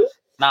 it's not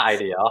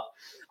ideal.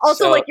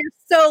 Also, like, you're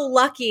so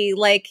lucky.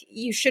 Like,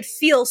 you should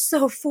feel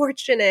so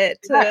fortunate.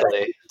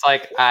 Exactly. It's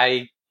like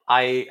I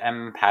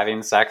am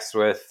having sex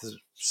with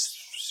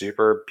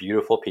super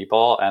beautiful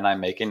people and I'm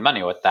making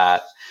money with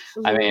that.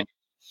 Mm-hmm. I mean,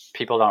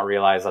 people don't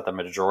realize that the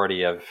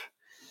majority of,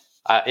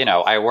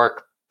 I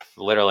work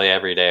literally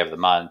every day of the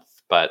month,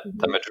 but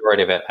the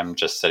majority of it, I'm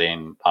just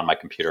sitting on my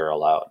computer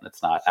alone.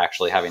 It's not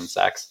actually having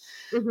sex.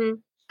 Mm-hmm.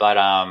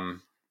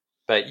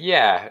 But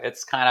yeah,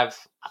 it's kind of,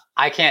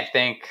 I can't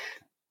think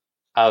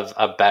of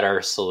a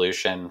better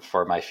solution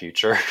for my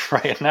future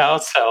right now.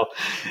 So,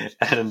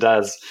 and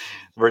as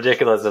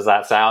ridiculous as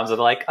that sounds, of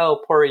like,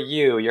 oh, poor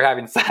you, you're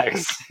having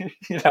sex,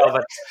 but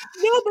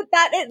No, but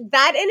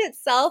that in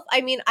itself,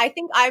 I mean, I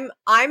think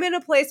I'm in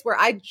a place where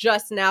I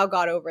just now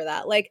got over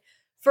that. Like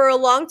for a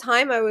long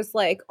time, I was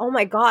like, oh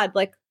my God,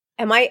 like,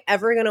 am I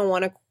ever gonna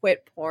want to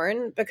quit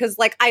porn? Because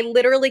like I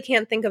literally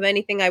can't think of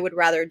anything I would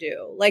rather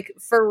do. Like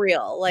for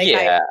real. Like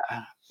yeah.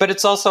 But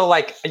it's also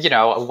like,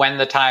 when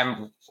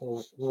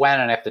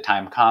and if the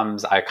time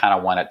comes, I kind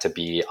of want it to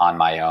be on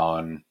my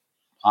own,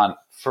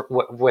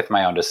 with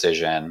my own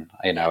decision.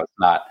 It's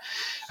not.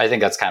 I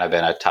think that's kind of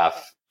been a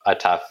tough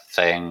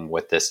thing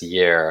with this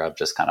year of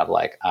just kind of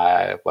like,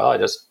 I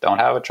just don't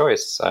have a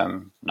choice.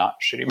 I'm not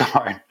shooting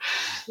porn.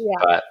 Yeah.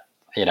 But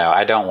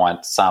I don't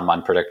want some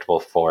unpredictable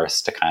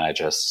force to kind of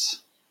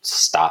just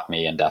stop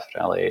me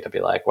indefinitely to be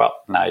like, well,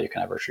 now you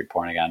can never shoot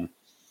porn again.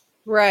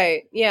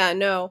 Right. Yeah,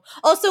 no.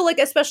 Also, like,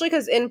 especially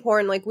because in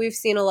porn, like, we've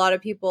seen a lot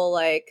of people,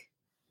 like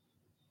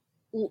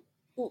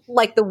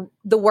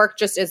the work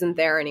just isn't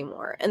there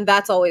anymore. And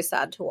that's always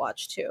sad to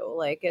watch, too.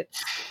 Like,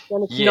 it's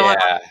when it's not.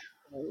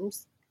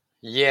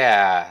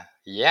 Yeah.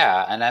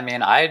 Yeah. And I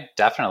mean, I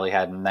definitely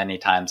had many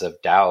times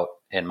of doubt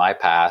in my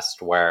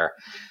past where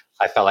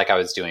I felt like I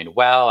was doing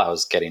well. I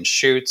was getting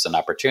shoots and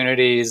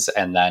opportunities,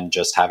 and then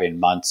just having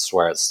months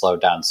where it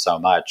slowed down so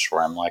much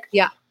where I'm like,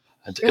 yeah.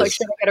 You're like,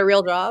 should I get a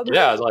real job?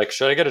 Yeah, like,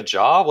 should I get a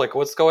job? Like,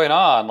 what's going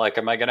on? Like,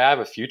 am I going to have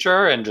a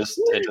future? And just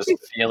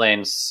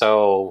feeling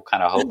so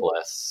kind of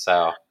hopeless. So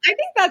I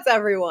think that's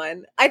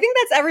everyone. I think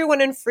that's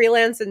everyone in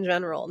freelance in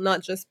general,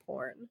 not just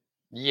porn.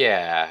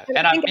 Yeah,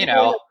 and I'm,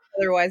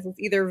 otherwise it's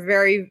either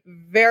very,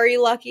 very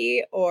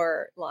lucky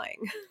or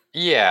lying.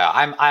 Yeah,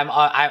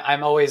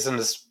 I'm always in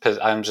this.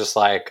 I'm just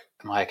like,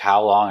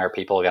 how long are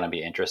people going to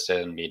be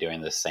interested in me doing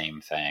the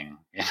same thing?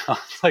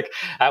 Like,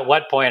 at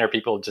what point are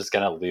people just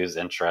going to lose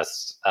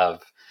interest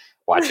of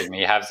watching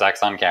me have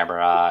sex on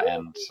camera,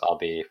 and I'll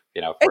be,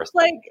 forced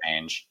to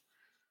change?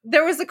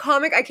 There was a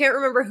comic, I can't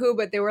remember who,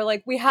 but they were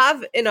like, we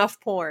have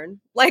enough porn.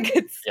 Like,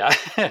 it's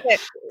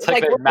it's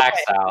like they're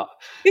maxed out.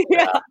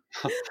 Yeah.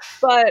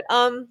 But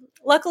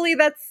luckily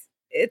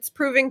it's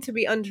proving to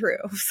be untrue.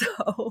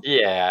 So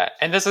yeah,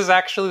 and this is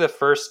actually the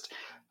first.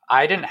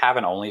 I didn't have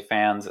an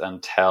OnlyFans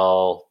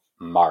until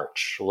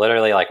March,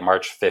 literally like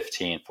March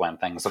 15th when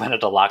things went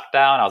into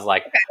lockdown. I was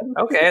like,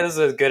 okay, this is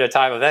as good a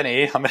time of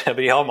any. I'm going to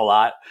be home a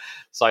lot.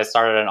 So I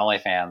started an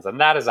OnlyFans, and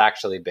that has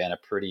actually been a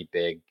pretty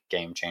big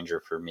game changer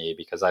for me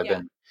because I've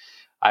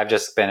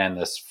just been in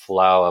this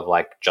flow of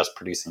like just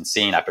producing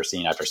scene after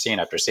scene after scene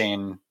after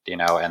scene,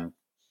 and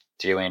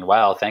doing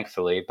well,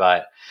 thankfully,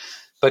 but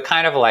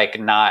kind of like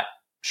not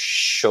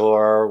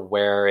sure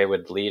where it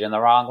would lead in the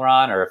long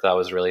run or if that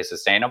was really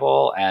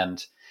sustainable.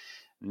 And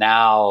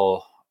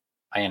now,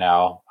 I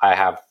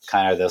have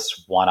kind of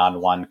this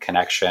one-on-one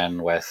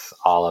connection with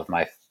all of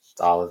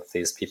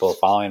these people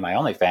following my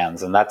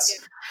OnlyFans. And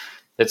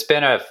it's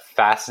been a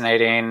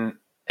fascinating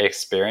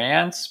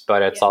experience,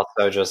 but it's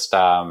also just,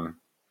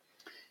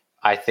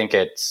 I think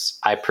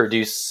I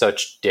produce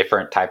such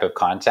different type of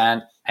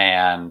content,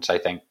 and I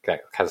think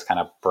that has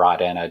kind of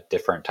brought in a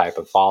different type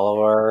of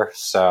follower.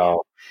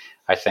 So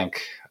I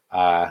think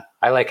I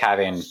like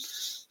having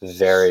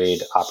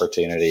varied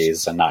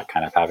opportunities and not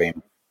kind of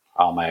having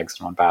all my eggs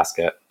in one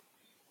basket.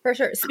 For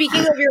sure.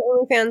 Speaking of your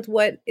OnlyFans,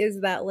 what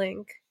is that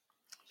link?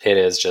 It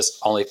is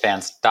just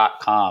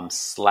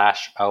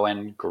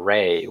onlyfans.com/Owen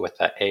Gray with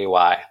an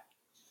AY.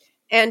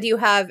 And you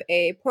have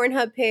a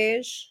Pornhub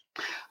page?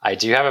 I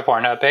do have a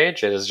Pornhub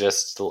page. It is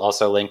just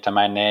also linked to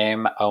my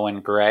name,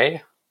 Owen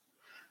Gray,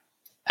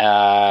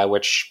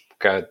 which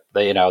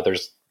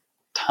there's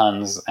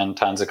tons and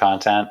tons of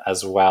content,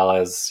 as well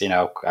as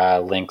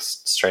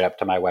links straight up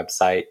to my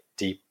website,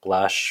 Deep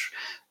Blush,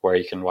 where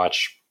you can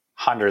watch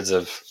hundreds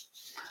of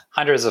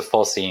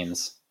full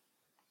scenes.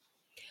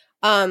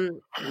 Is there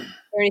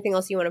anything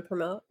else you want to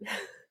promote?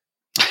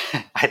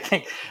 I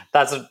think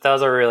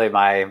those are really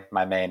my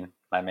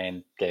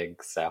main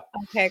gigs. So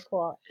okay,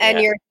 cool. And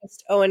you're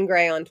just Owen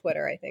Gray on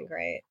Twitter, I think,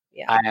 right?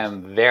 Yeah, I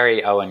am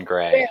very Owen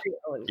Gray. Very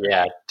Owen Gray.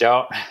 Yeah,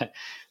 don't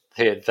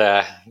there's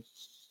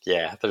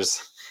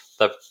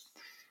the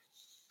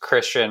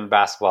Christian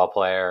basketball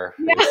player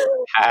who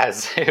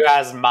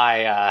has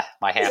my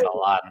my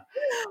handle on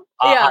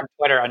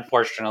Twitter.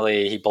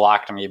 Unfortunately, he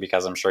blocked me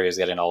because I'm sure he's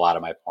getting a lot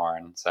of my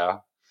porn.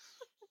 So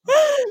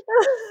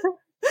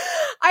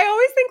I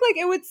always think like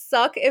it would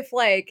suck if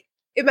like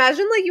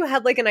imagine like you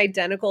had like an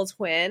identical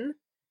twin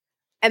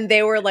and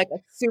they were like a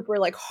super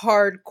like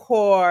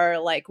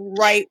hardcore like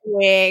right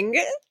wing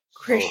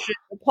Christian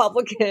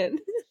Republican.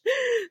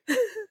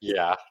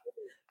 Yeah,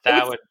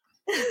 that would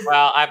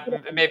Well,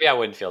 maybe I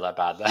wouldn't feel that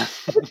bad then.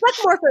 It's much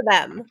more for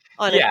them,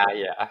 honestly.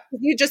 Yeah.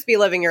 You'd just be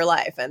living your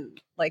life, and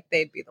like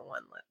they'd be the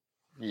one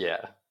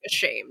Yeah.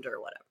 ashamed or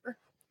whatever.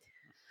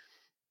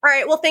 All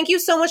right. Well, thank you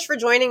so much for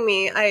joining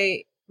me.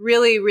 I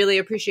really, really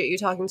appreciate you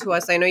talking to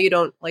us. I know you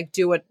don't like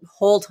do a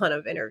whole ton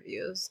of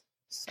interviews,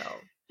 so.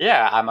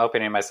 Yeah, I'm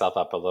opening myself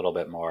up a little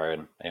bit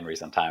more in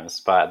recent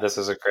times, but this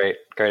was a great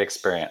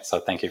experience. So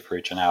thank you for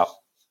reaching out.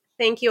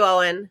 Thank you,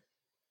 Owen.